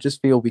team. But I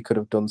just feel we could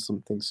have done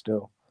something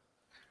still.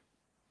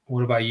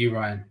 What about you,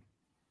 Ryan?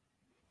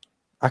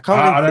 I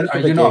can't.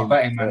 You're not a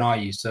betting man, are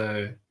you?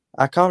 So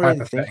I can't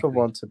really think of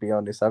one, to be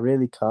honest. I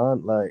really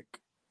can't.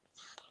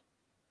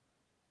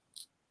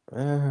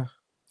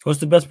 What's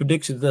the best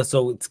prediction there?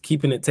 So it's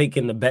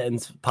taking the betting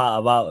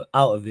part out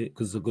of it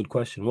because it's a good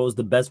question. What's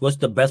the best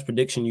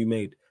prediction you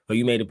made? Or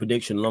you made a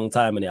prediction a long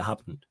time and it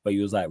happened. But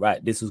you was like,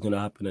 right, this was going to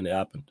happen and it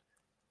happened.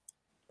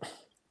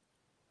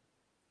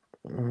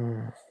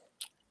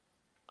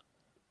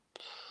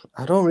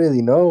 I don't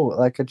really know.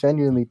 I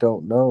genuinely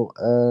don't know.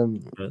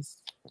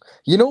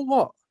 You know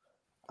what?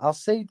 I'll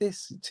say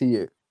this to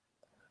you.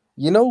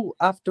 You know,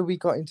 after we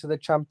got into the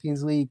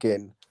Champions League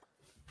in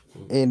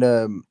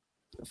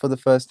for the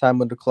first time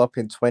under Klopp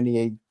in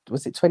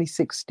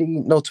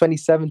 2016? No,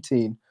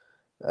 2017.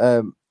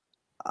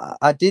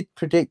 I did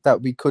predict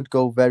that we could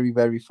go very,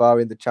 very far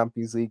in the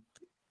Champions League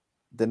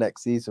the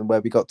next season, where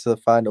we got to the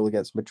final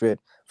against Madrid.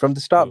 From the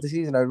start of the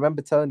season, I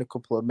remember telling a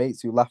couple of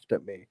mates who laughed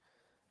at me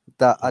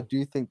that I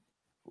do think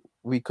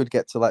we could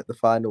get to the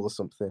final or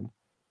something.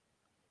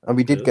 And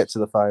we did get to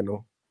the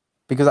final.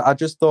 Because I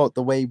just thought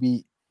the way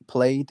we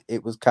played,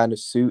 it was kind of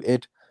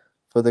suited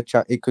for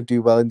it could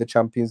do well in the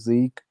Champions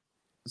League.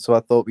 So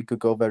I thought we could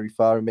go very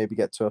far and maybe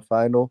get to a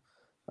final.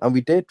 And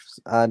we did,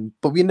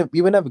 but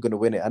we were never going to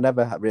win it. I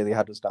never really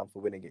had us down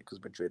for winning it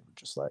because Madrid were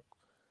just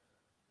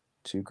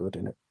too good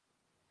in it.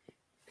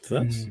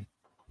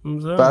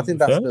 But I think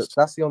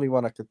that's the only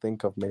one I could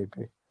think of,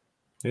 maybe.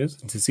 Yes,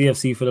 to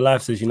CFC for the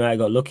life says United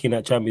got lucky in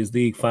that Champions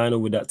League final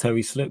with that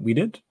Terry slip. We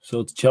did.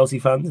 So to Chelsea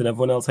fans and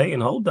everyone else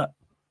hating, hold that.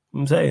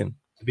 I'm saying.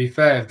 To be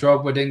fair, if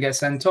Drogba didn't get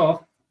sent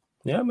off,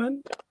 Yeah,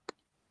 man.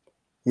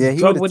 Yeah,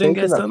 he Drogba didn't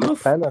get that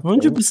enough. pen,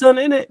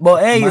 100% in it.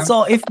 But hey, it's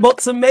all if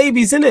buts and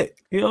maybes in it.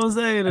 You know what I'm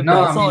saying?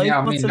 No, It's all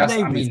if buts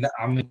and maybes.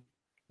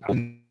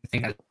 I'm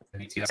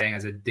saying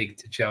as a dig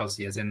to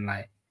Chelsea, as in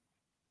like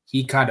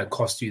he kind of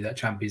cost you that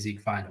Champions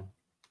League final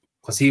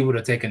because he would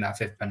have taken that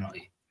 5th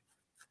penalty.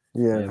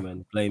 Yeah,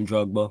 man. Blame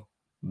Drogba,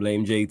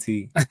 blame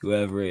JT,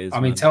 whoever it is. I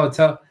mean, tell.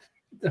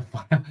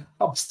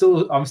 I'm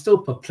still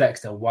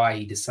perplexed at why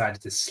he decided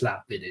to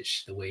slap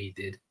Vidic the way he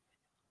did.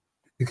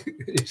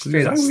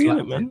 Straight up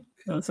slap, man.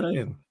 That's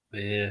saying.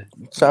 Yeah.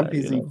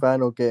 Champions League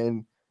final,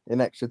 getting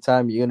in extra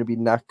time, you're gonna be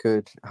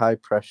knackered, high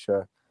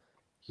pressure.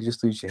 You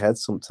just lose your head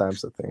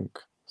sometimes. I think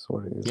that's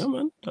what it is. Yeah,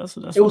 man. That's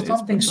it was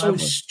something so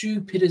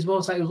stupid as well.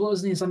 It's like it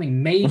wasn't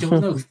something major. There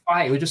was no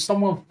fight. It was just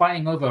someone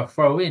fighting over a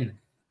throw in.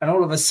 And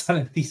all of a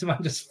sudden, these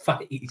men just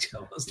fight each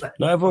other. Like,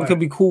 not everyone can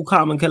be cool,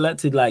 calm, and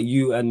collected like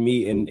you and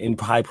me in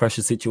high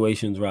pressure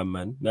situations, Ram,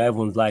 man. Not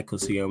everyone's like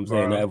us, you know what I'm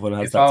saying? Not everyone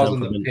has that temperament.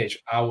 If I was on the pitch,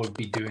 I would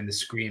be doing the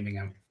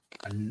screaming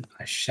and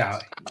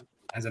shouting.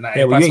 As in,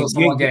 if I saw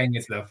someone getting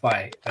into the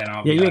fight, then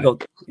I'll be you ain't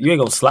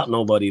gonna slap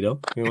nobody, though.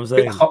 You know what I'm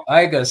saying?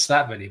 I ain't gonna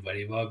slap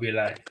anybody, but I'll be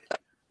like,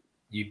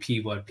 you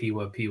P-word,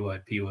 P-word,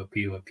 P-word, P-word,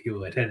 P-word,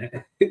 P-word,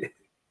 innit?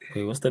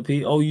 Hey, what's the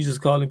P? Oh, you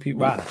just calling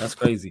people? Right, that's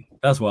crazy.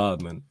 That's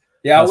wild, man.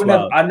 Yeah,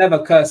 I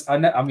never curse. I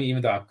mean,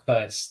 even though I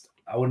cursed,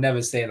 I would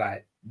never say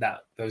like that.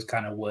 Those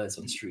kind of words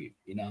on street,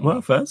 you know.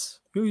 Well,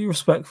 first, you're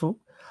respectful.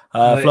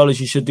 Flawless,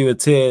 you should do a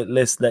tier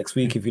list next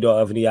week if you don't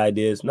have any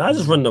ideas. Now I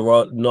just run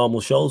the normal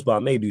shows, but I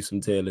may do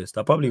some tier list.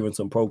 I'll probably run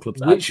some pro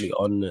clubs actually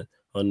on the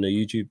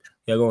YouTube.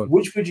 Yeah, go on.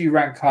 Which would you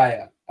rank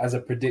higher as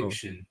a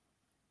prediction?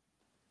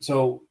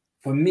 So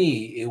for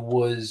me, it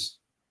was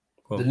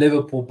the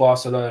Liverpool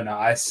Barcelona.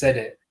 I said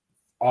it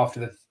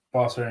after the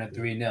Barcelona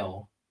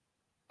 3-0.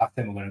 I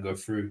think we're going to go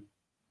through.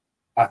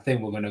 I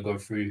think we're going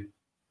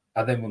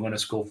to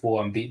score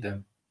 4 and beat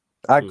them.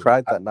 I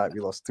cried that night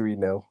we lost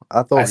 3-0.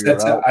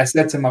 I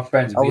said to my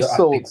friends, I was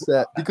so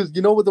upset because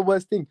you know what the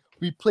worst thing?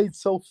 We played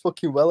so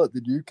fucking well at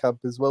the new camp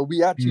as well.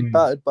 We actually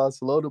battered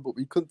Barcelona, but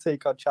we couldn't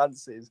take our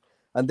chances.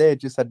 And they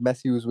just had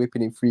Messi who was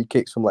whipping in free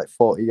kicks from like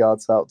 40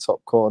 yards out,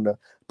 top corner.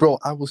 Bro,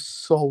 I was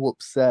so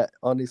upset,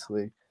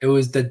 honestly. It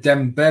was the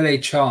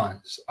Dembele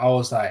chance. I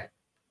was like,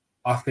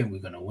 I think we're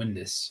going to win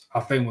this.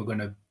 I think we're going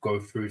to go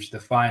through to the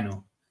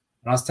final.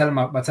 And I was telling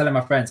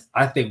my friends,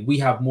 I think we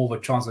have more of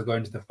a chance of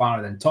going to the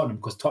final than Tottenham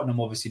because Tottenham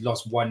obviously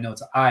lost 1-0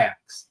 to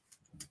Ajax.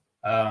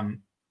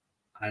 And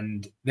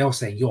they were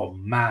saying, you're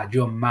mad.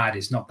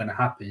 It's not going to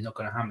happen. It's not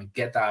going to happen.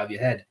 Get that out of your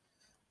head.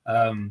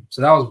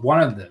 So that was one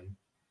of them.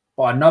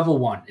 But another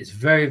one is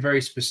very,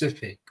 very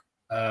specific.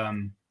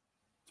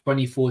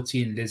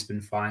 2014 Lisbon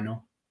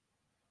final.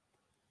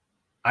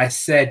 I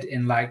said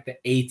in like the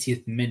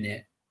 80th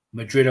minute,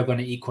 Madrid are going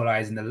to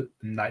equalize in the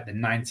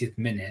 90th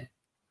minute,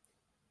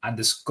 and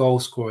the goal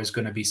scorer is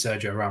going to be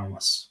Sergio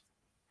Ramos.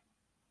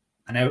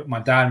 And my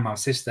dad and my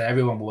sister,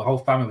 everyone, the whole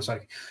family was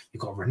like, "You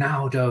got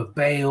Ronaldo,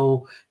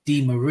 Bale,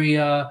 Di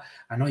Maria.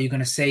 I know you're going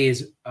to say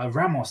is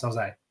Ramos." I was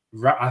like,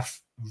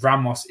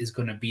 "Ramos is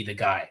going to be the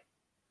guy.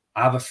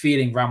 I have a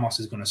feeling Ramos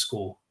is going to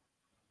score."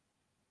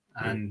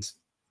 And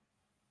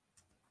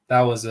that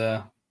was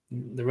the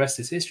rest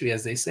is history,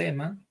 as they say,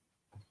 man.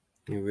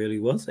 It really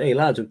was. Hey,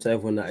 large up to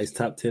everyone that is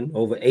tapped in.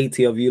 Over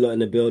 80 of you lot in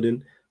the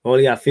building.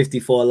 Only got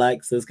 54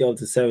 likes. Let's go up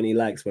to 70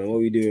 likes, man. What are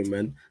we doing,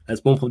 man?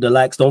 Let's bump up the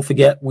likes. Don't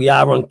forget, we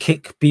are on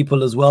Kick,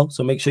 people, as well.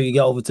 So make sure you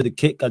get over to the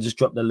Kick. I just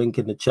dropped the link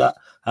in the chat.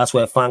 That's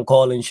where fan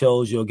calling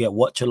shows. You'll get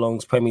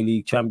watch-alongs, Premier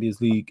League, Champions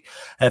League,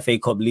 FA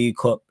Cup, League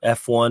Cup,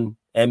 F1,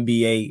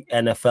 NBA,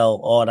 NFL,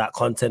 all that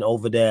content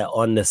over there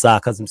on the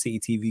Sarcasm City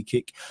TV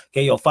Kick.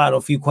 Get your final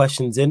few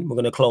questions in. We're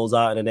going to close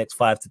out in the next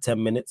 5 to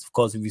 10 minutes. Of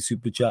course, if you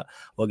super chat,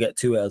 we'll get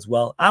to it as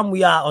well. And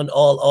we are on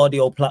all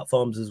audio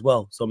platforms as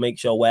well. So make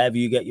sure wherever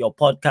you get your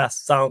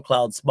podcasts,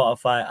 SoundCloud,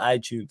 Spotify,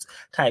 iTunes,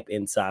 type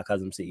in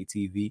Sarcasm City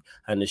TV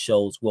and the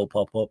shows will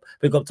pop up.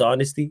 Big up to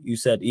Honesty. You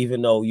said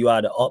even though you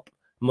are the up,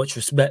 much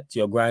respect.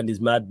 Your grind is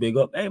mad. Big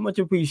up. Hey, much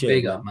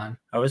appreciated. Big up, man.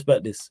 I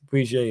respect this.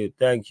 Appreciate it.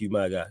 Thank you,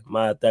 my guy.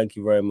 Thank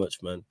you very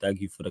much, man. Thank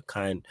you for the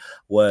kind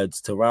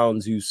words. To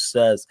Rounds, who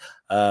says,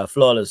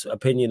 flawless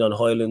opinion on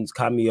Hoyland's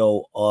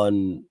cameo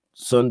on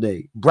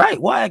Sunday.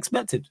 Bright. What I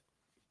expected.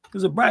 It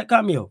was a bright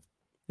cameo.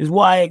 It's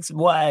what I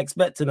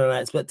expected, and I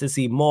expect to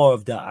see more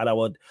of that.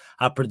 And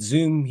I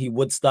presume he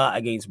would start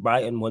against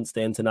Brighton once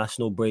the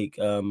international break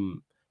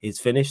is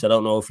finished. I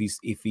don't know if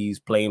he's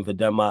playing for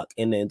Denmark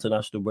in the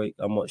international break.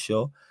 I'm not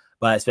sure.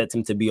 But I expect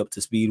him to be up to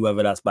speed,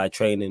 whether that's by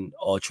training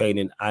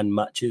and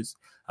matches.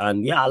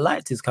 And yeah, I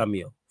liked his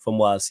cameo from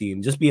what I've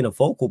seen, just being a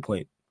focal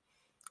point.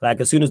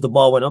 Like as soon as the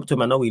ball went up to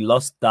him, I know he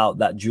lost out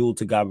that duel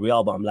to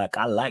Gabriel, but I'm like,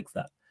 I like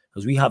that.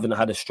 Because we haven't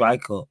had a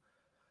striker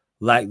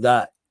like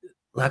that.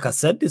 Like I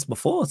said this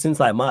before, since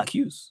like Mark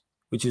Hughes,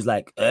 which is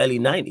like early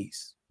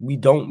 90s.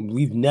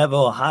 We've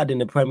never had in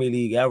the Premier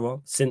League era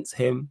since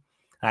him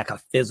like a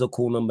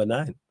physical number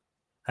 9.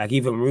 Like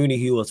even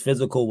Rooney, who was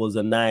physical, was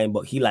a 9,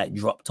 but he like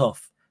dropped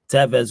off.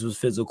 Tevez was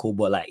physical,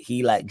 but like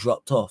he like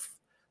dropped off.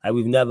 Like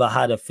we've never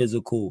had a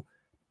physical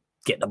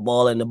get the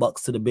ball in the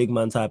box to the big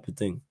man type of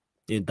thing.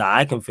 Yeah, that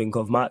I can think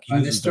of. Mark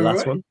Hughes is the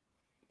last one.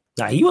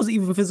 Nah, he wasn't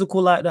even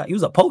physical like that. He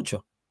was a poacher.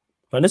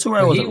 Van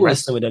Nistelrooy wasn't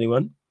wrestling with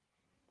anyone.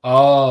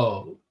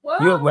 Oh,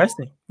 well, you weren't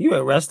wrestling. You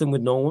weren't wrestling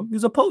with no one. He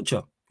was a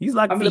poacher. He's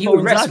like he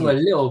would wrestle a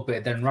little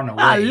bit, then run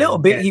away. A little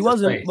bit. He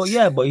wasn't, but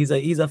yeah, but he's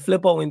a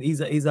Filippo and he's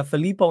a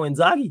Filippo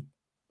Inzaghi.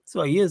 That's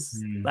what he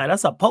is. Like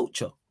that's a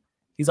poacher.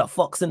 He's a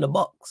fox in the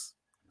box.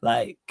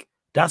 Like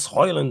that's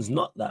Højlund's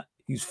not that.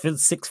 He's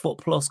 6 foot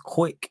plus,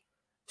 quick,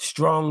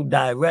 strong,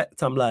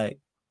 direct. I'm like,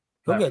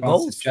 he'll get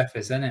goals. Jeff,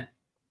 isn't it?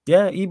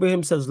 Yeah,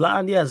 Ibrahim says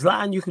Zlatan. Yeah,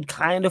 Zlatan you could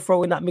kind of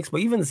throw in that mix,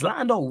 but even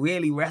Zlatan don't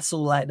really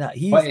wrestle like that.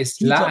 But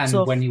it's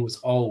Zlatan when he was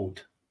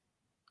old.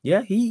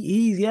 Yeah,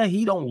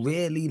 he don't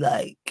really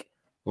like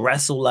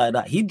wrestle like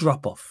that. He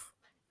drop off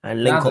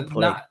and link up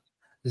play.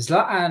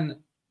 Zlatan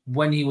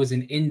when he was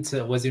in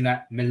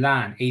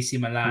Milan, AC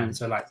Milan,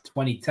 so like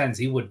 2010s,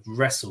 he would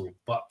wrestle,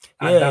 but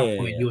at that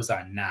point he was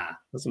like, nah.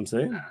 That's what I'm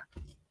saying. Nah.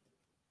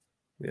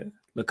 Yeah.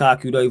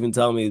 Lukaku, don't even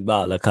tell me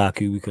about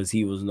Lukaku because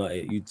he was not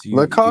it.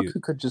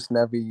 Lukaku could just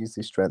never use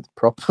his strength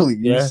properly.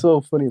 He's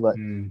so funny. Like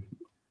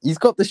he's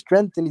got the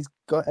strength and he's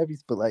got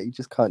everything, but like he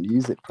just can't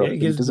use it properly.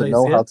 He doesn't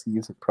know how to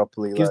use it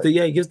properly.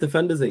 He gives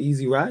defenders an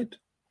easy ride.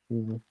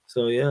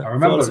 So yeah, I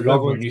remember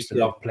Lovren used to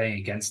love playing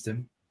against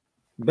him.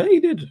 Bet he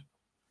did.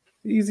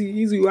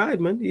 Easy ride,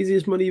 man.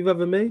 Easiest money you've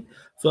ever made.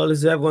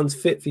 Flawless, everyone's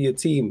fit for your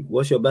team.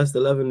 What's your best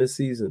 11 this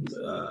season?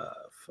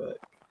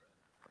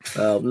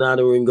 Fuck.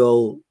 Nana in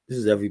goal. This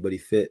is everybody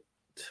fit.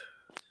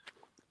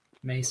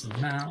 Mason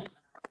Mount.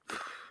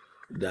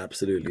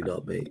 Absolutely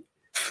not, mate.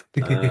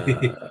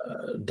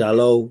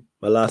 Dalot,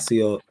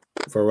 Malacio,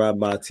 Ferran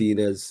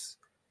Martinez,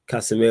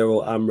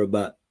 Casemiro,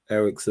 Amrabat,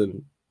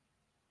 Ericsson,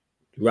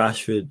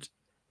 Rashford,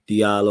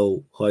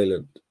 Diallo,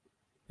 Højlund.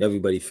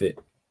 Everybody fit.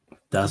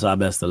 That's our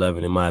best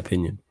 11, in my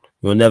opinion.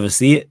 You'll never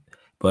see it,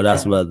 but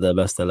that's the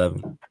best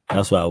 11.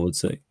 That's what I would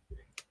say.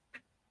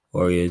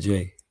 Warrior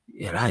J.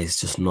 Yeah, that is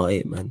just not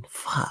it, man.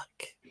 Fuck.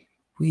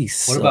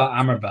 What about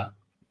Amrabat?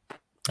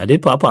 I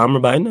did put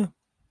Amrabat in there.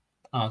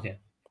 Oh, okay.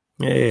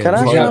 Yeah. Can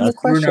I ask a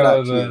question?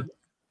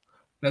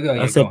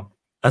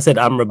 I said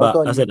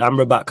Amrabat. I said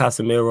Amrabat,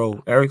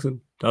 Casemiro, Ericsson.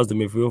 That was the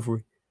midfield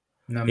for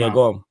you.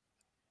 Go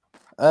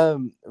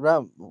on.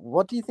 Ram,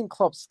 what do you think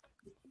Klopp's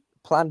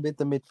plan with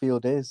the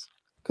midfield is?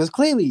 Because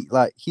clearly,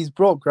 like, he's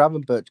brought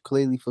Gravenberch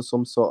clearly for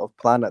some sort of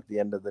plan at the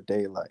end of the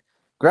day. Like,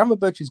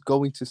 Gravenberch is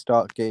going to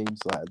start games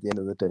like at the end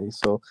of the day.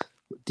 So,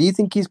 do you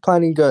think he's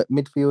planning a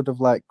midfield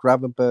of like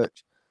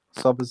Gravenberch,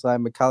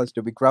 Szoboszlai,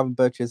 McAllister, with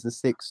Gravenberch as the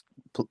 6,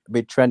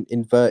 with Trent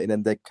inverting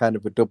and they're kind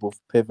of a double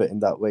pivot in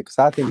that way? Because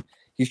I think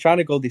he's trying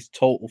to go this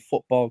total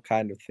football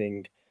kind of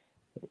thing.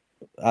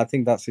 I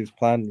think that's his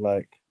plan.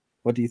 Like,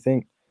 what do you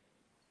think?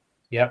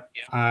 Yep,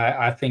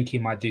 I think he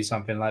might do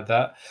something like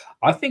that.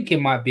 I think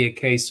it might be a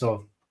case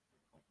of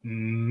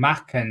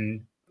Mack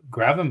and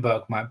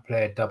Gravenberch might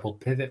play a double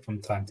pivot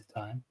from time to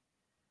time.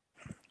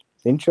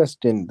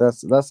 Interesting.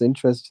 That's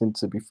interesting,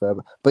 to be fair.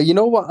 But you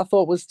know what I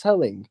thought was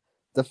telling?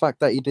 The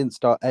fact that he didn't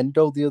start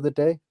Endo the other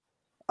day.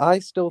 I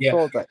still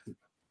thought that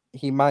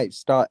he might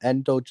start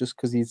Endo just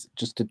because he's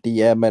just a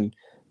DM and,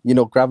 you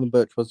know,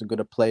 Gravenberch wasn't going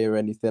to play or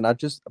anything.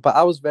 But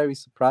I was very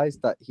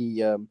surprised that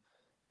he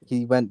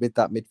went with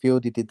that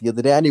midfield he did the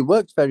other day, and it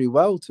worked very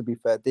well, to be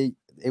fair.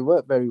 It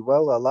worked very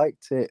well. I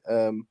liked it.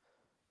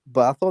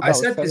 But I thought that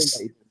was telling that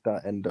he did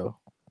that Endo.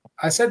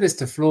 I said this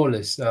to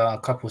Flawless a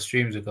couple of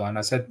streams ago, and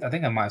I think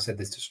I might have said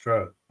this to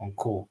Stro on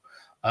call.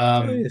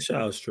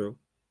 Shout out Stro.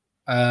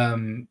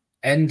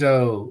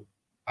 Endo,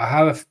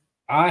 I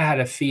had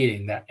a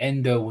feeling that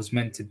Endo was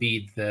meant to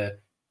be the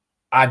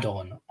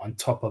add-on on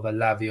top of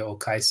Alavia or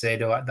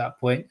Caicedo at that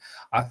point.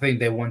 I think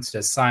they wanted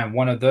to sign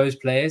one of those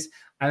players,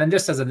 and then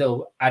just as a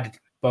little added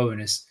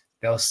bonus,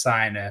 they'll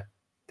sign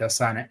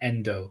an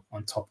Endo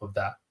on top of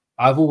that.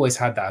 I've always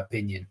had that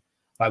opinion.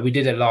 Like we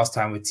did it last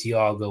time with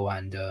Thiago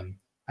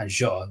and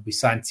Jota. We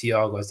signed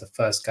Thiago as the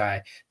first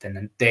guy. Then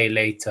a day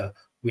later,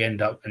 we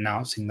end up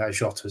announcing that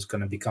Jota is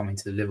going to be coming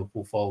to the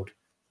Liverpool fold.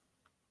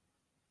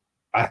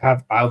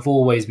 I've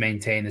always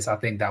maintained this. I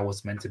think that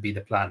was meant to be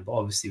the plan, but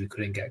obviously we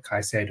couldn't get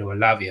Caicedo or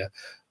Lavia,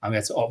 and we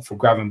had to opt for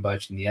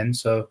Gravenberch in the end.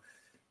 So,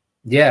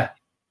 yeah,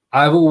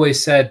 I've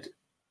always said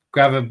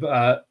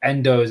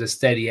Endo is a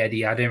steady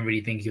Eddie. I didn't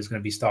really think he was going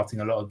to be starting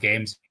a lot of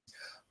games,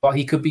 but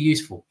he could be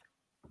useful.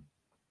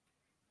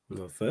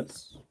 Well,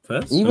 first,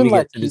 even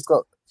like you've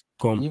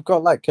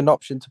got like an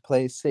option to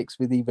play 6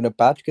 with even a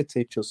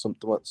Bajkatic or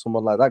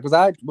someone like that. Because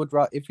I would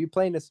rather, if you're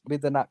playing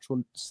with an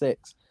actual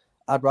 6,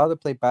 I'd rather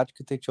play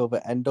Bajkatic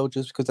over Endo,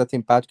 just because I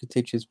think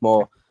Bajkatic is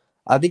more.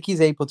 I think he's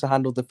able to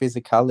handle the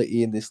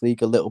physicality in this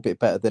league a little bit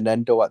better than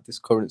Endo at this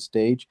current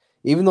stage.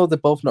 Even though they're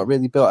both not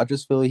really built, I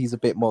just feel he's a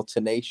bit more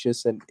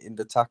tenacious and in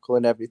the tackle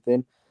and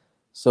everything.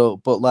 So,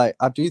 but like,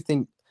 I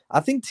think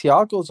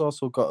Thiago's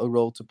also got a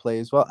role to play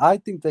as well. I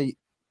think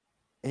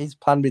his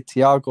plan with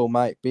Thiago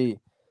might be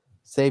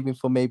saving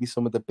for maybe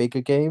some of the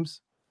bigger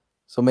games.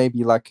 So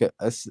maybe like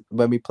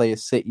when we play a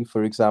City,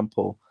 for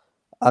example,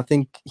 I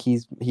think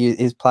his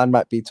plan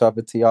might be to have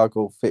a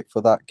Thiago fit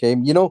for that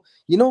game. You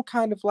know,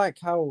 kind of like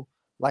how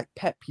like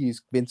Pep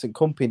used Vincent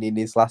Kompany in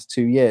his last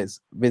 2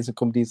 years. Vincent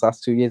Kompany's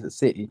last 2 years at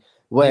City,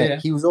 where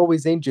he was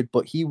always injured,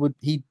 but he'd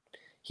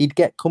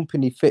get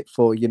Kompany fit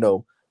for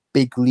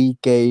big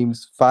league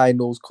games,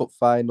 finals, cup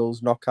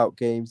finals, knockout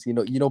games.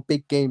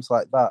 Big games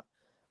like that.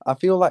 I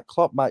feel like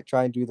Klopp might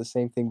try and do the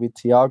same thing with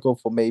Thiago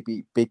for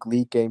maybe big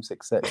league games,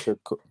 etc.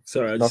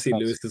 Sorry, I just see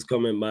Lewis's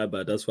comment. My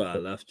bad. That's why I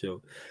laughed,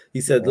 Joe. He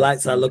said,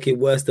 "Lights are looking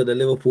worse than the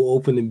Liverpool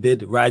opening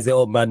bid. Rise it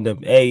up, man.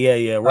 Them. Hey,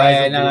 yeah.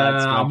 Rise up the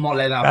lights, man. I'm not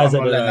letting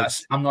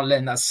that. I'm not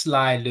letting that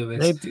slide,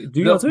 Lewis. Hey, do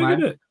you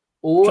man? It?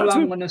 All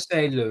I'm gonna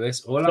say,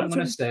 Lewis. All I'm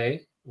gonna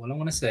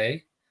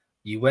say.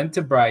 You went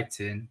to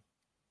Brighton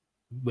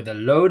with a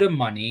load of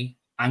money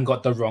and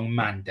got the wrong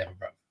man, then,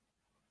 bro.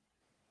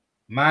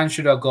 Man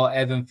should have got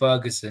Evan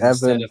Ferguson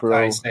instead of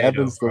Caicedo,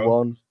 Evan's bro. The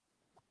one.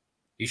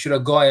 You should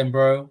have got him,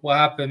 bro. What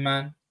happened,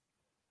 man?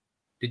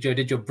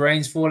 Did your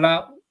brains fall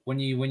out when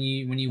you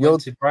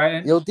went to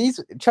Brighton? These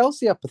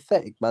Chelsea are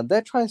pathetic, man.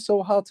 They're trying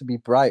so hard to be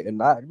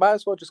Brighton. I might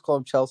as well just call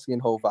them Chelsea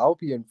and Hove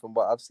Albion from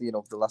what I've seen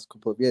over the last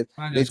couple of years.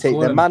 They take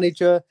their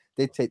manager,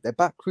 they take their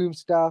backroom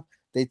staff,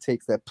 they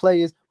take their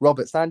players.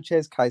 Robert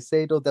Sanchez,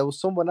 Caicedo. There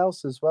was someone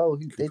else as well.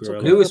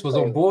 Lewis was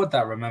on board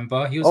that,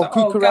 remember? He was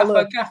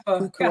Cucurella.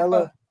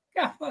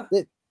 Gaffer.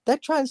 They're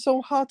trying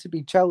so hard to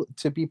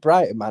be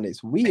Brighton, man.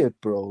 It's weird,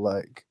 bro.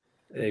 Like,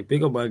 hey,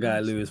 big up my guy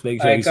Lewis. Make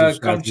sure you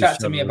come chat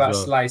to me about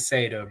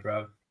Slicedo,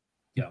 bro.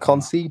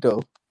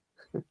 Concedo.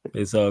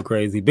 It's all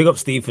crazy. Big up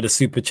Steve for the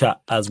super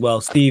chat as well.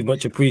 Steve,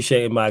 much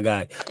appreciated, my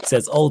guy.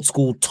 Says old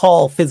school,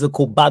 tall,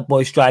 physical, bad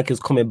boy strikers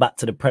coming back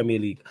to the Premier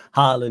League.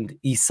 Haaland,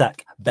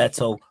 Isak,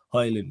 Beto,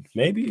 Højlund.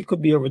 Maybe it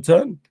could be a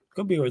return.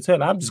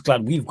 I'm just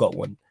glad we've got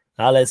one.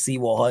 Now let's see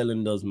what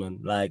Højlund does, man.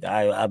 Like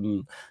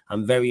I'm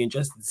very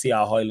interested to see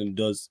how Højlund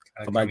does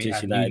for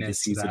Manchester United this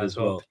season as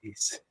well.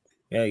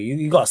 Yeah,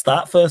 you got to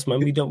start first, man.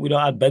 We don't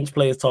have bench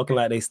players talking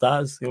like they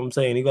stars. You know what I'm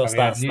saying? You got to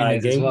start starting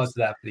games. As well to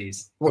that,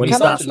 please. When he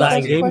starts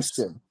starting games,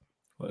 you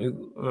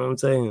know what I'm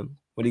saying?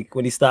 When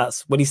he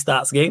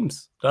starts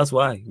games, that's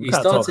why we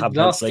can't talk about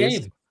last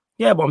game.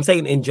 Yeah, but I'm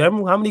saying in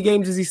general, how many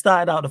games has he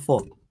started out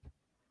for?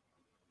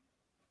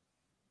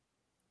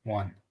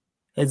 1.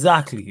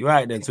 Exactly,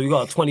 right then. So you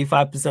got a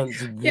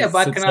 25%. Yeah,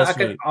 but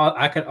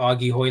I could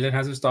argue Højlund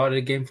hasn't started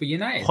a game for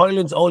United.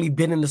 Højlund's only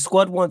been in the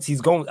squad once.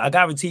 I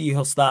guarantee you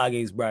he'll start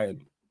against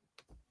Brighton.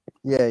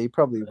 Yeah, he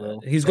probably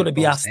will. He's going to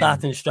be our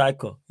starting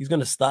striker. He's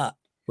going to start.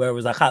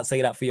 Whereas I can't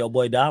say that for your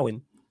boy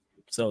Darwin.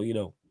 So,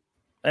 hey,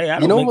 I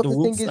don't make the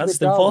rules. I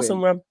just enforce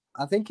them, man.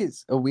 I think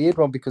it's a weird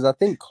one because I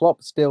think Klopp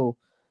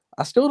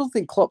I still don't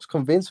think Klopp's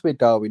convinced with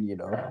Darwin,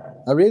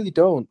 I really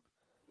don't.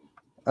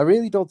 I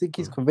really don't think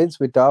he's convinced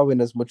with Darwin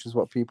as much as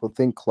what people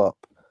think,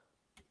 Klopp.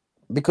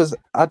 Because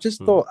I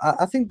just thought,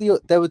 I think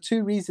there were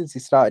 2 reasons he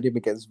started him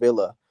against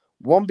Villa.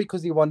 One,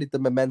 because he wanted the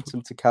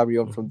momentum to carry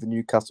on from the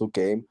Newcastle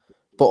game.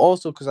 But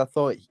also because I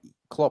thought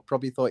Klopp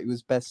probably thought he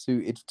was best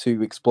suited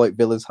to exploit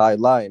Villa's high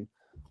line.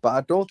 But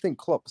I don't think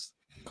Klopp's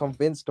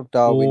convinced of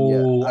Darwin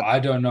yet. I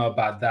don't know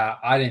about that.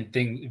 I didn't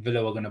think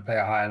Villa were going to play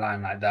a high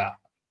line like that.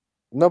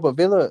 No, but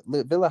Villa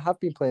have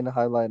been playing a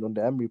high line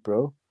under Emery,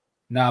 bro.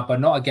 Nah, but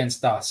not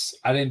against us.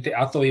 I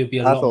thought he'd be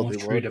a lot more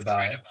shrewd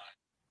about it.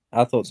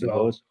 I thought he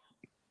was.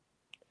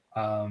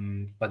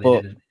 But they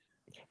didn't.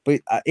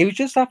 But it was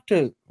just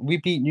after we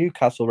beat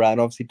Newcastle, right? And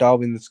obviously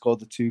Darwin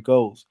scored the 2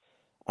 goals.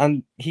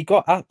 And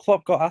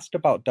Klopp got asked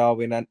about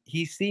Darwin, and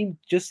he seemed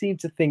to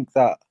think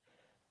that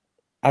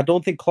I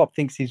don't think Klopp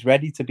thinks he's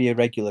ready to be a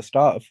regular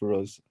starter for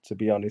us, to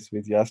be honest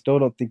with you. I still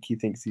don't think he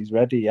thinks he's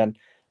ready. And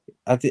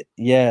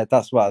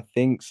that's what I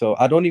think. So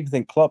I don't even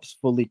think Klopp's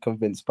fully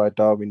convinced by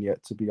Darwin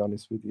yet, to be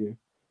honest with you.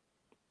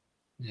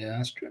 Yeah,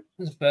 that's true.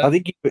 That's fair. I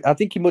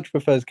think he much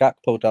prefers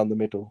Gakpo down the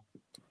middle.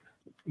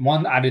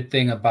 One added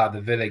thing about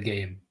the Villa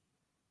game,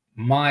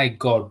 my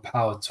God,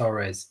 Pau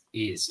Torres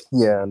is.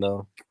 Yeah, I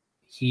know.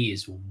 He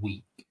is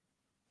weak.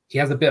 He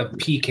has a bit of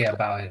PK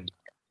about him,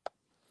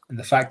 and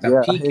the fact that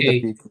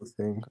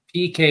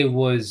PK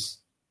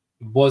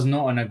was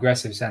not an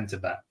aggressive centre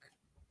back.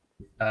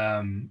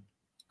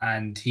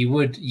 And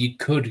you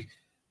could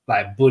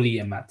like bully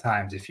him at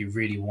times if you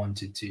really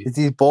wanted to. It's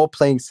these ball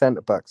playing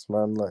centre backs,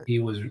 man. Like he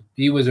was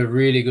a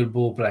really good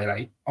ball player.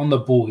 Like on the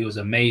ball, he was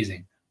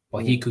amazing,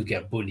 but he could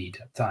get bullied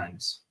at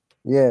times.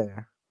 Yeah,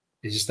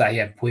 it's just that he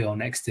had Puyol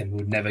next to him who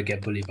would never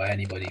get bullied by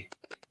anybody.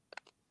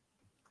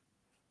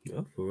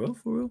 Yeah, for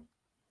real.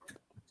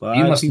 But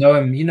you must know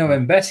him. You know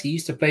him best. He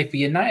used to play for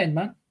United,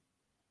 man.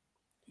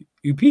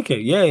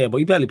 UPK, yeah, but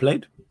he barely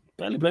played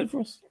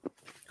for us.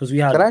 Because we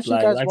had,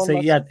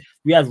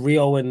 we had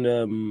Rio and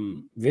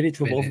Vidic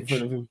were both in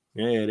front of him.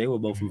 Yeah, they were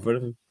both in front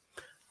of him.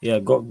 Yeah,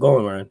 go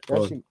on, Ryan.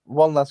 Actually,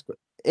 one last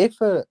question.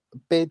 If a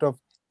bid of,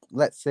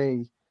 let's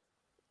say,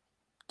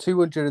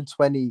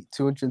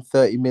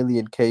 230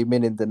 million came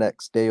in the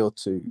next day or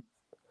two,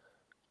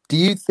 do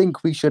you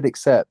think we should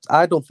accept?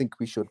 I don't think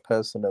we should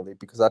personally,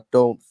 because I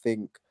don't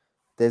think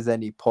there's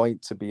any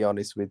point, to be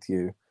honest with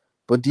you.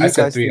 But do you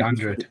guys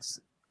 300.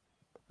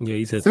 Yeah,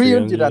 he said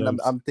 300, and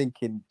I'm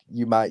thinking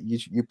you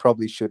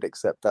probably should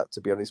accept that,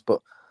 to be honest.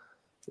 But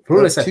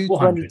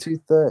 220,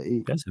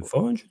 230. That's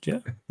 400, yeah,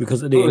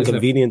 because of the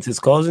inconvenience it's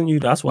causing you.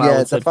 That's why I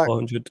would say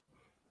 400.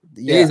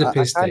 Yeah, it is a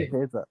piss I kind of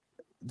hear that,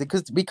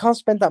 because we can't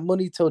spend that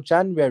money till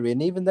January,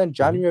 and even then,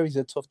 January is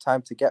a tough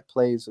time to get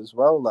players as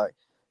well. Like,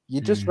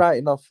 you're just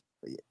writing off.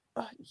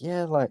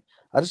 Yeah, like,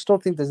 I just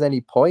don't think there's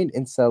any point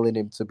in selling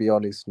him, to be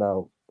honest.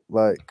 Now,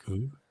 like.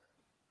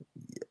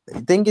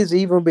 The thing is,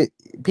 even with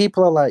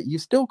people are like,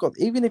 you've still got,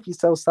 even if you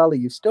sell Salah,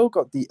 you've still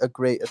got a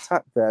great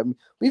attack there. I mean,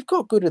 we've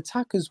got good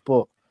attackers,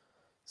 but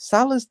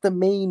Salah's the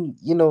main,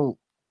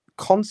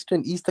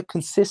 constant. He's the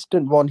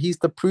consistent one. He's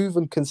the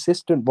proven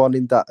consistent one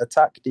in that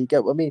attack. Do you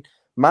get what I mean?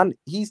 Man,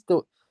 he's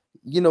the,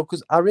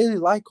 because I really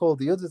like all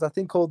the others. I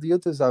think all the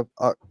others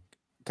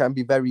can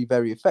be very,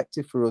 very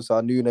effective for us.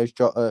 Our Nunes,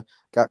 Jota,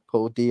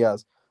 Gakpo,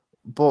 Diaz.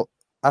 But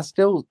I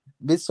still,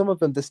 with some of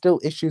them, there's still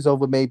issues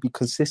over maybe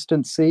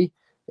consistency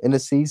in a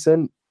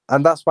season,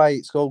 and that's why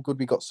it's so good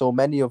we got so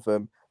many of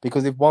them,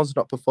 because if one's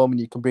not performing,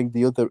 you can bring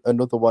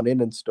another one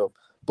in and stuff.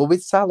 But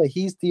with Salah,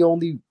 he's the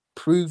only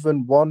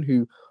proven one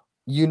who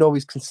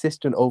is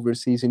consistent over a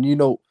season. You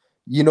know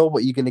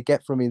what you're going to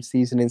get from him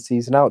season in,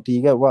 season out. Do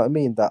you get what I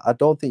mean? That I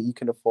don't think you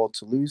can afford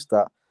to lose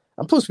that.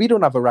 And plus, we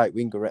don't have a right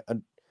winger,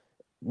 and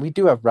we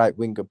do have right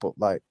winger, but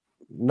like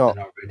not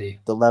ready.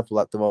 The level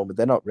at the moment.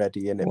 They're not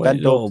ready, and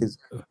Ben Doak is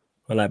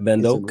like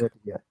Ben Doak.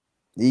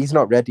 He's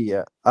not ready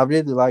yet. I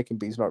really like him,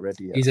 but he's not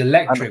ready yet. He's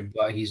electric,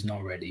 but he's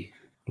not ready.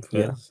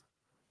 Yes.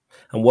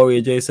 And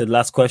Warrior J said,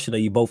 last question, are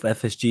you both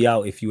FSG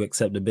out if you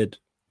accept the bid?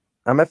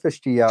 I'm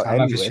FSG out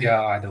anyway. FSG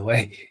out either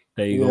way.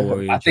 There you go,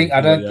 Warrior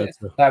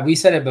like we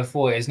said it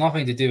before, it's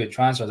nothing to do with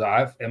transfers.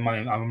 I'm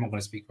not going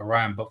to speak for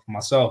Ryan, but for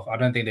myself, I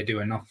don't think they do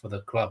enough for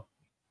the club.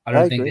 I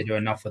don't think they do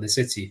enough for the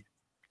city.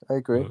 I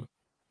agree.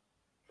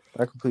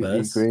 I completely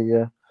agree,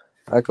 yeah.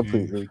 I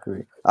completely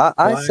agree.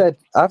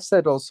 I've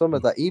said all summer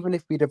that even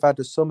if we'd have had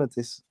a summer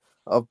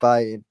of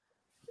buying,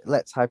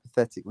 let's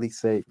hypothetically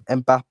say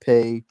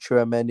Mbappe,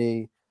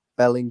 Tchouaméni,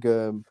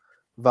 Bellingham,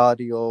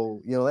 Vardy,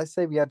 let's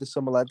say we had a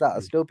summer like that,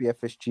 I'd still be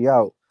FSG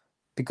out,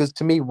 because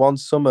to me, one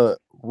summer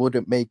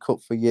wouldn't make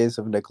up for years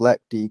of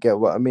neglect. Do you get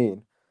what I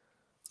mean?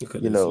 This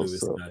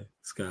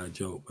guy a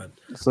joke, man.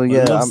 So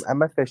yeah,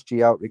 I'm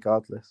FSG out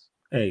regardless.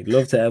 Hey,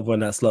 love to everyone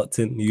that's locked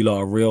in. You lot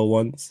are real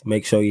ones.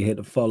 Make sure you hit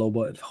the follow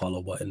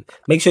button.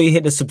 Make sure you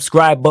hit the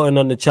subscribe button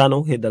on the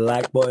channel. Hit the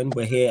like button.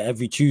 We're here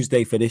every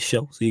Tuesday for this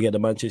show. So you get the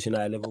Manchester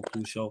United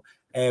Liverpool show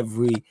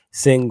every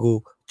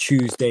single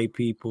Tuesday,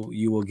 people.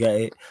 You will get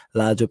it.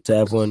 Large up to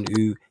everyone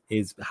who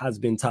has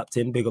been tapped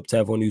in. Big up to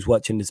everyone who's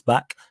watching this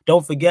back.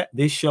 Don't forget,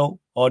 this show,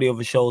 all the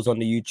other shows on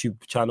the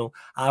YouTube channel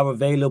are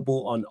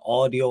available on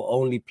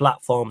audio-only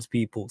platforms,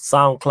 people.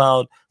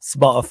 SoundCloud,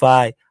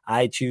 Spotify,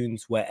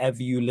 iTunes,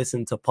 wherever you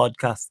listen to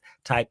podcasts,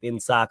 type in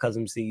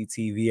Sarcasm City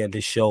TV and the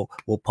show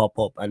will pop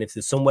up. And if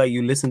there's somewhere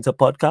you listen to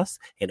podcasts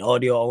in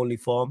audio-only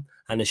form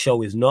and the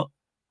show is not,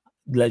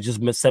 just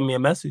send me a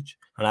message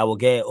and I will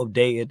get it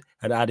updated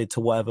and added to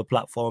whatever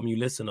platform you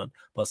listen on.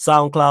 But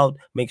SoundCloud,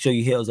 make sure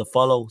you hit us a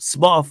follow.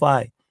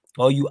 Spotify,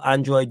 all you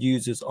Android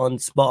users on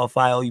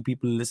Spotify, all you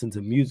people who listen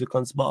to music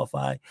on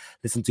Spotify,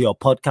 listen to your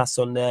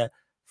podcasts on there.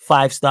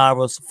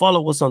 5-star us,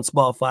 follow us on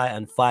Spotify,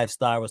 and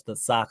 5-star us.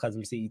 That's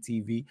Sarcasm City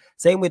TV.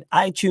 Same with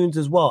iTunes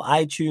as well.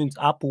 iTunes,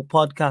 Apple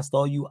Podcast,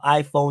 all you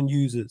iPhone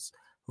users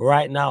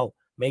right now,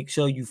 make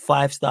sure you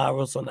 5-star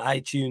us on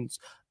iTunes.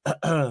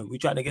 We're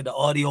trying to get the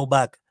audio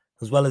back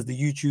as well as the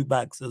YouTube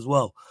backs as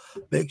well.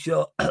 Make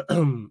sure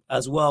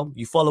as well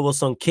you follow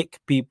us on Kick,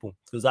 people,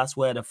 because that's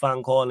where the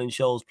fan calling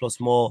shows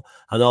plus more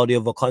and all the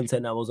other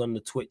content that was on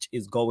the Twitch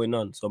is going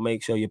on. So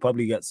make sure you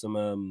probably get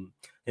some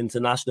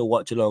international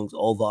watch-alongs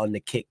over on the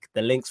Kick.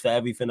 The links for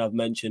everything I've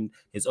mentioned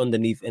is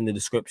underneath in the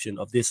description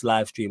of this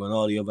live stream and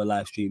all the other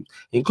live streams,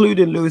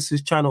 including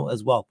Lewis's channel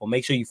as well. But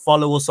make sure you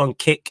follow us on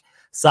Kick,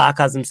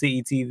 Sarcasm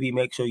City TV.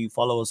 Make sure you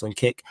follow us on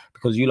Kick,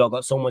 because you lot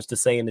got so much to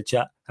say in the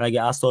chat, and I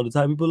get asked all the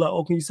time. People are like,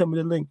 oh, can you send me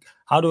the link?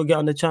 How do I get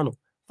on the channel?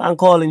 Fan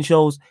calling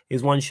shows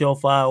is one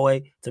surefire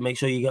way to make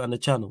sure you get on the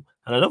channel,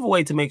 and another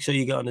way to make sure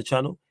you get on the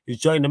channel is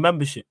join the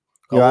membership.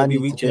 I'll be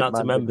reaching out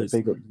to members.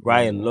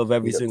 Ryan, love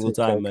every single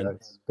time, man.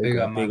 Big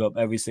up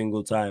every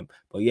single time.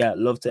 But yeah,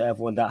 love to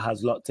everyone that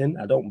has locked in.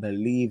 I don't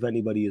believe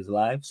anybody is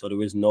live, so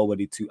there is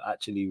nobody to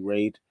actually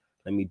raid.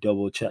 Let me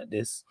double check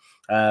this.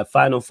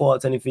 Final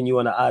thoughts, anything you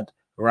want to add,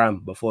 Ram,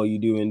 before we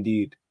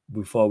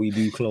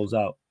do close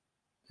out?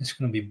 It's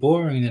going to be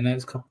boring in the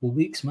next couple of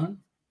weeks, man.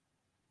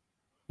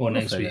 Or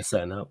next week.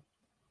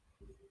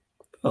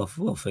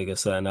 We'll figure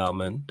something out,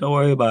 man. Don't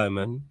worry about it,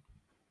 man.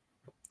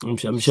 I'm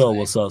sure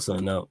we'll sort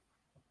something out.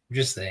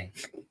 Just saying.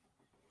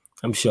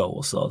 I'm sure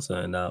we'll sort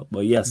something out.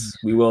 But yes,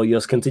 we will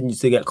just continue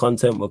to get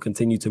content. We'll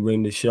continue to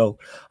bring the show.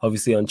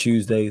 Obviously on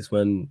Tuesdays,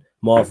 when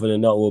more often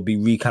than not, we'll be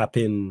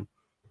recapping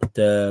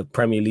the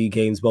Premier League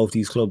games both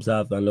these clubs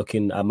have and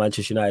looking at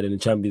Manchester United in the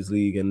Champions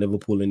League and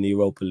Liverpool in the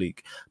Europa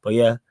League. But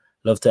yeah,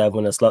 love to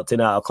everyone that's locked in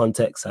out of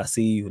context. I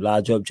see you.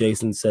 Large up.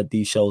 Jason said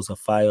these shows are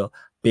fire.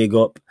 Big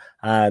up.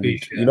 And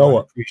you know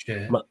what?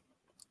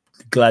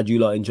 Glad you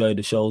lot enjoyed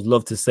the shows.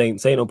 Love to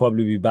Saint. Saint will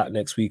probably be back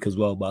next week as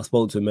well, but I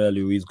spoke to him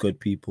earlier. He's good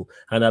people.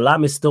 And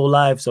Alam is still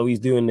live, so he's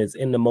doing his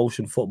In the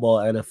Motion Football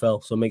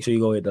NFL. So make sure you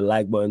go hit the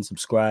like button,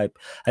 subscribe.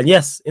 And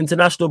yes,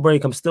 international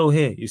break, I'm still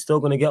here. You're still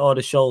going to get all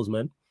the shows,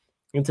 man.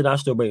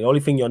 International break. The only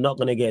thing you're not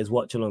going to get is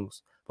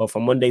watch-alongs. But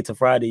from Monday to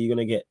Friday, you're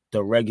going to get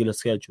the regular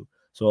schedule.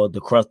 So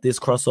this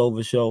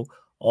crossover show,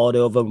 all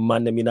the other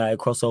Man Them United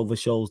crossover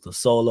shows, the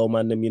solo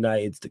Man Them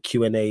Uniteds, the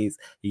Q&As,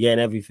 you're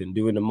getting everything,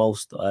 doing the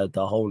most,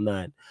 the whole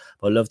nine.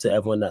 But love to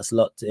everyone that's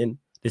locked in.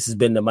 This has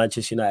been the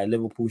Manchester United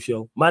Liverpool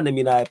show, Man Them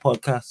United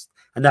podcast,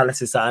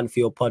 Analysis at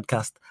Anfield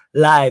podcast,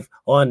 live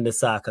on the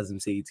Sarcasm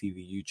City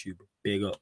TV YouTube. Big up.